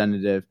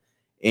representative.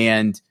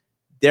 And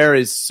there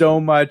is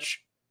so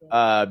much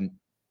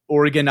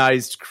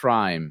organized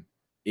crime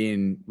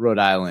in Rhode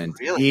Island,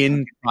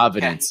 in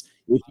Providence.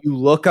 Okay. If you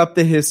look up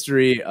the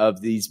history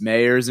of these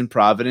mayors in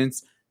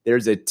Providence,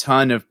 there's a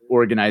ton of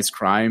organized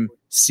crime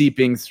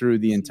seeping through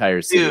the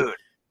entire city. Dude,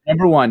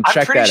 number one,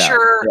 check that out.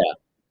 Yeah.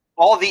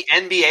 All the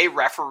NBA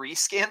referee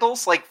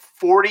scandals, like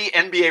 40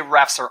 NBA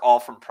refs are all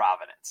from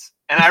Providence.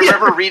 And I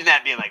remember reading that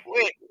and being like,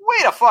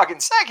 wait a fucking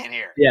second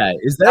here. Yeah,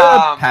 is there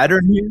a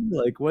pattern here?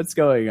 Like, what's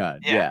going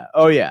on? Yeah.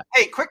 Oh yeah.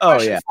 Hey, quick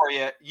question for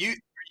you.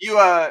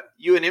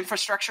 You an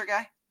infrastructure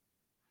guy?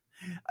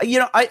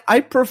 I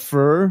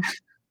prefer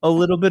a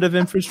little bit of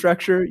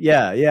infrastructure.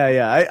 Yeah.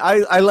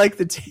 I like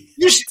the team.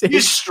 You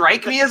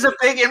strike me as a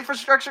big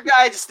infrastructure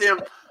guy. I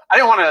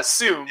didn't want to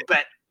assume,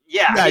 but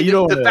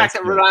the fact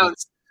that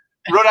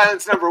Rhode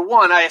Island's number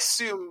one, I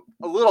assume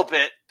a little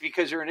bit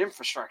because you're an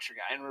infrastructure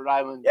guy in Rhode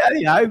Island.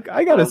 Yeah.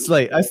 I got a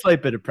slight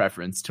bit of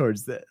preference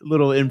towards the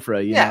little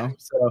infra, you know.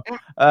 So,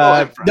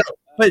 infra. No,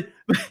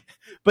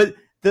 but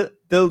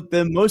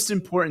the most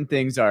important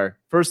things are,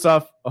 first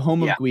off, a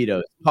home of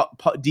Guidos.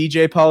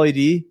 DJ Pauly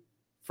D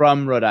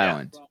from Rhode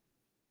Island.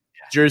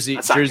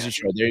 Jersey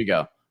Shore. There you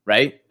go.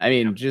 Right? I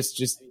mean,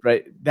 just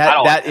right.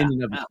 That in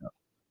and of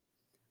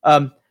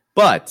itself.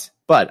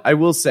 But I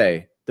will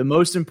say the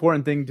most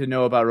important thing to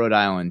know about Rhode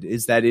Island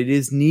is that it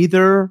is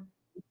neither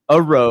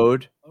a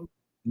road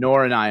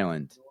nor an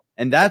island.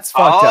 And that's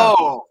fucked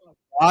up.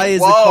 Why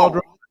is it called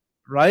Rhode Island?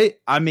 Right?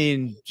 I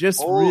mean,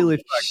 just really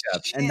fucked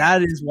up. And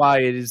that is why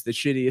it is the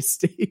shittiest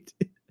state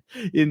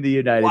in the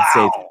United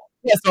States.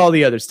 Yes, all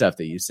the other stuff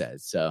that you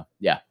said. So,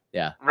 yeah.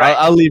 Right.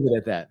 I'll leave it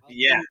at that.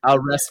 Yeah. I'll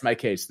rest my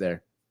case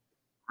there.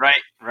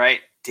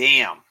 Right.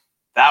 Damn.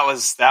 That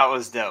was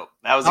dope.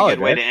 That was a good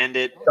way to end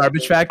it.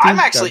 Garbage factory?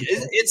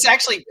 It's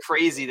actually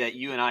crazy that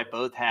you and I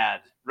both had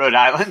Rhode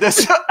Island as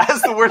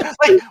the word.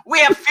 Like, we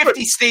have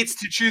 50 states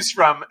to choose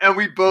from, and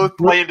we both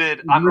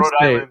landed on Rhode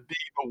Island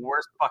being the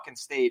worst fucking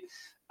state.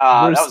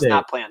 That was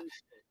not planned.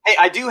 Hey,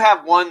 I do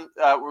have one.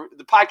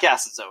 The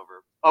podcast is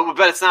over. Oh,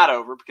 but it's not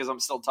over because I'm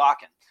still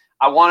talking.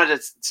 I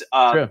wanted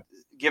to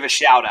give a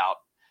shout out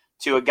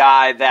to a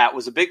guy that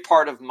was a big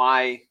part of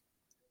my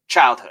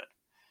childhood.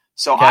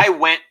 So I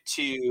went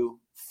to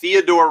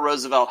Theodore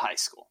Roosevelt High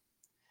School,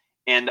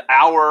 and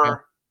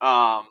our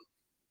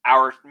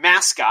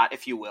mascot,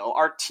 if you will,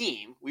 our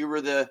team, we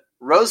were the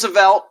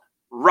Roosevelt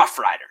Rough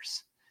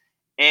Riders.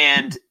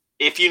 And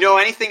if you know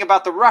anything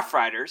about the Rough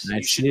Riders,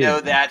 you should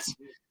know that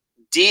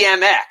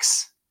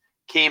DMX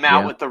came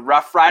out with the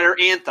Rough Rider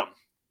anthem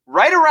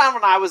right around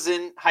when I was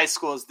in high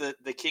school, as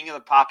the king of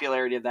the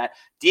popularity of that.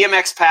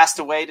 DMX passed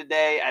away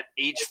today at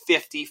age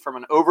 50 from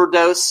an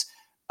overdose.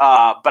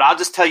 But I'll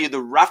just tell you,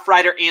 the Rough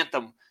Rider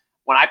anthem,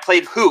 when I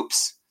played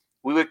hoops,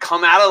 we would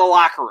come out of the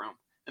locker room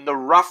and the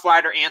Rough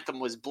Rider anthem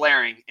was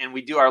blaring, and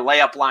we do our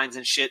layup lines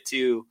and shit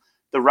to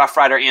the Rough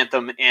Rider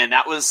anthem. And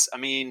that was,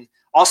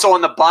 also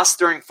on the bus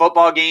during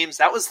football games,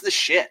 that was the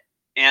shit.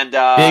 And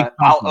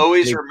I'll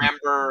always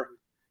remember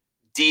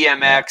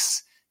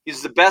DMX.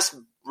 He's the best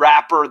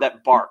rapper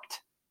that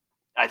barked,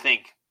 I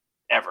think,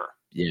 ever.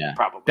 Yeah,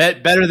 probably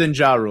better than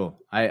Ja Rule.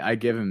 I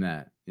give him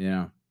that.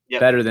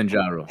 Better than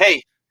Ja Rule.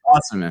 Hey,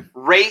 awesome, man.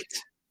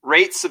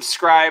 Rate,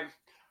 subscribe,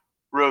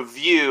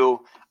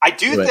 review. I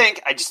do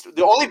think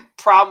the only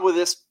problem with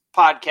this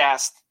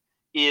podcast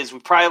is we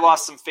probably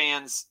lost some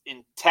fans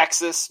in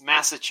Texas,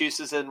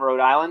 Massachusetts, and Rhode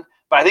Island.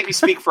 But I think we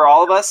speak for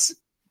all of us.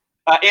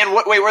 And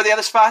where are the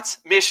other spots?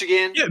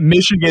 Michigan. Yeah,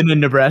 Michigan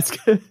and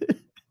Nebraska.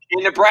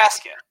 In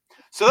Nebraska.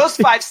 So those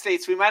 5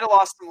 states, we might have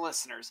lost some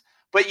listeners.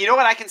 But you know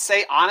what I can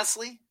say,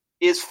 honestly,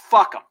 is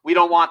fuck them. We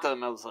don't want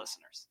them as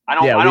listeners. I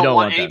don't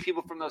want any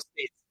people from those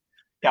states.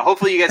 Yeah,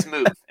 hopefully you guys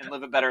move and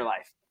live a better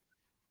life.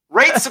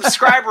 Rate,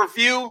 subscribe,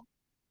 review.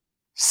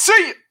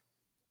 See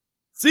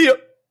ya.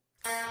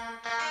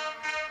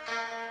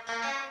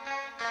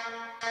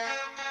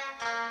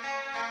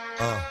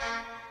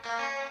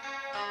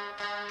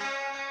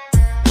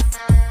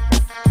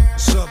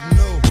 Something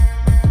new.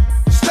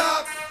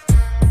 Stop,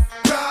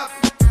 drop,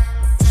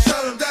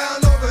 shut them down,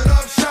 open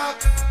up shop.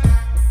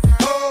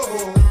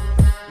 Oh,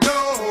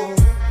 no,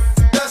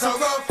 that's how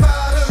Rough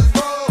Riders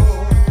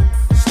roll.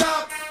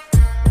 Stop,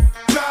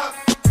 drop,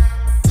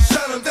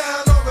 shut them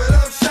down, open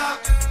up shop.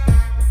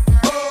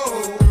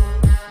 Oh,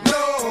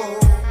 no,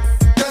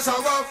 that's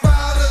how Rough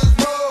Riders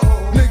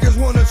roll. Niggas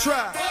wanna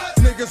try,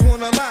 niggas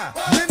wanna lie,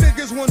 then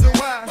niggas wonder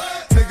why,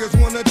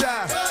 niggas wanna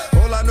die.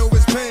 All I know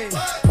is pain,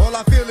 all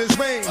I feel is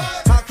rain.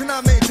 How can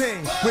I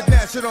maintain with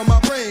that shit on my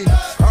brain?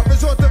 I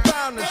resort to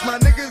violence, my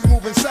niggas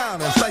moving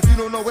silence like you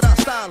don't know what our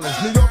style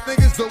is. New York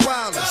niggas the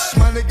wildest,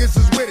 my niggas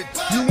is with it.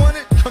 You want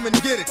it? Come and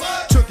get it.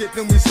 Took it,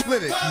 then we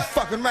split it. You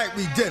fucking right,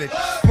 we did it.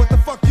 What the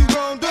fuck you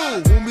gon'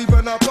 do when we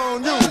run up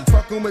on you?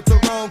 Fucking with the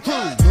wrong crew,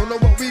 don't know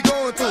what we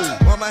going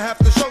through. I might have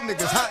to show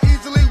niggas how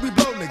easily we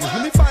blow niggas.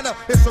 Let me find out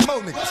it's some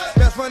more niggas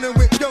that's running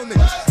with yo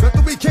niggas.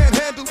 Nothing we can't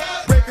handle,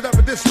 break it up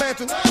and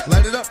dismantle.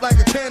 Light it up like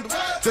a candle,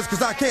 just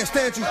cause I can't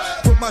stand you.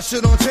 Put my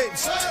shit on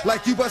tapes,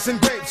 like you busting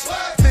grapes.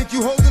 Think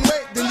you holding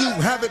weight, then you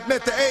haven't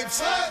met the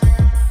apes.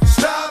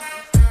 Stop,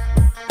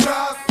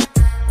 drop,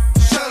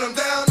 shut them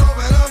down.